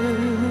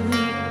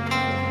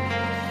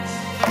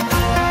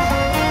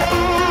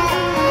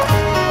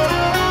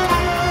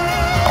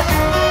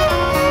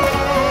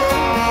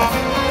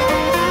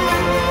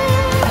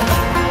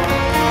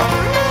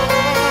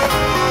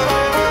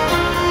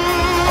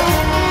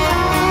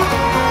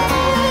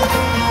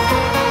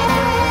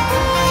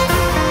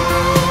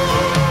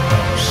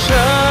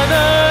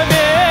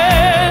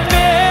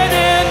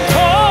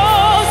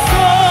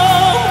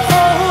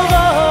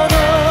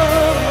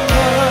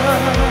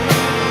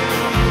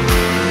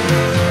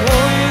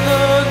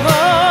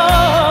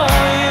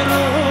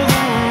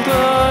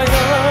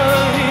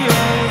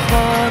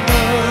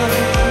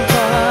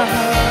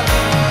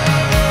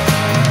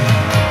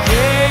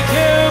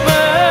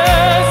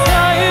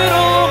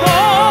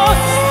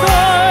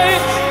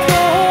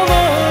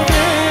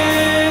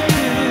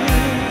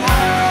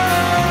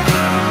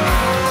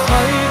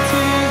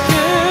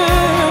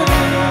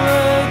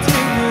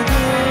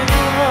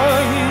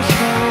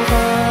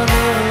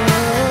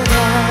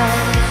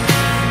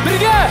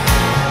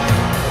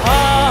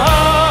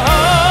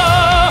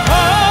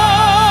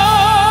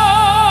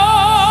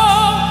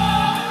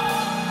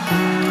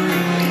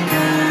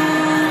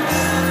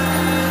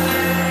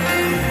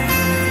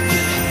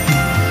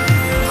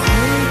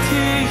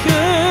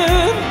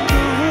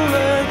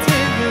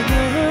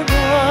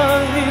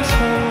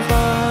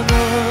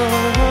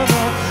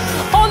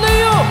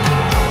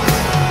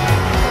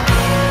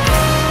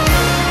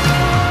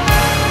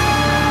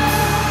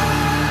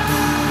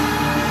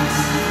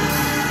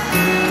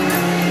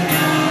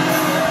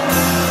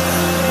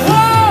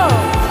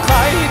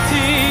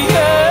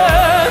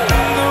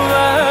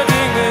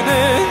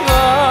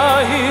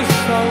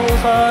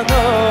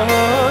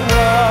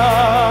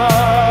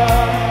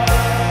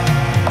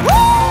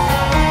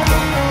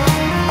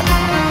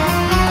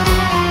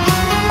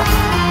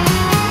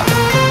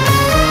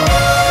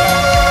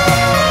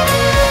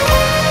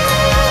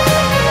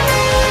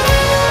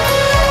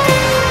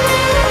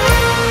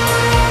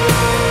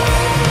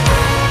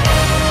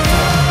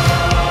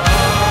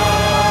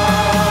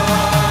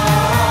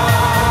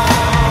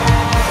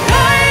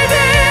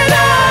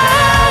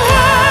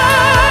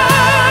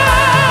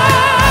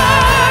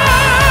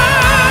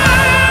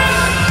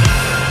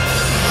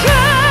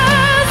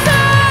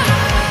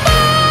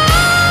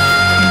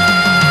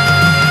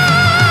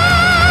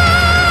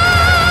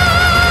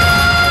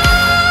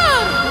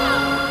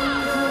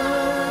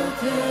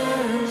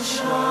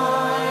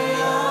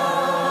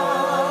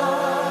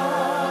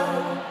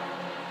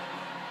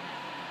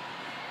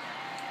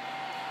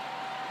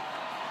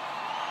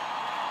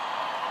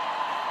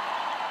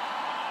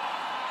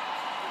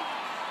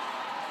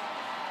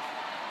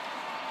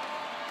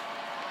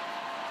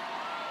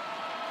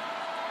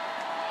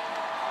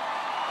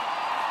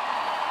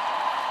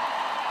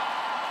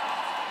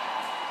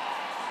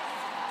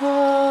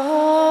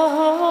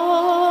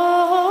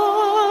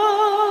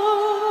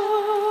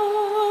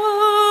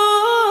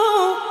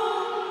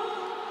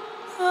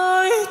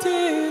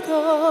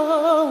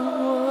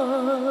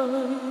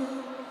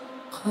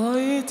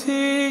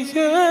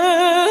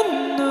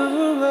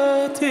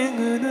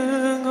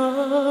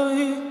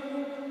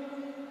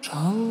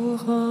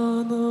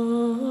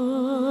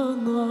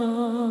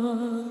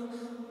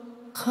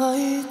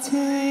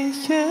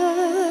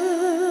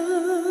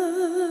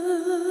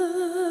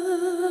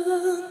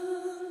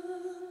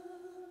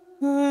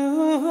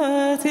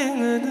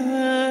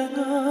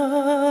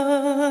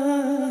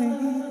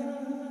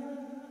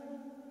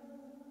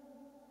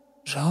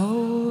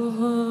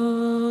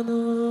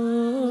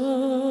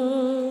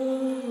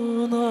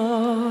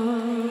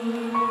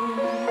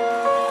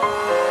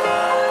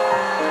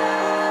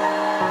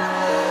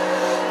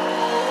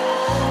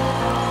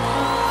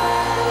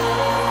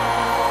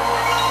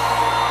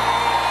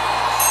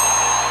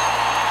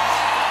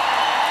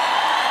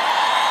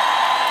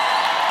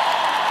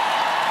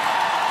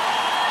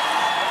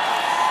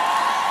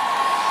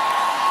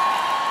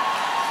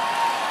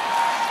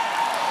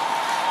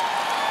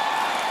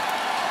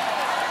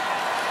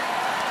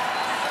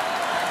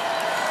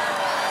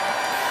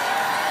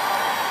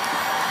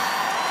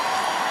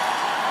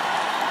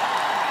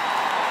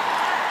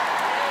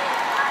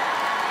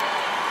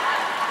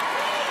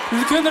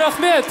 Үлкен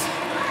рахмет.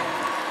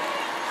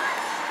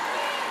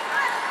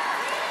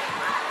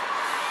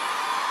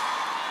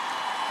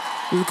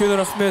 Үлкен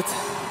рахмет.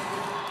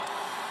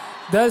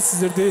 Дәл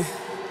сіздерде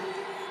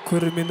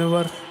көрермені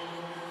бар.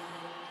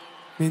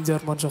 Менде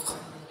арман жоқ.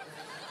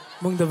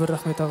 Мыңда бір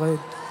рахмет ағайын.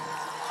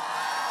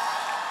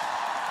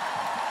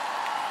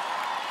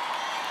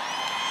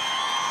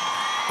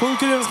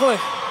 Көңіл-күйлеріңіз қалай?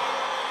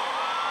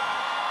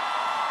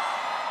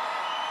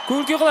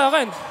 Көңіл-күй қалай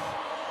ағайын?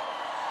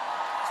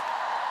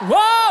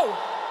 Вау!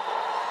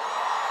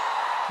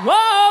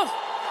 Вау!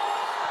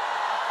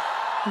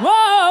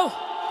 Вау!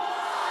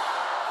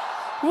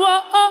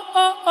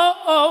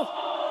 Вау!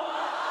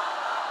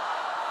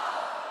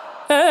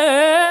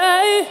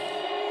 Эй!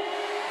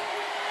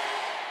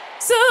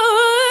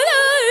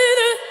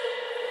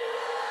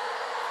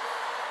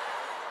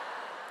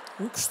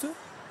 Күшті.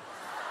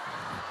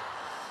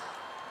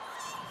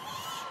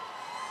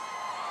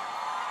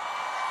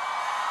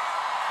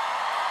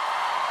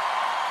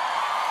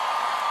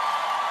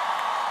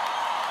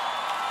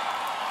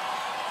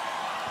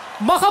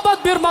 Махаббат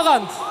бер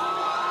маған.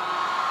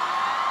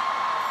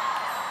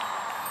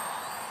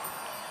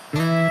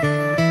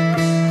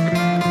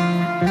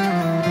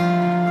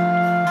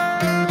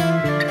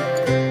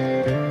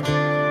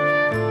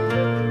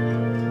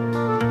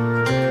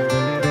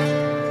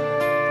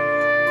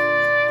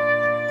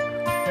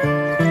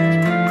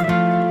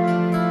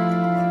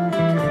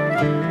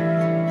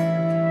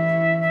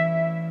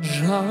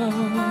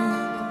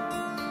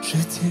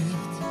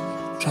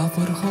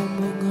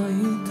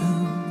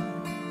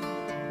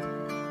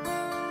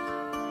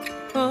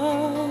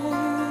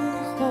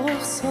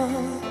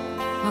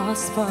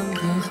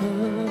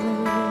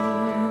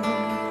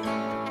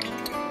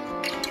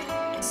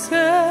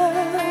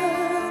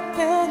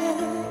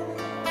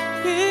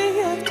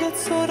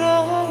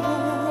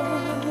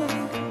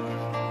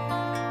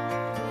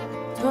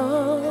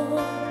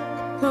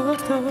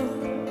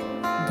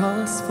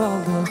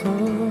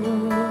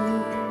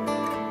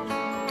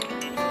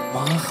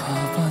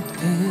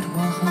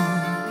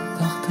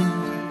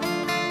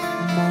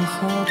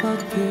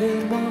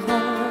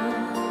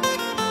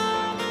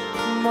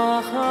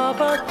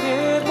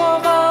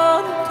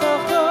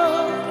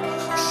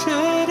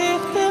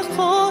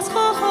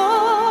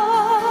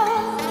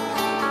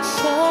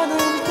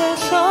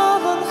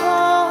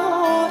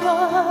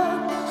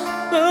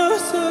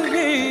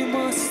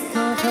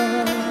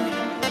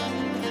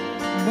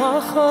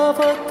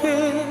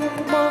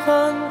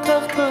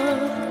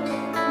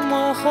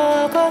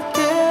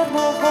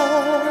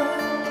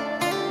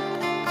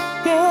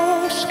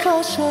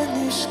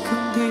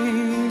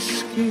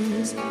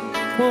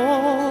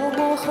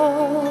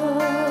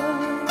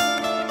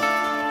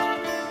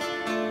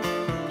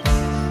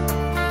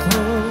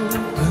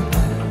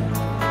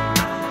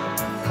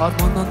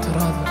 Арманнан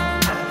тұрады.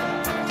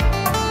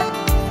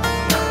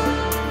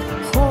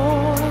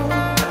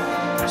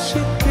 Хош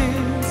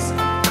етпес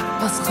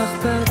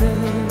асқақтады.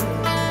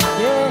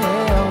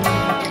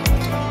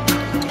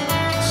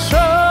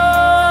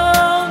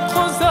 Шын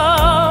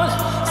қоздар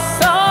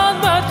сан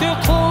мәрте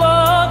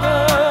құлады.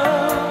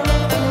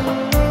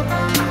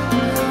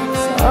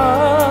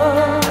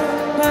 Сан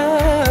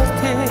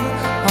мәрте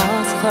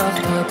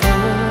асқақтады.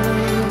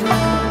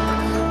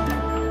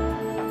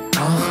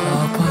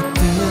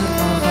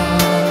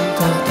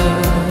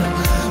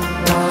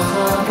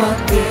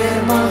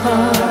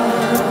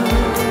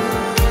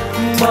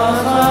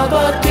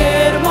 Махаббат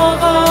бер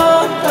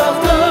маған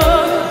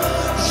тағдыр,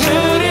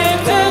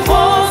 жүректі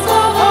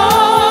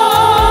қозғаған,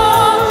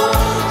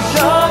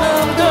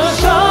 жанымды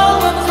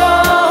жалынға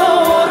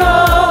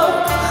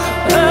орап,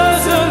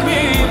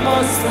 үзілмей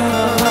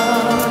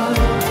мастаған.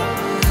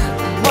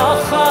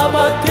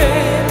 Махаббат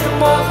бер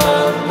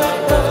маған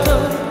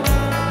тағдыр,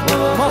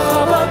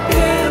 махаббат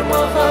бер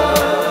маған,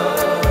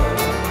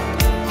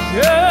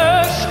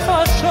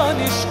 ешқашан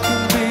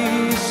ешкімге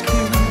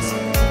ешкіміз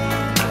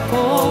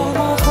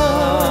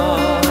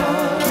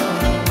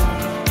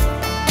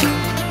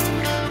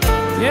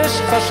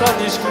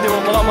ешқашан ешкімде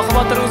болмаған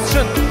махаббаттарыңыз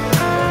үшін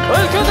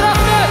үлкен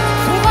рахмет!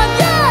 Туған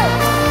ел!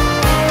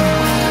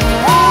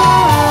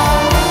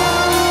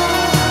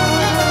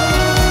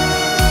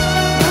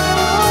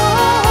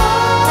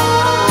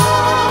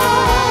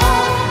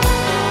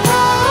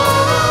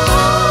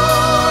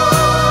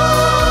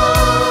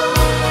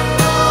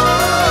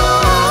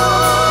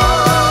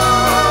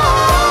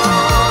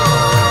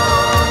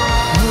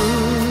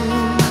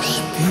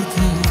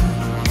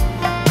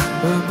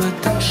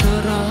 Үміттің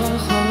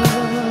шырағы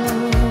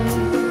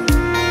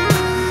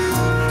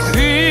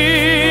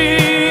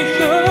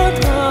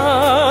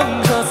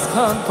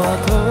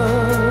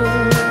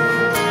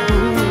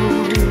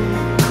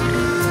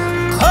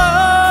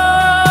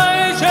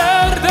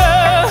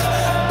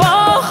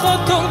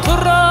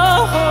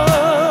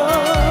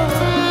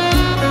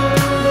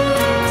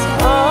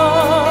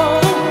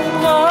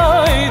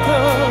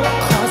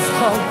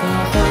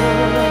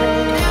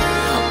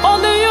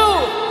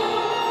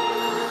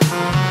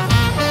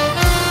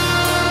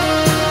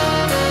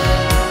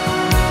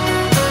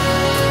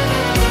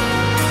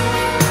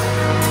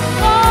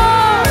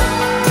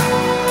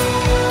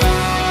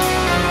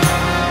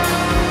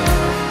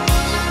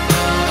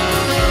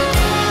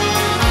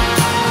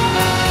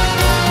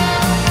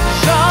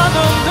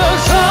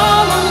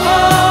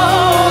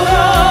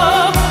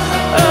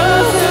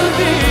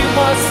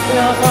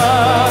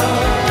саған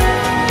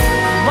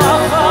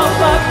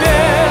махаббат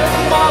бер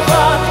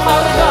маған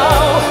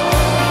арнау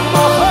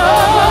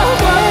махаббат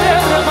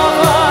бер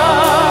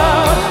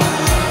маған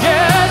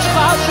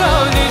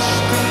ешқашан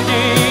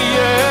ешкімге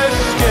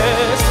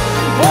ешкез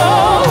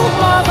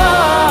болмаған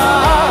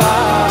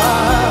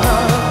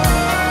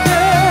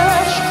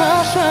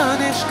ешқашан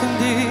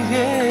ешкімге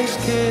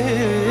ешкез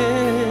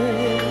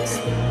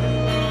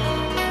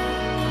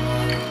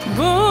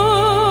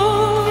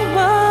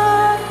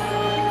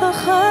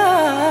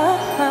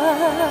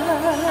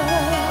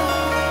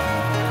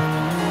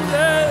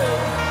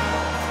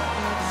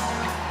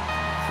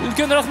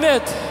үлкен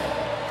рахмет.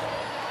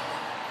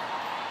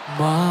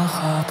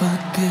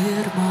 Махаббат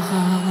бер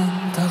маған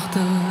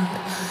тағдыр,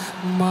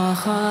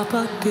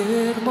 махаббат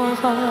бер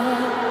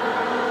маған.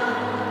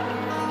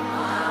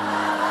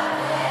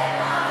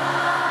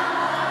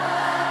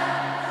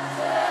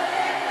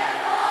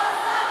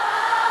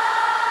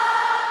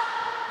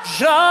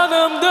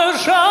 Жанымды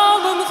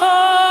жалынға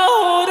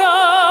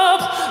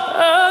орап,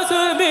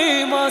 өзіме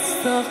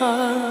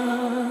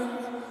мастаған.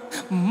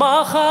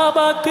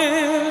 Махаббат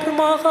бер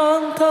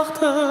маған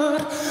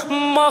тағдыр,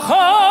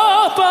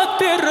 махаббат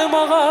бер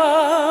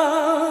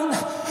маған.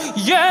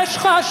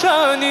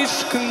 Ешқашан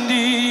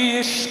ешкімде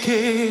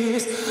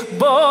ешкез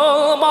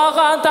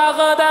болмаған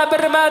тағы да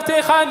бір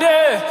мәрте қане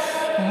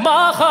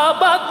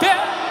махаббат бер.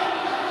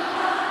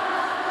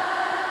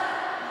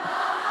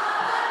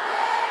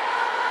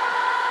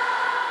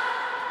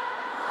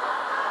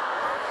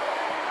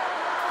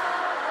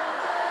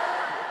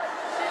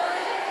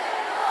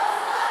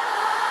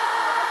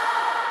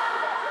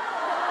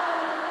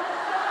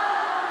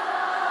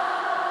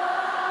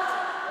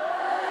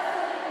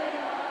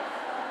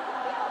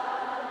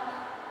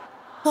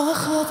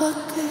 Махаббат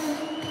бер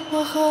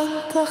маған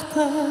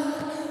тағдыр,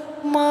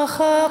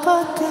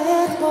 махаббат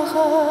бер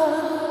маған.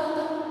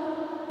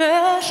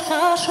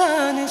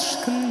 Ешқашан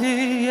ешкімде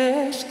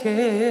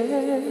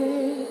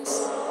ешкез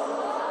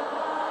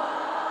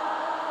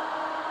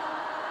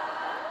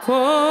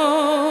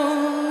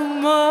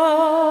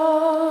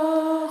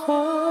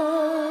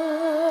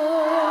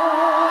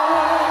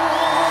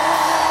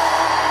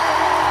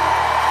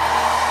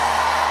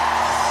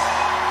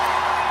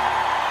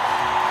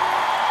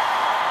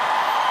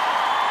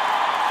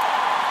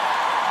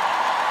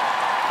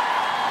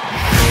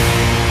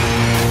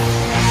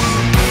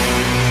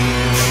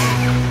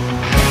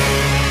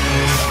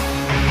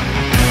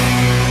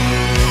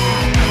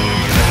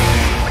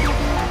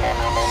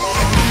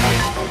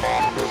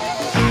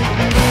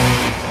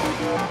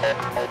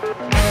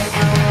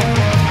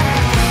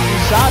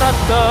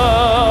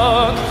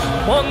жараттың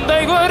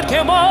мұндай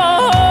көркем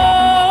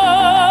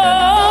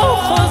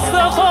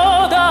қызды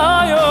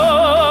құдайы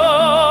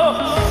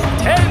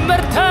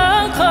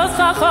теміртің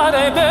қызға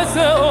қарай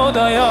бізді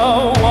ұдайы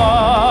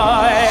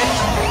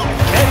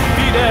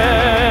кетпейді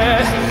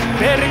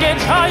берген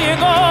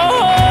шайың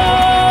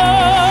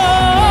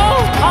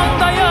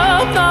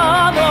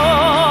таңдайымнан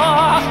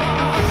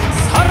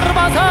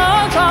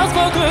сарбазан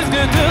жазғы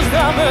көзге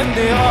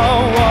түздамынды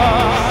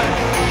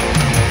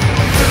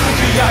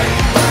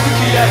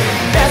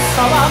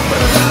Salam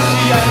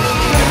bırgıyan,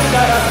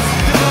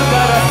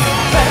 dırdaras,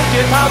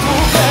 Berke tabu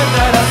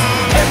berdaras,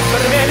 hep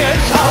birmenen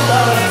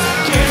çaldaras,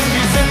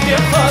 Kelmisin de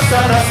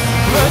kızaras,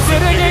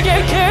 Özürüne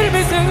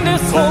kelmisin de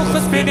sol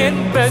kız benim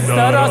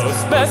bezdaras,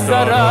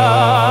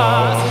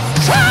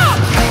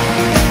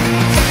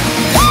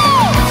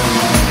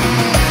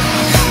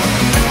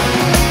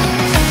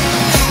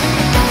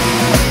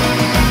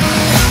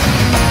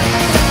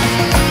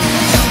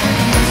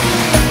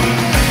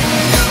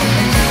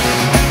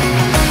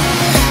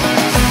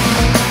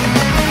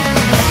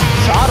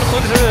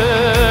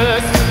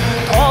 Жүз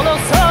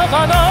толық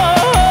сағана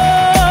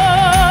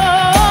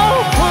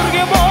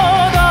көргем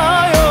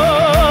одайы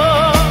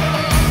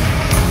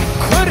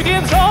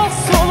көргем жоқ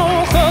сұлу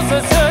қызы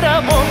сірә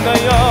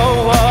мұндай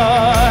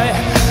ауай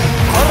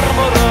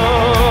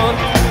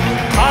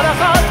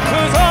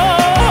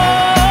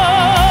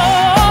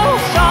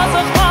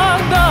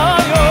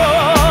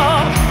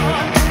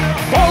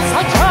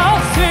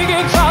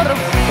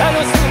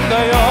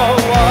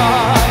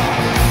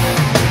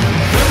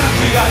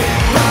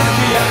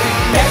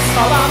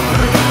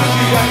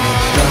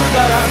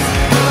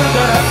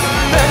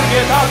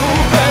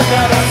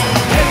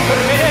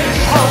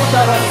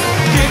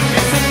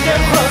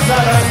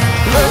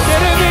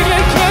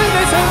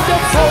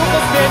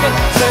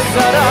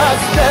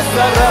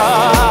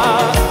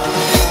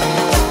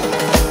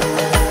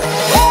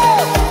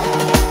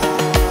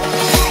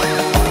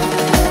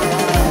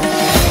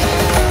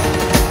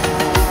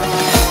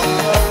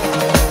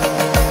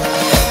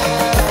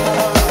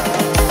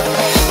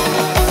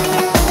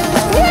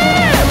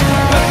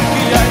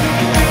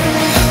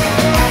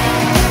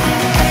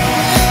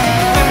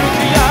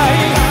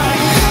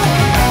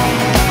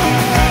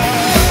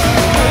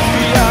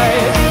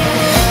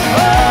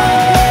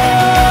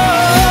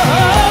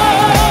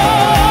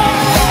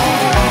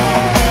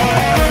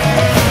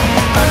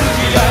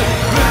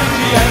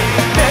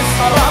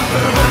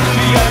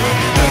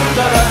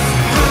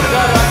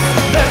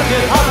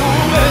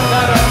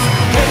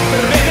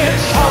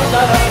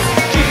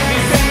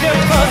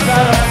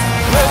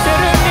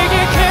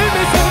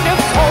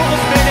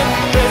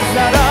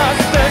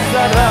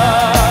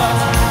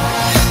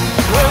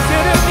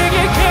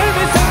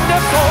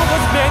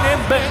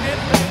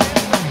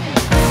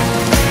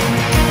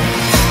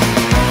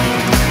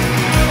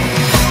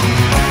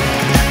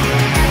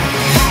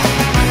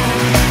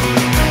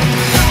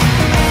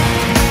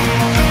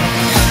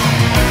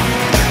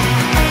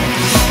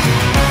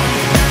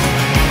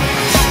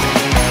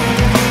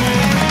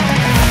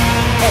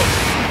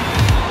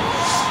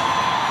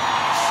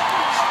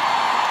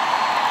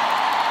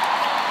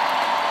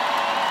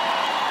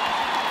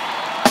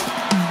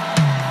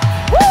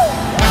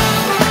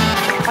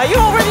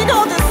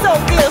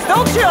like this,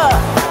 don't you?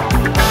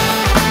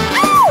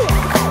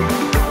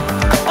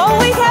 Oh,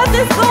 we have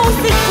this gold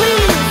stick,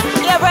 please.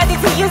 Get ready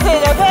to use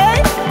it, okay?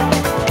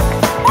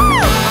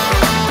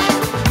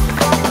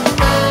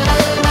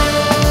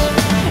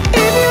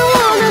 If you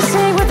wanna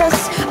sing with us,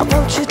 I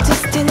want you to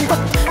stand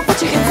up. Put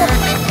your hands up.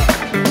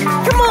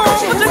 Come on,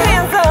 put your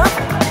hands up.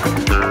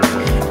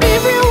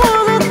 If you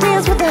wanna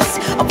dance with us,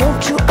 I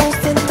want you all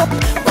stand up.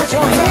 Put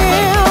your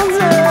hands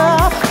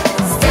up.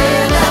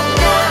 Stand up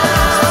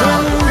now.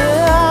 Stand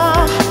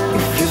up.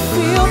 If you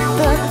feel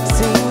the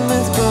same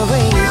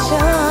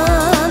inspiration.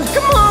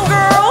 Come on,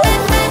 girl.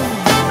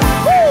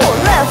 Woo,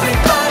 left,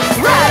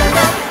 right,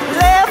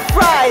 left,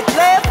 right,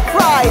 left,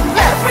 right,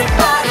 left,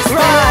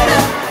 right,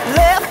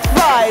 left,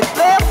 right,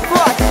 left,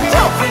 right.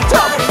 Jump,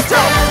 jump,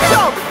 jump,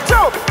 jump,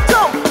 jump,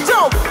 jump,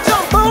 jump,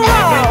 jump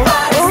around,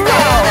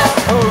 around,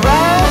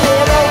 around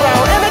and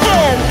around, and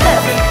again.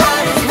 Left,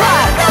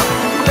 right,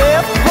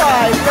 left,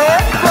 right,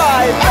 left,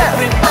 right,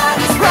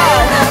 left,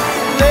 right,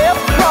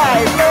 left,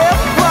 right,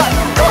 left, right.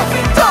 Jump,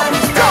 jump,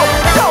 jump,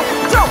 jump,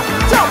 jump,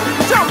 jump,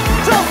 jump,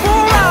 jump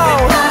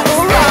around,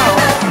 around,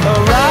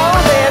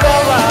 around and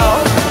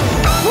around.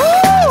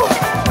 Woo!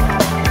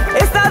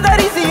 It's not that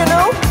easy, you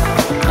know.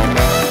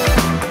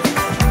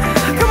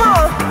 Come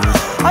on,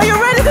 are you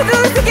ready to do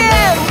this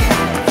again?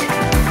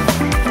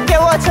 Okay,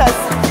 watch us.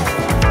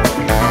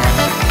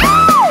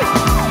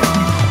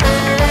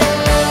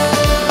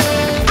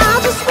 I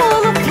just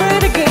wanna play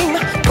the game.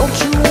 Don't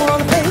you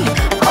wanna play?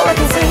 All I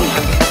can say,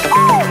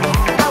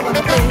 I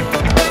wanna play.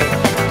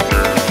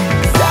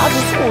 'Cause I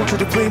just want you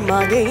to play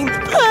my game.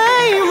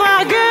 Play my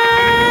game.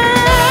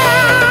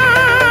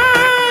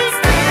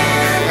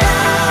 Stand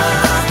up.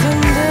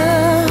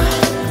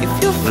 If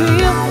you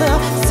feel the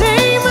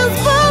same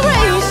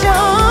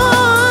inspiration.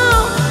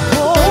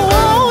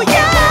 Oh,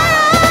 yeah.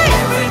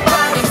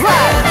 Everybody's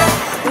right.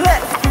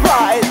 Left,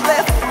 right,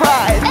 left,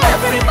 right.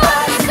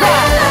 Everybody's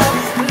right.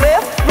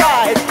 Left,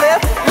 right,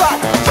 left, right.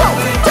 Jump,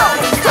 jump,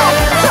 jump,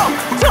 jump,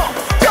 jump,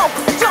 jump,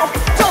 jump,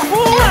 jump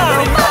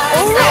around,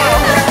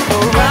 around,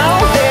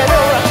 around and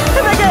around.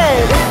 And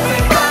again.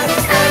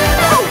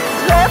 Oh,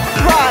 left,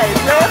 right,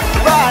 left,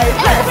 right,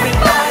 left,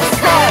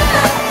 right,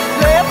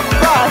 left,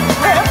 right,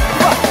 left,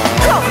 right.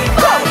 Jump,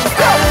 jump,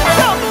 jump,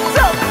 jump,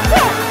 jump,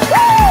 jump.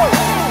 Woo!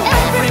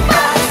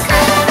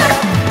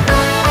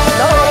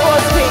 Now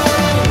one thing.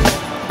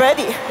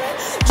 Ready?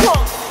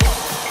 Jump.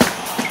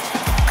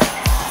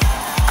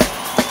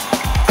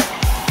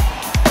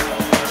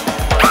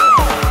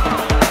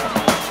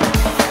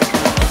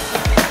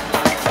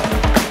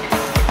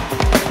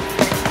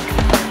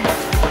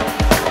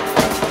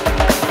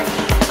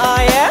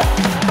 I am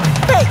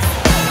bass.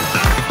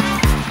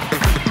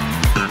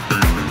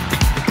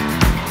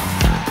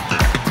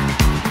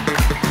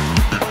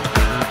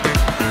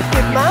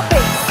 With my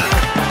bass.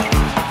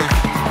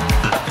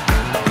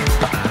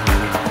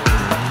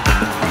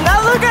 Now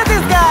look at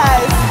these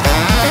guys.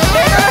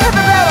 They're gonna hit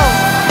the metal.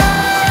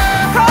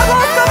 Come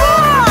on, come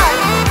on.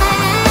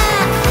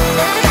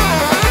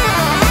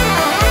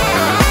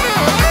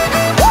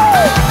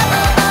 Woo!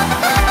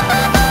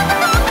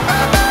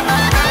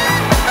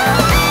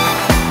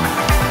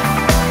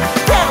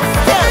 Dance,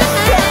 dance,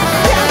 dance,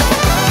 dance.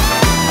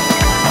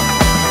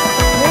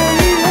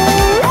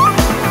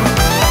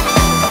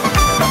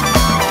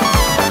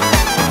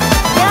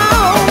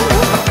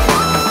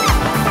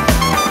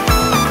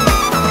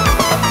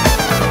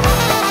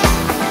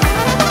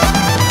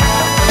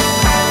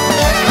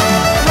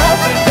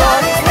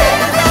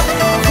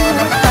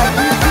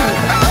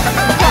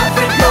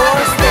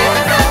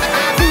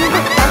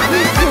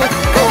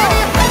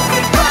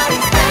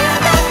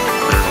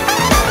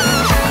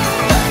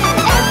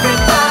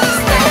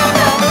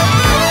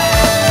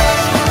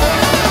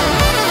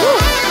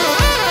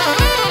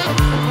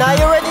 Now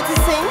you ready to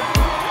sing?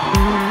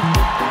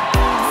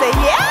 Say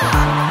yeah!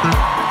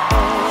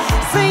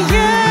 Say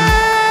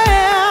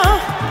yeah!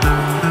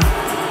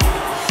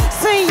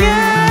 Say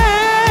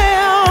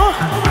yeah!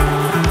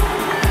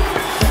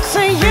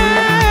 Say yeah!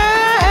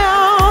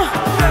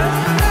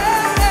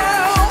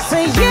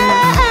 Say yeah!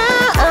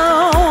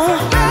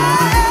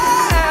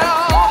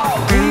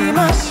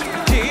 Dimash,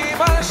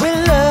 Dimash, we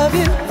love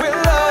you, we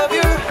love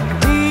you.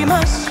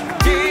 Dimash,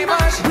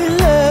 Dimash, we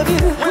love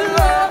you, we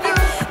love you.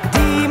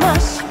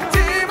 Dimash,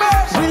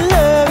 Dimash, we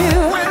love you,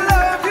 we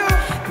love you.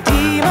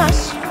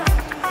 Dimash,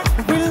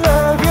 we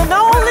love you.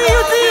 Now only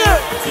you, dear.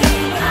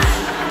 Dimash,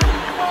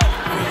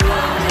 we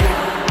love you.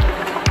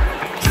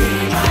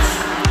 Dimash,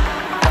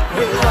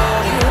 we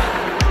love you.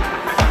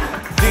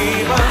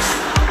 Dimash,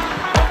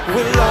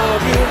 we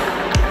love you.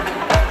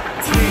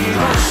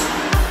 Dimash,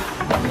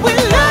 we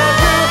love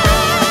you.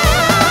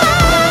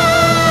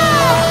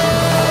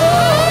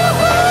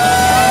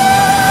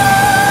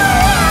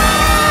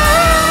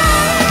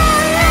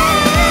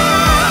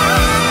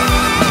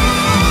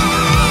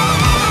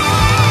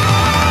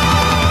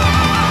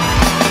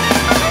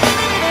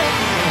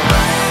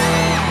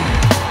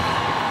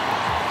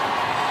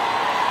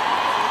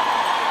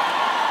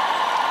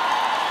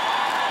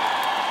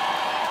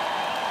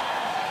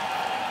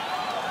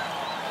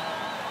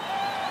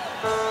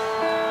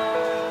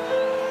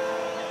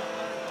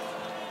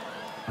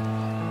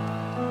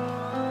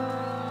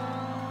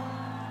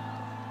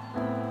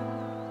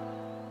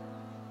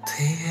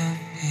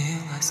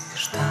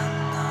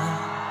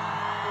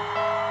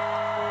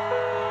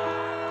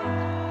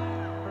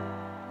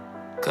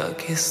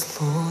 как из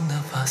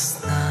лунного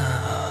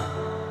сна.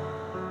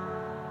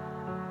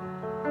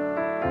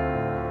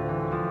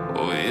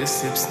 О,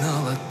 если б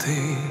знала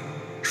ты,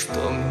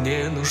 что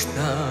мне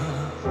нужна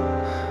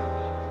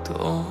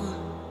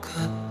только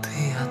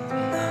ты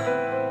одна.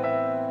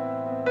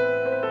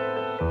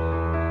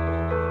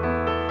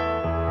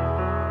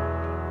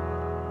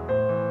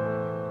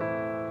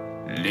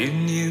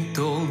 Ливни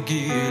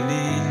долгие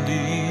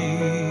лили,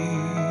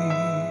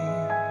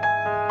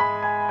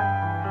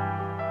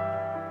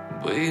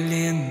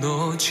 были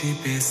ночи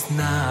без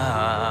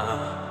сна,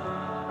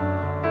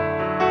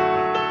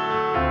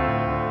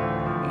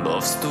 но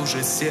в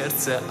стуже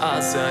сердце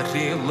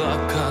озарило,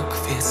 как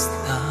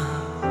весна.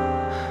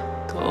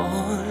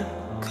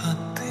 Только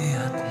ты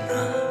одна.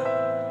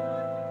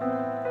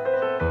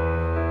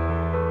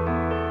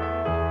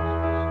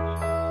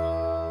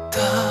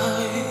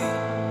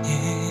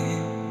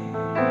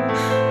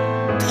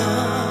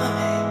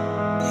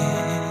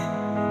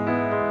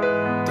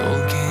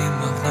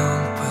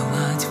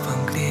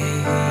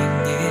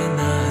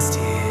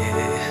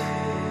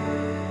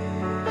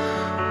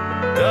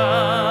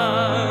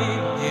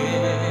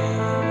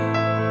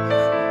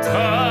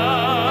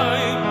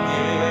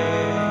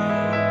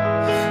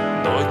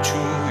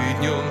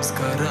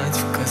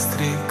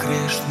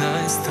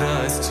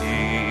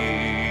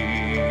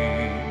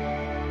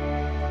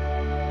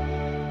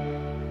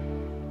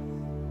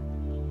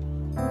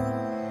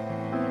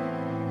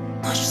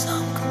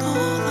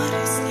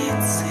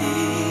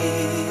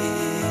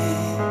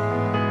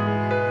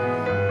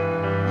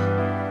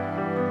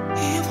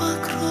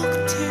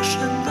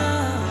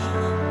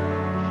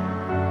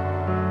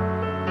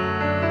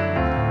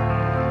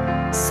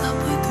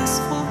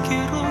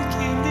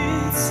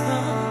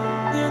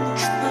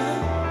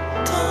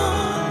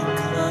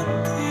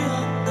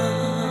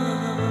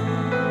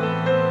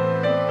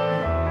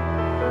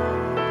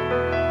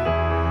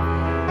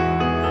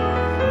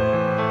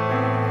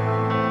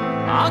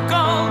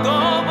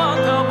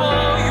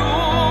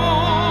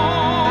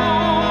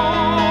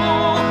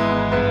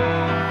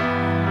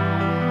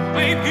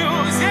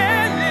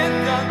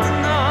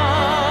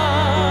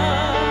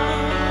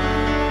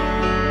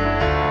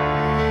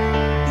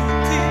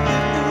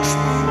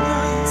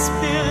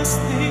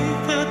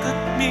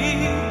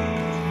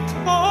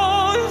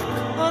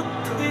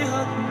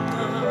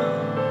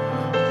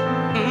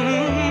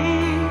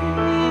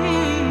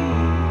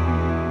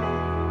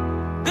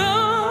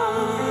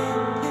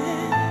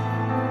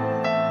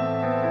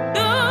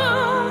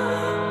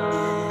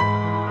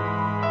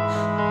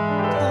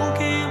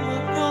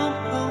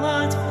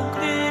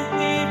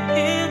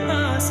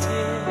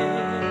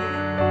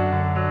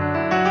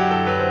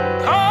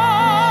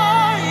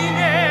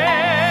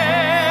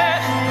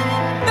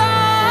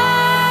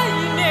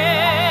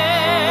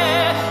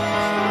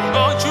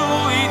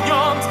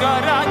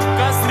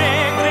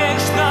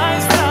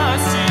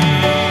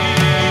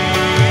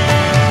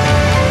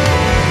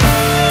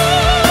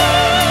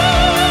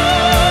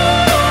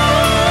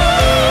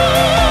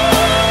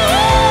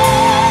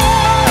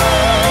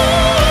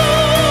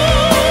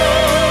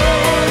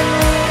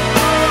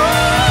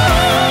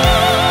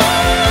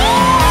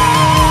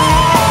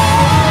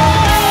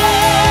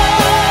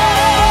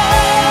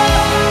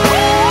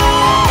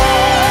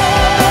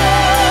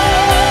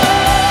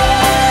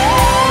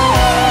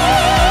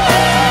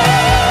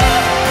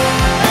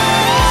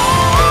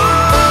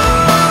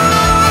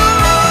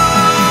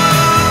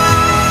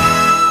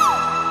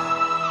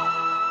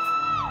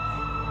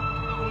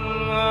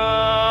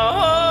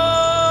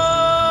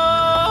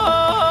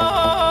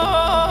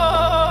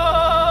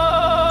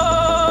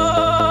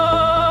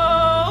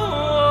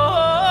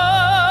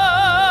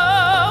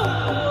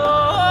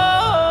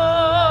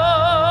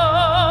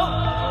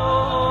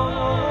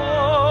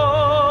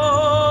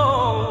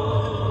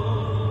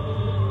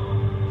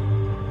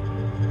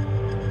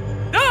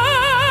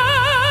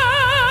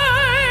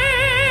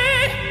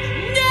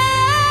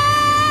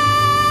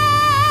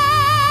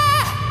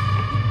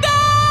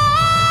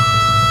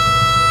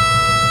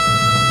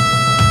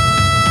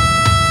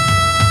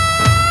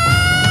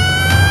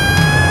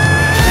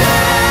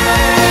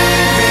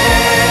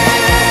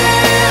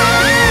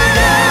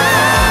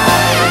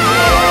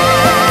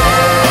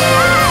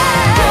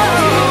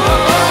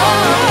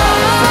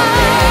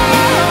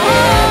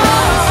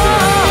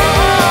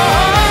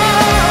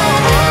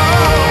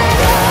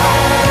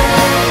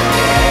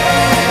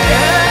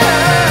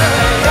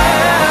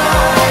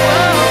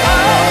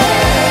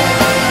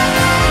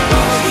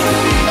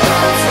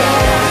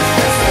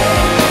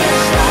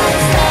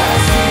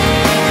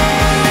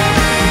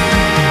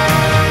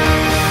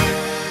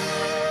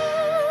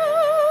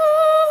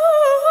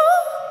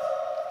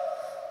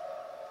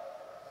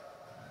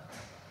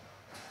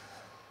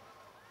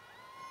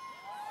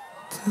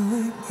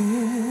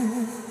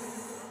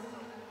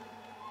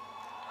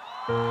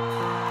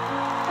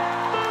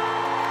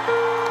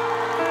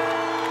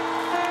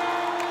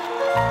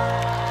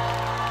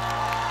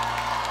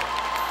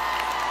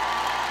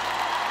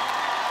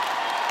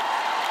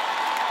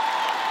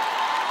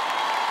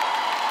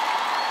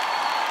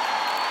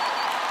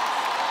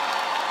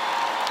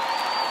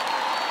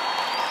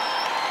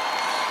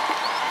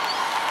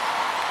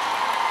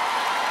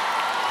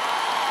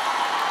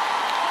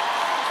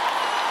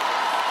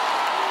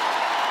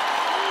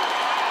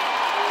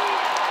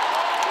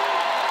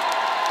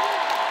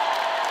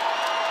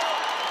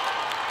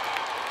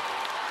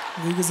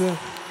 негізі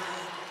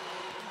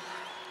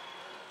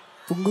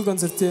бүгінгі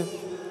концертте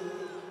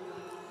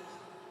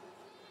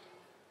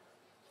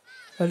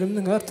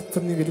әлемнің әр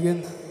түкпіріне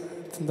келген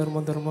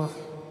тыңдармандарыма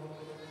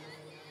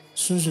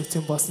шын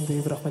жүректен басымды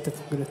иіп рахмет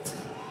айтқым келеді.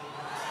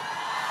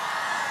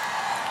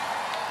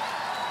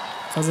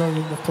 Қазақ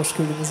еліне қош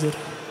келдіңіздер,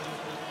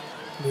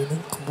 менің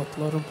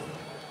қымбаттыларым.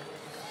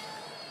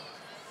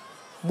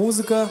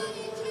 Музыка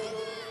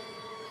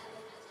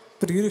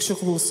бір ерекше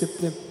құбылыс деп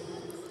білемін.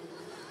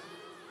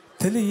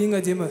 Тілі ең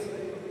әдемі,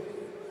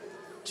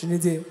 және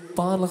де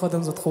барлық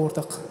адамзатқа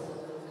ортақ.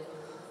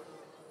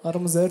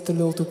 Арамызда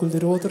әртүрлі ұлт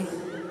өкілдері отыр.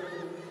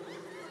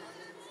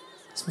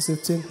 Сол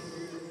себептен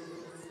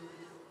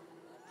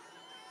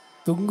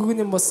бүгінгі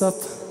күннен бастап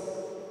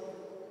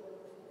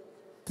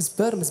біз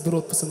бәріміз бір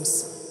отбасымыз.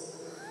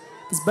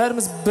 Біз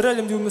бәріміз бір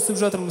әлемде өмір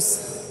сүріп жатырмыз.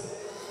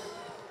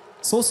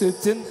 Сол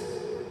себептен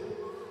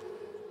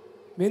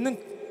менің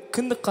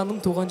кіндік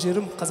қаным туған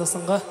жерім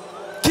Қазақстанға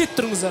кет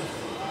тұрыңыздар.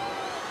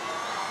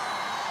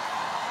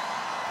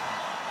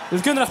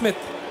 Үлкен рахмет.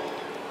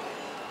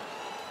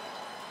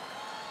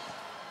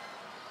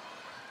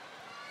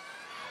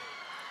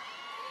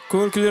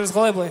 Көңіл күйлеріңіз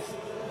қалай былай?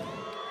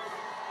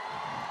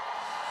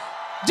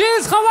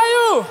 Jeans, how are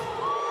you?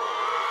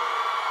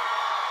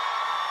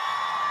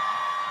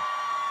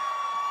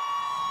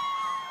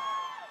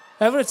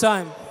 Every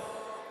time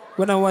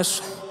when I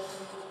watch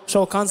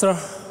show concert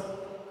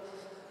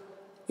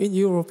in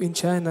Europe, in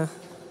China,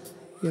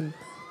 in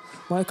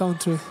my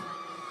country,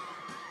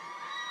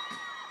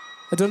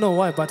 I don't know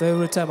why, but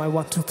every time I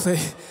want to play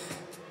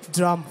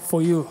drum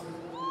for you.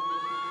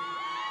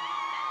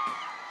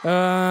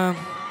 I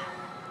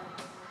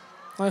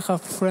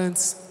have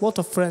friends, a lot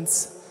of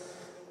friends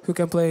who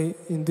can play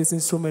in this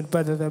instrument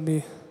better than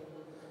me.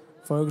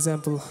 For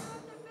example,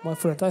 my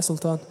friend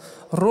Sultan,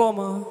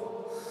 Roma,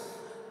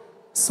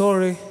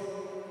 sorry,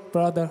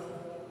 brother.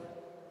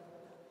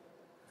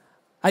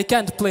 I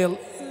can't play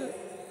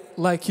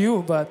like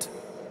you, but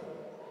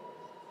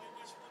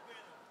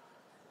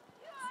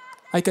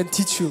I can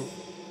teach you.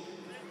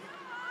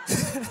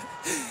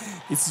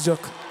 It's a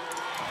joke.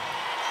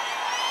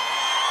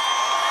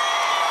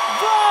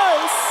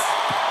 Boys!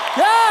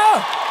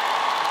 Yeah!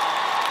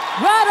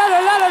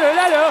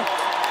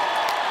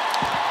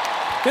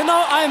 You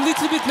know, I'm a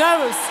little bit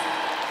nervous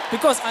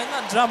because I'm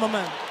not drummer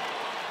man.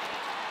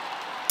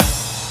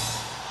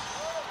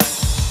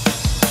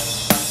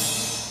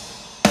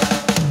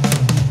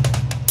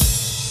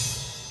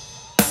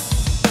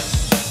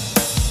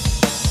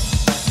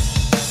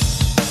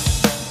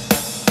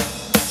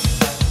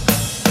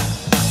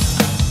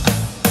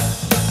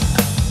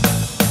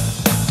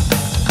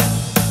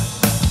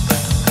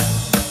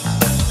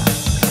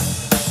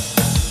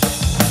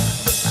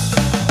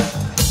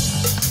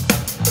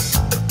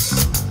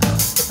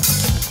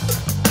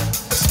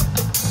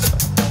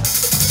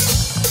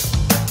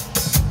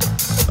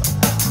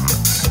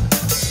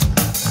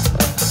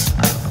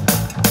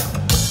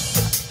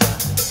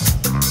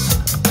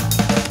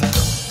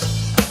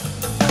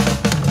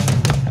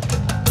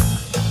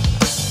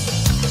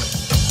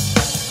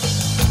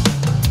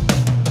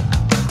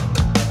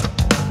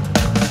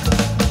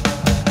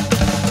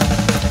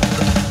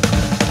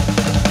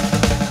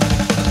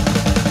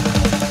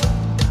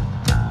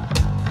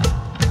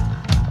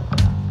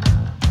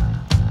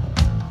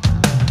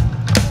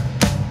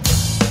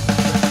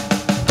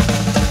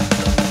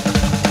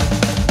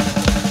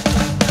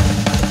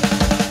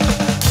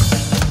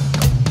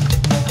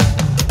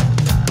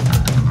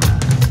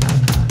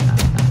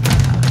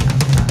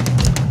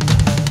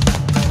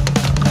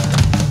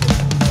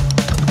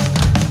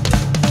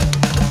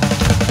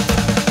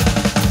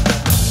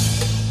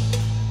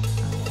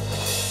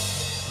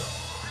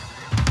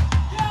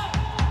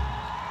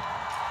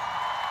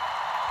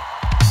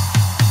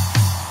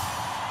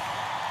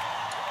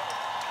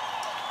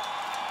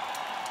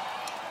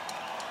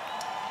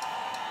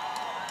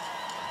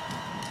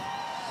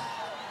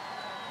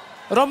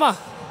 Рома,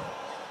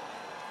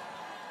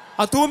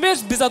 а ты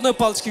умеешь без одной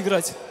палочки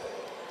играть?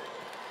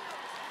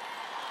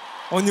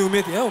 Он не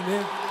умеет, я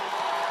умею.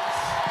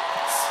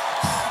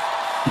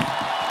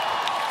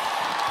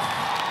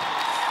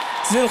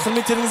 Сіздердің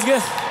құрметтеріңізге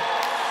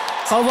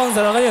қабыл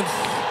болыңыздар ағайын.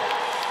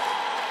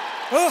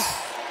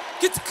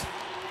 Кеттік.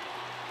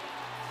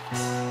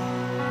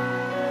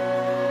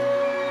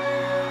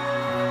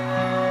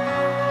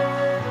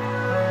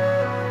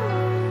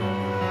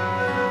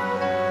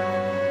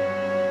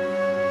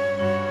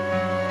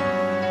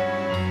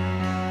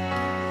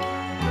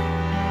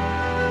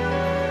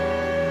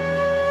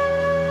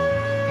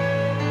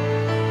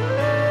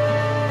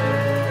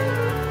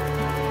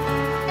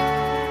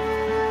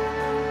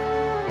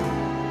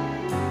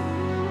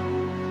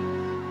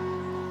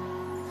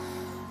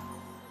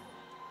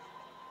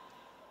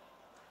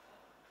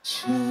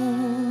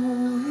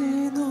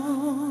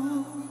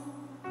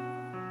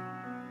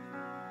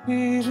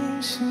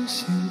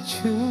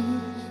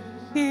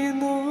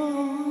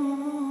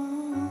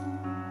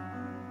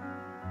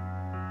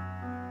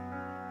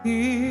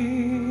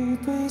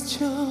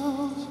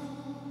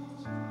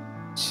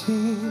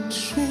 清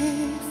水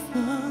放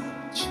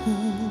秋。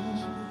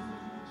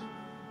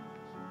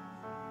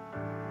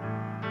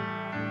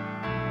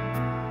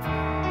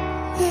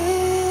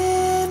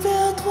别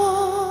躲，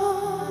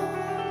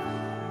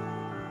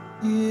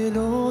遗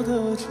落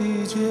的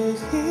季节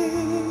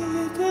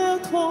已别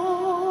躲，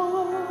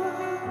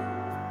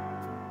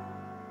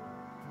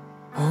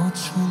握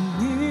住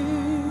你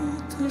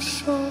的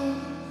手，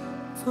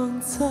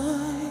放在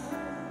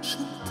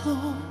身后。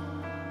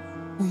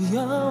我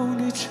要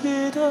你记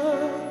得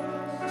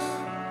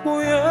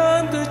无言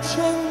的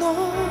承诺，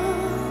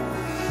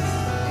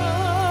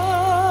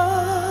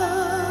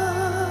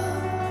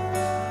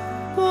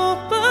不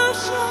悲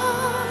伤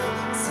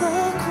再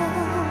哭，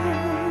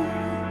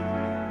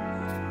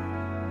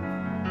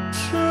只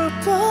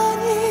把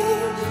你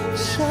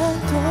闪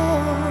躲。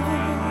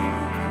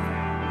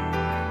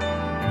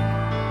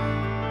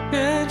别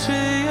这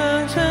样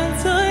站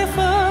在方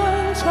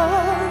丈，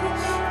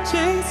几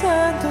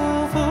餐都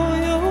不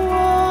由我。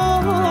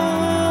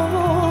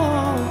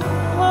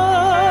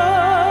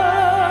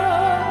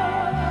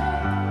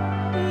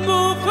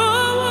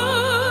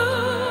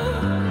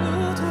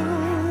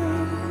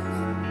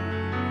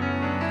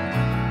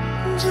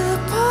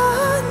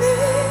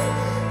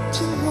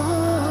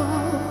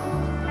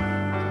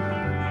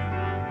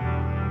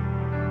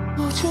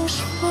就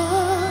是我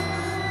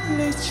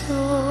泪酒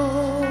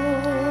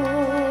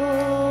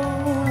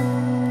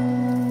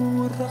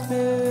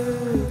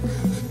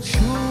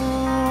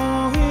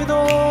一动，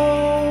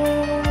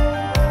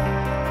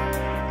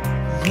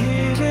一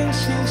人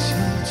心相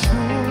处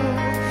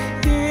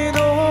一动，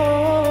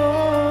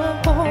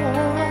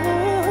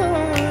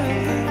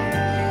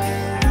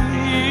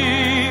一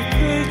杯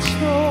酒，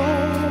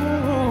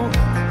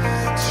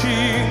清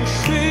水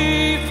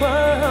放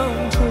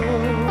舟。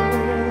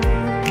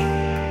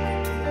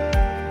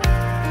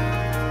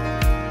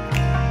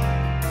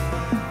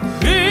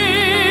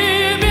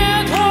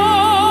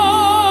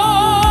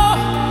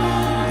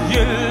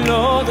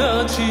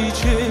季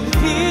节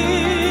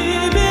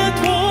已别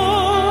躲，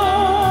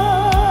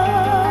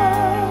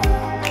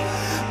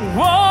握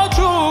住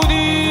你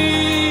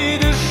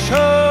的手，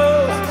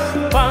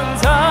放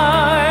在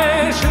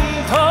身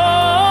头。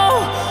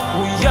我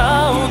要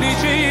你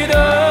记得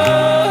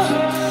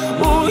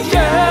无言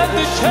的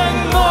承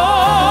诺。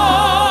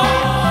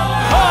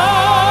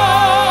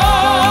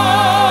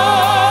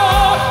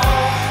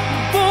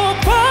不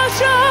怕相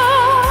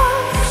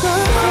思。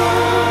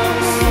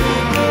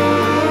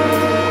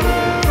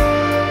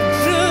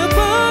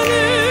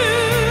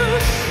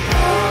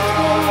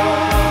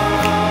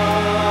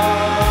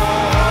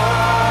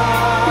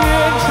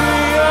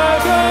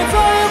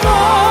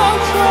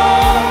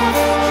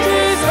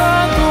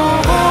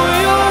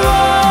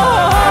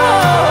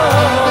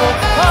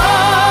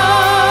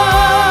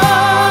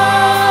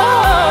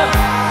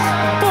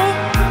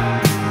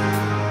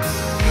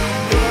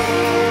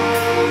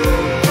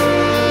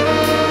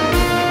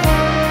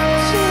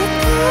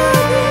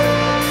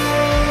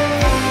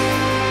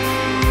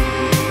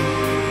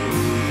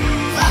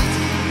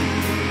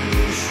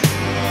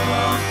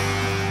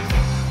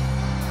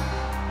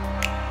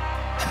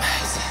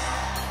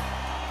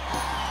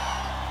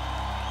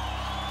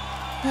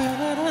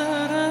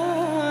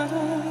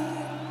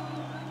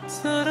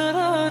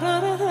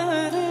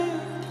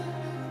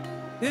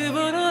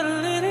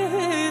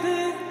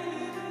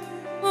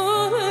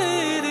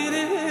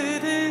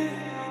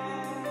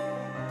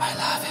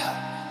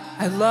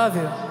I love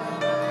you.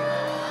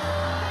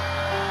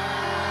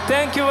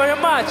 Thank you very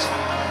much.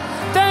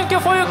 Thank you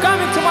for you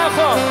coming to my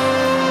home.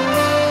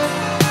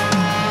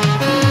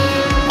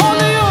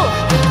 Only you.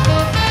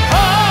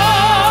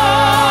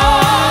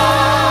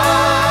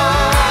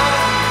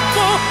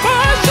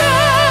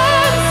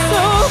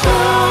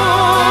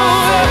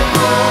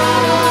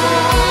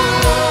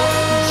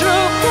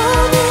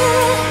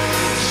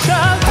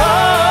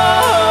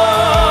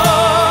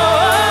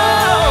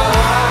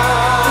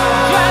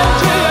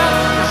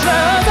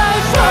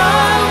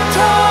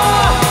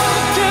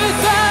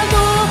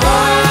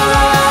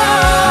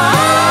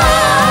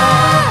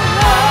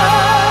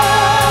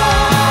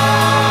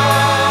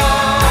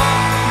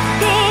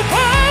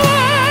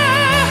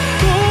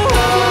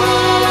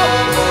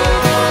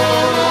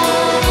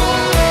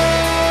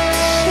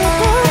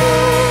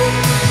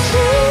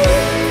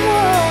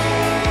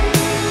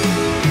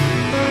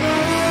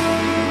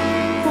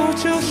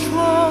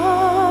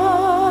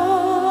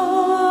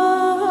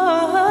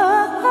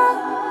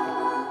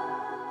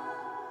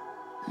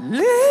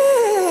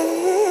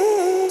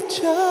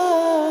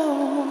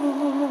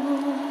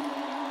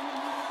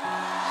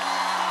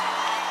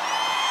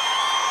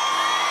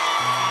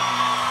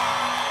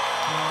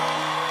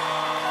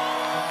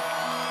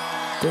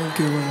 Thank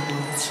you very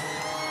much.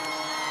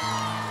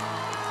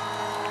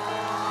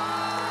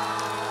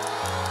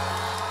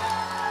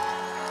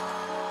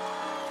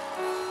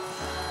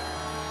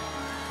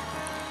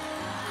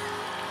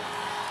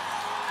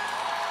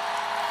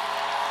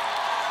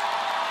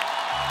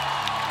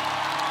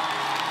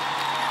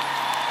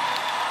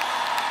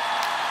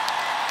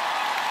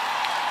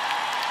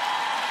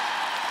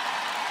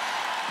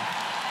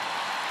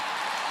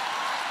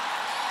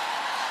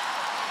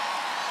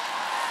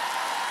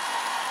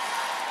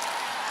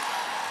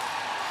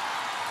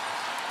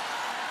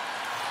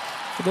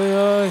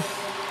 Құдай-ай.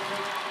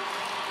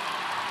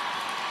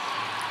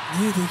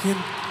 Не деген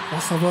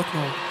махаббат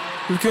мынау.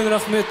 Үлкен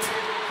рахмет.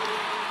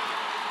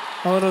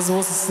 Алла разы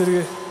болсын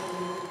сіздерге.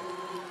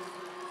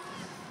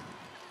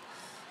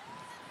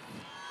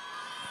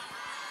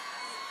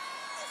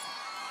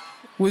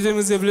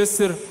 Өздеріңіз де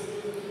білесіздер.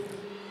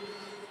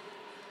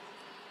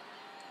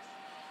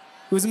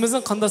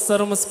 Өзіміздің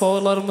қандастарымыз,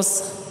 бауырларымыз,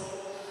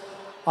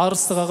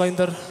 арыстық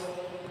ағайындар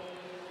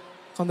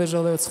қандай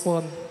жағдай түсіп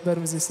қалған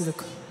бәріміз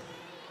естідік.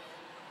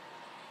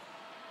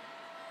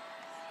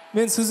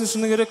 Мен сөздің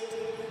шыны керек,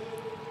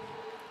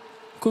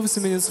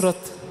 көбісі менен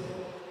сұрады.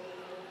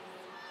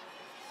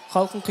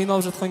 Халқың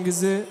қиналып жатқан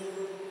кезде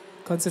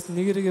концерттің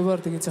не керегі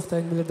бар деген сияқты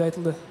әңгімелерді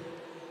айтылды.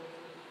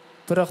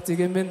 Бірақ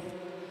дегенмен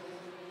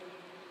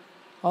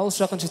алыс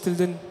жақын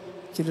шетелден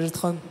келе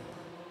жатқан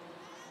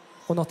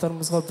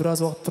қонақтарымызға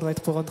біраз уақыт бұрын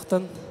айтып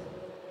қойғандықтан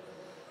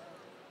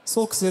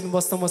сол кісілердің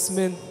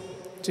бастамасымен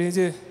және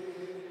де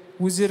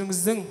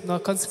өздеріңіздің мына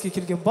концертке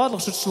келген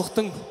барлық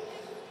жұртшылықтың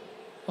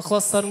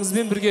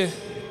ықыластарыңызбен бірге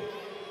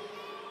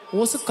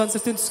осы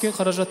концерттен түскен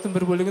қаражаттың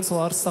бір бөлігін сол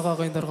арыстағы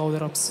ағайындарға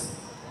аударамыз.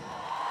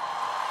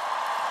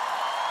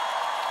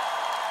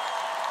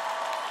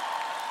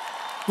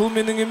 Бұл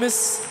менің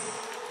емес,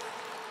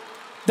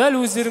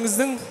 дәл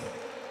өздеріңіздің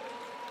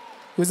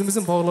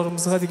өзіміздің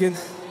бауырларымызға деген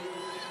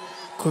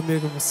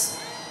көмегіміз.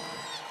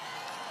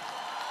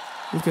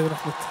 Үлкен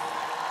рахмет.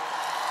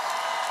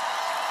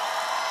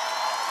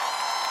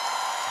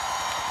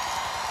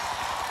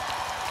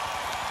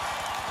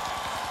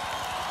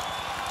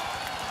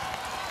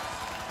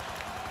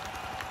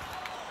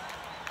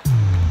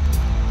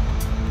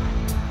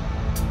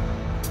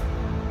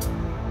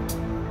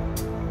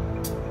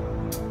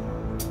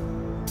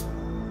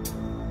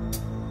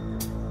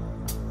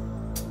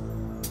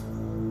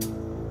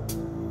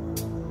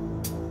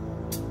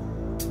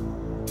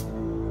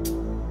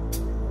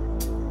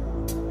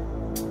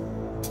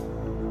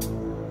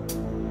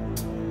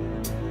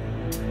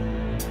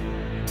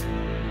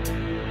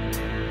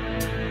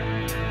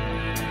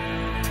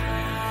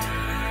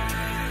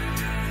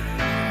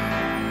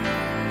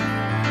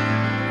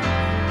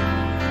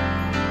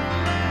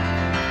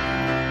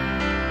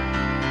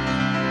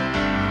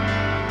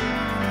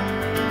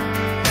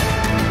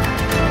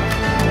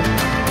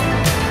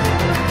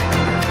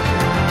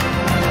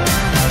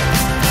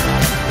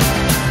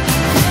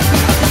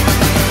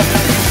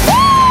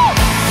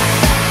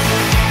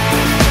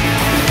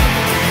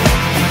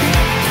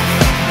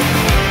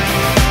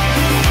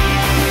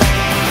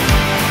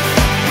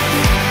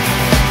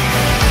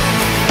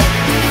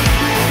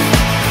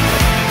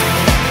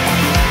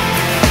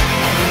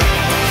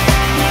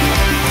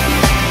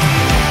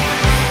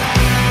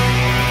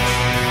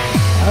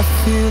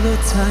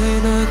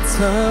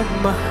 Of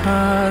my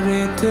heart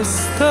into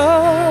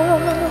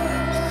stone.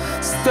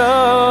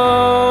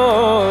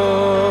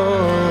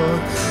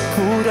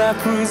 Put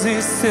up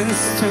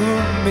resistance to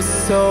me,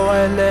 so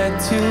I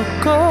let you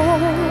go.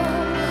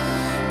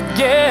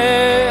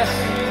 Yeah,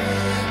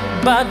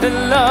 but the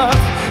love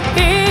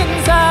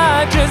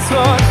inside just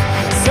won't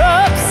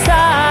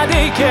subside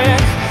again.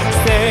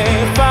 Stay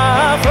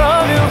far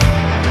from you,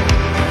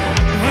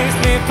 release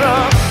me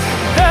from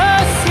the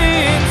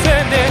sins,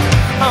 and then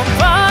I'm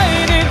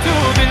fighting to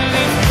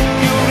believe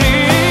you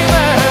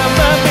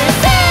remember me.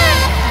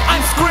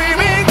 I'm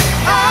screaming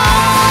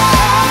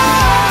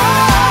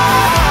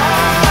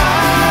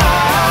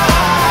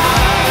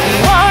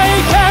why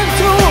can't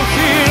you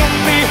hear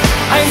me?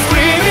 I'm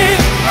screaming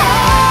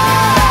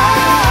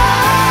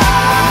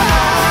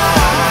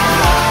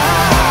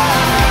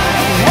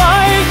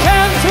why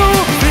can't you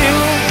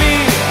feel me?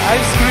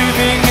 I'm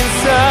screaming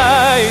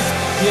inside.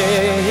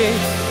 Yeah, yeah,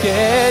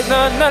 yeah,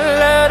 no, no,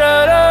 no, no,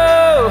 no.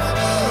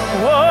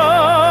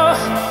 Whoa,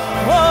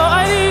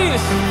 whoa,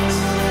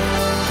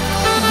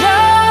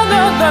 yeah,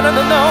 no, no, no,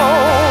 no, no.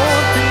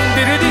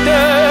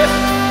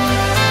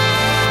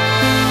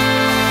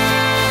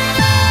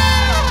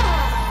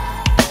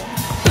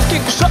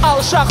 Үлкен кіші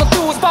алшағы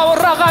туыс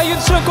бауыр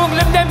ағайыншы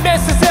көңілімнен мен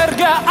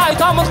сіздерге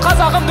айтамын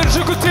қазағымның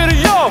жігіттері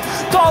йоу.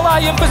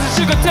 Толайын біздің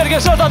жігіттерге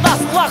жырдан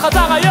асқылаға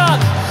дағайын.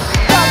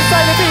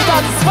 Сәлі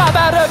бейтанысыма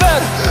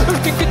бәрібір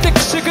үлкен кетті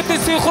кіші кетті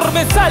сүй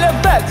құрмет сәлім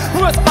біл.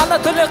 Өз ана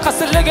тілі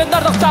қасірлеген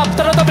ардақтап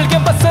тұрады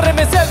білген басыр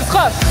емес егіз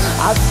қыр.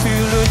 I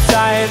feel a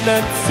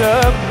silence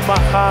of my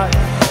heart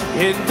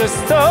in the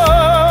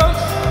storm.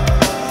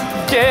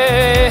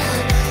 Yeah,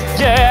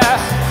 yeah.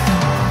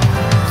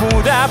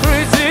 Put up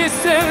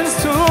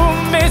resistance to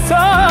me, so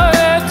I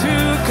let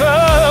you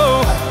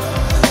go.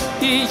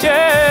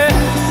 Yeah,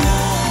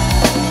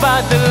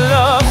 but the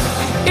love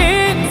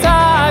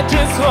inside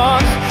just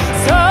won't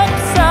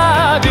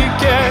subside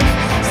again.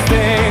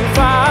 Stay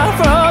far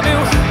from you,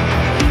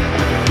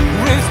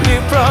 release me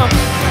from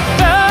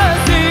the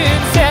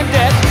sins, and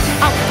that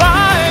I'm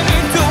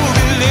fighting to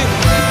believe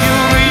you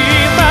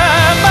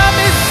remember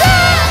me.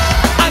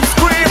 I'm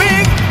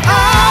screaming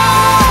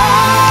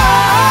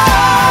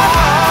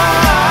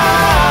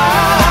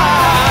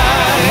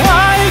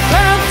why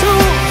can't you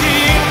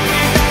hear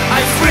me?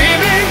 I'm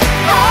screaming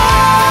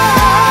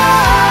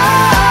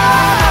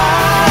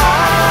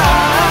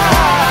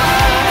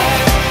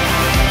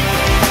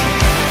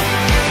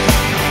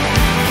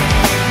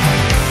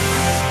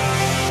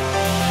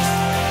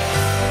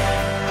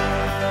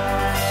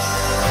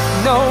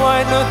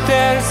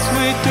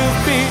to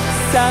fix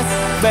us,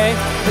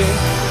 baby.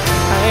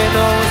 I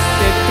know it's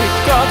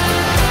difficult,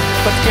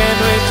 but can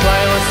we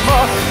try once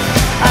more?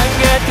 I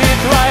get it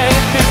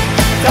right this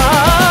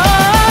time.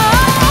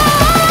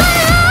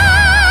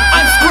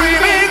 I'm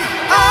screaming.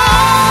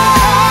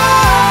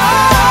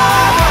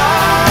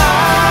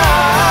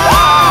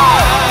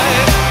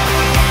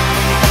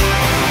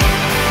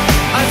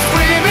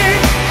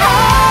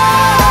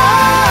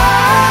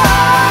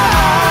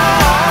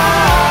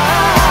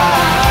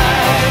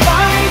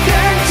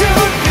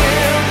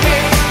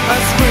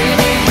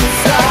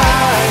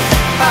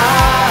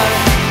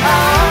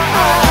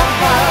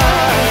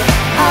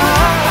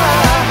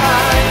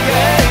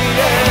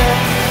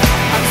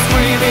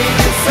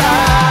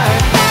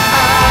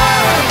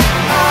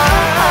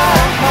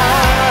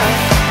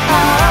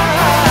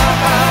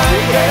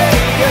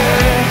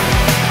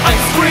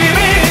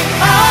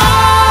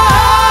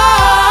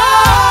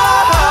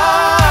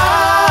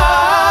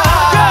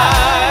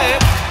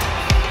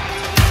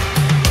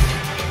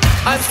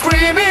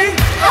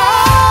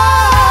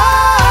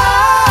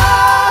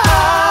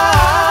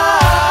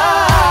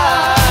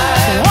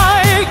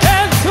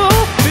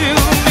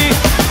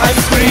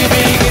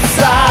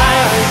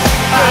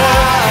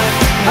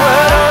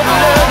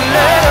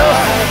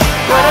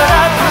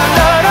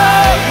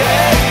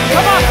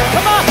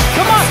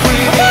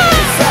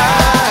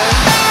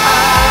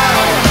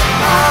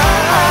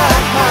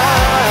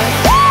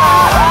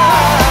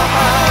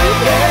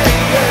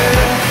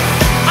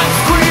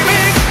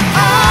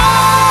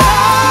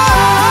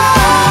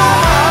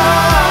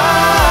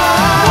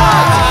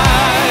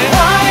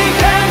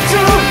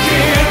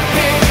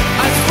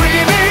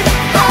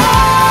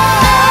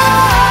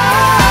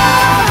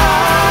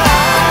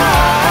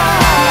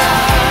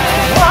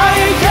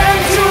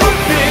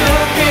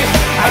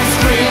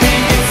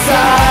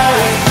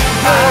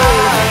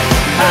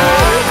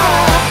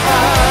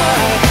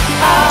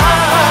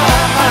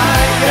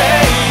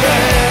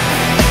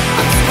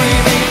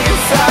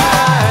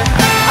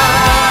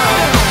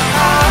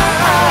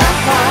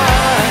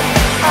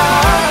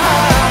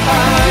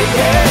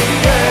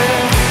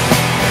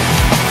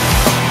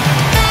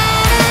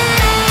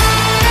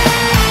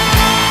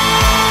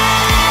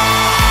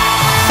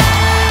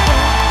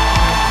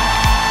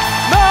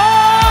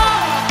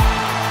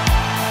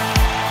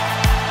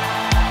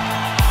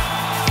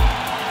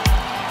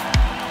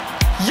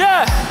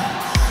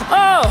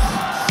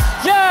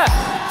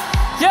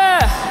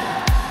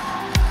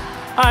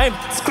 I'm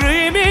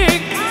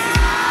screaming.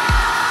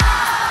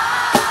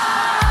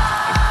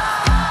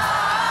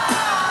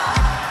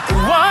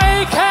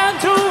 Why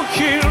can't you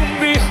hear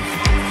me?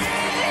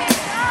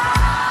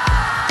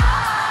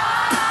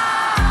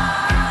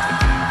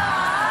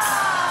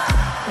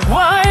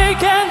 Why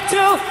can't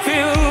you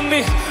feel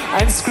me?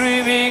 I'm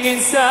screaming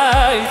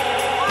inside.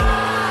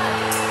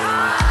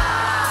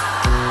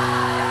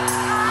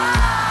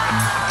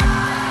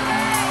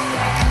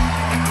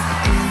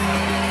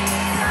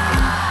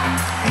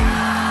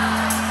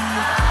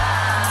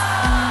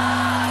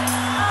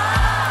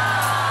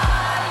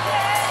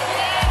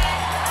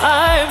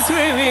 I'm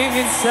screaming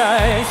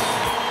inside.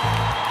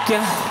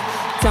 Yeah,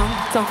 dum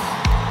dum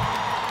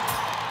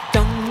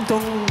dum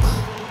dum.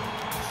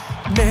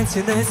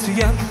 Maintenance,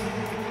 maintenance,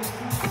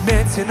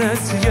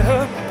 maintenance,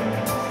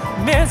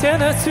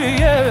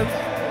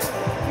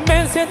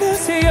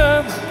 maintenance.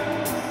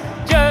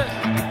 Yeah.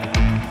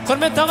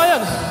 Құрметті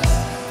ағайын,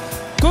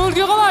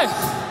 көңіл-күй қалай?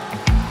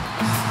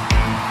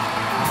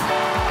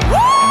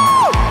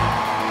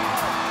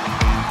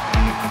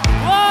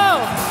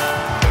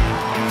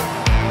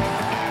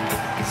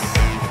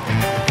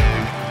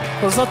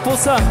 Рұқсат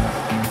болса,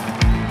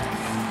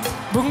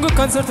 бүгінгі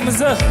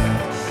концертімізді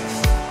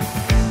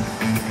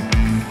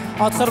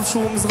атқарып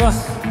шығуымызға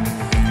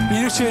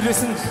ерекше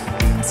үлесін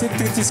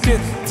септігін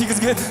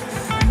тигізген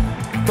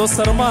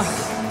достарыма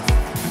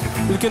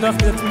үлкен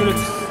рахметім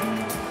береді.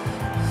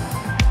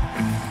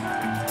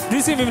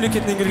 Ресей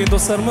мемлекетінен келген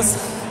достарымыз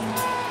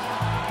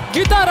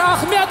Гитара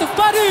Ахметов,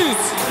 Париж!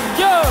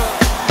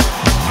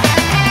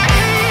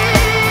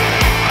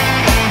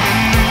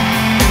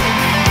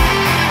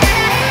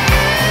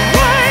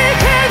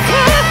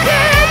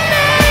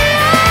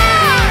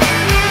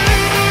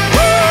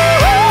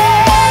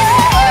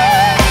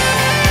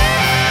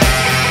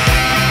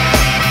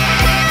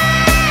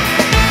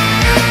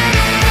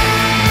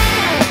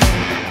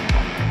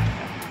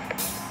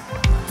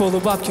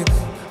 Полубабкин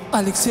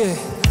Алексей,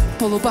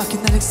 Полубабкин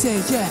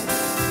Алексей, yeah.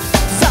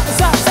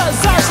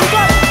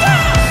 Зажигай!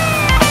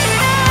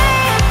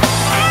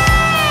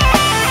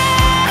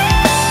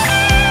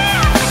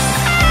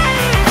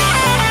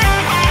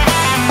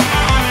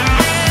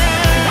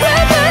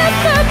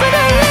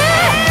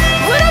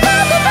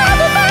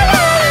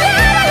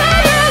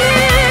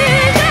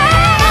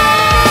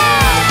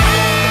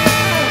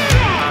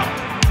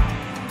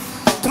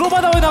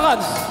 Трубада ойнаған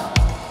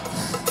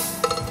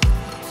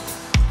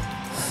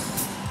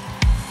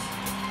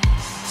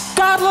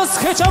Карлос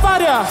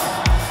Хечавария,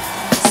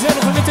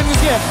 сіздердің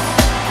құрметтеріңізге.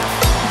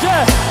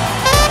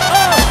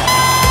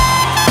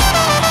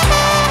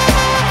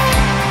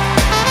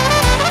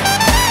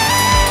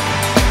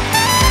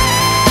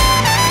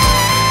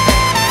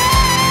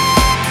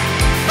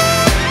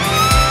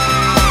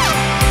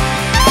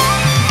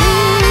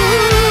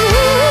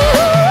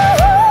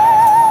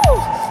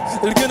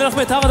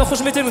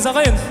 қошемет етіңіз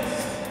ағайын.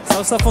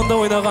 Саксофонда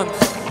ойнаған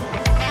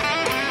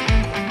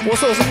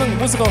осы ұжымның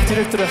музыкалық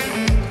директоры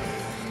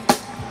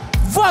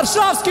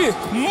Варшавский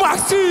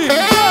Максим.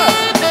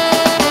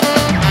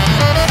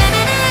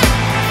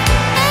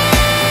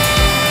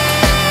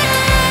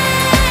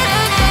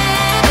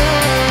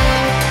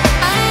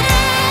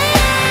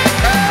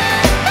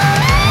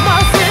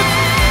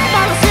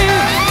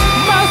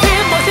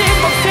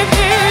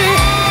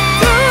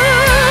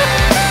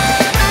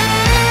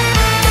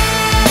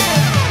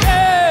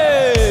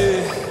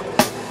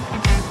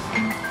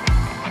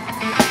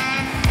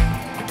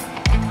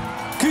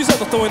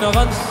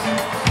 Ойнаған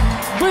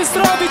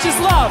Быстро,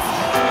 Вячеслав!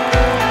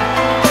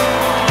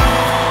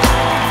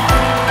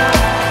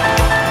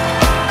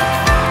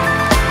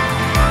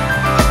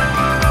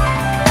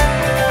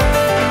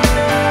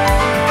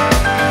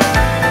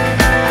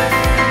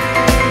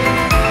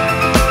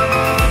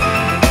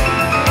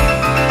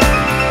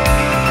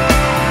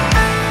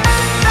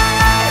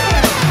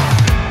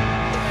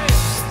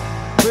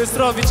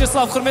 Быстро,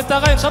 Вячеслав, құрметті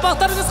ағайын,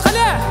 шабақтарыңыз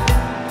қале!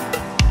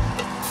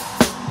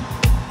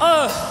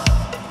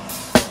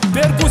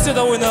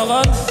 Перкуссияда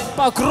ойнаған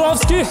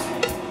Покровский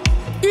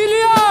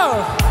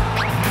Илья.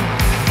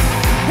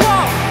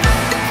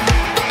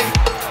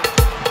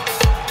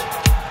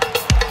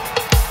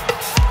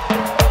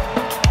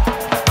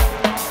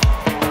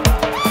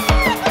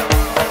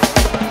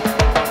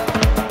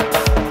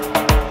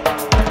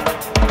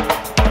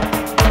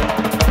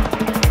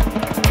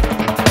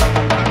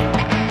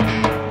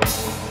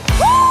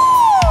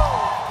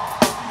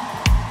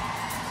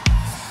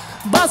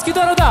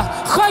 Бас-гитарада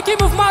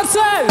Хакимов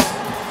Марсель.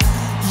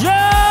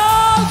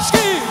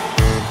 Яншки!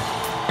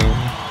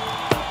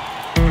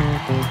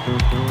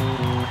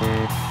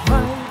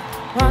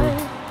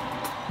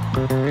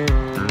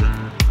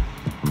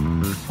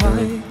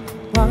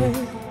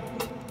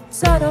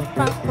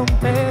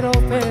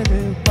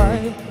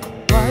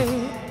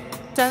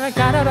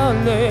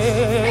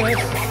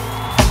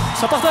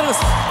 Шапақтарыңыз.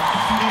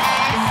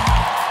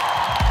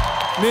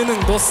 Менің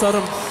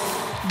достарым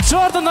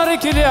Джордан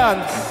Арекелиан.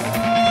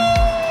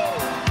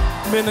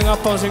 Менің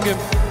аппақ жеңгем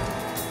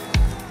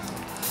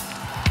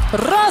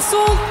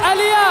Расул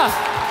Алия.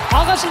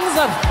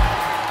 Алғашыңыздар.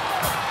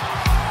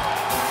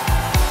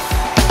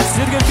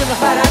 Сіздерге үлкен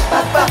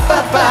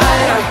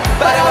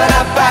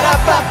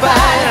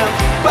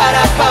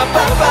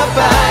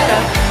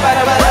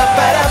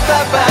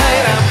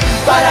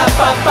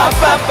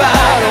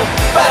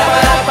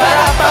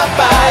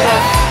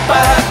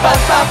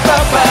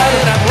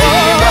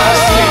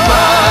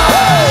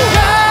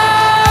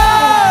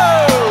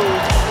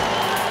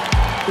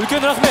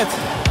үлкен рахмет.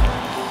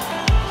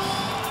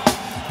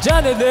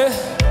 Және де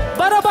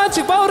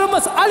барабанчик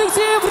бауырымыз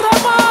Алексеев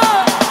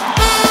Роман.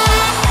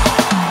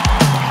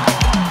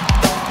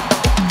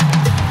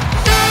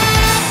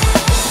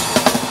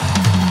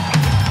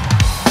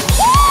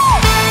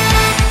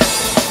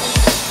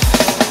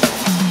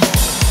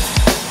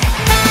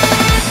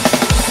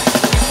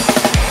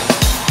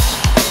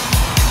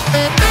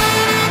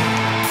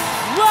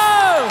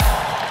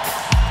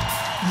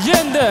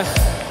 Енді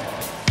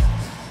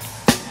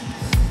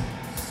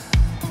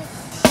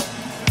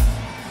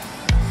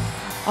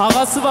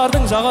ағасы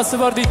бардың жағасы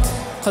бар дейді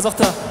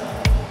қазақта.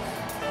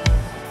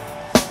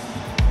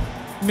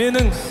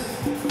 Менің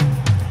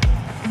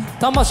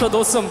тамаша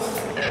досым,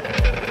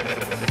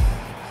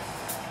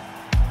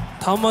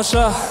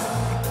 тамаша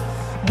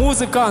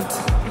музыкант,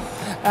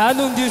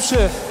 ән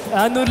өңдеуші,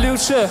 ән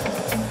өрлеуші,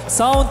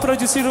 саунд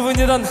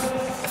продюсированиядан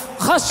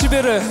хас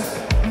шебері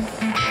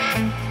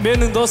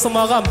менің досым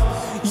ағам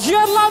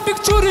Ерлан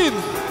Бекчурин.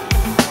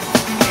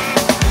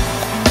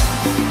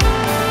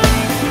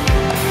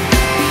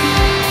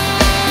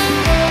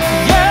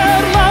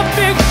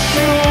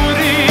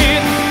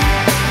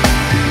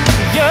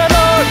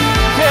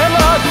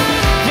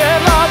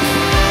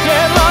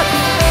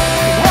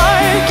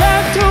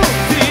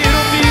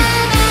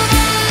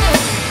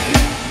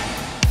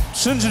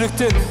 Шын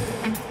жүректен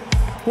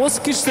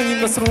осы кештің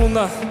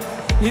ұйымдастырылуына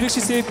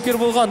ерекше себепкер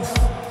болған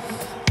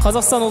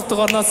Қазақстан ұлттық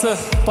арнасы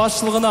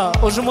басшылығына,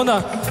 ұжымына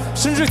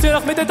шын жүректен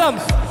рахмет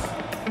айтамын.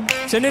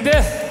 Және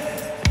де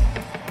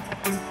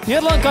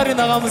Ерлан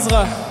Карин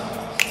ағамызға,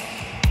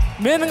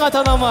 менің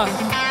ата-анама,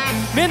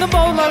 менің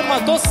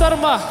бауырларыма,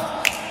 достарыма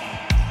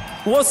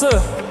осы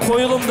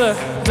қойылымды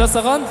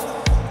жасаған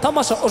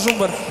тамаша ұжым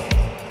бар.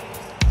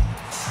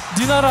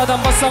 Динарадан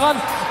бастаған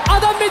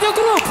Адам Медиа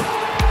Групп.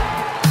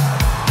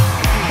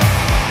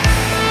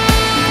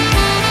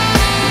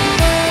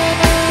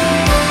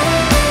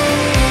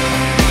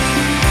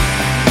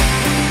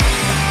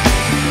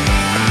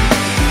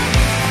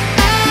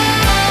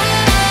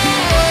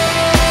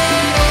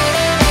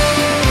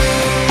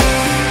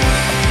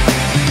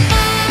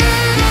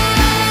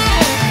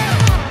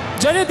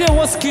 Және де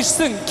осы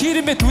кештің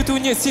керемет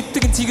өтуіне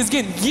септігін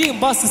тигізген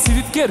ең басты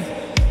себепкер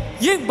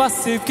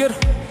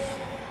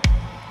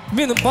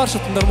менің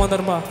барша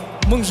тыңдармандарыма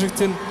мың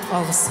жүректен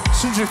алғыс,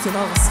 шын жүректен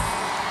алғыс.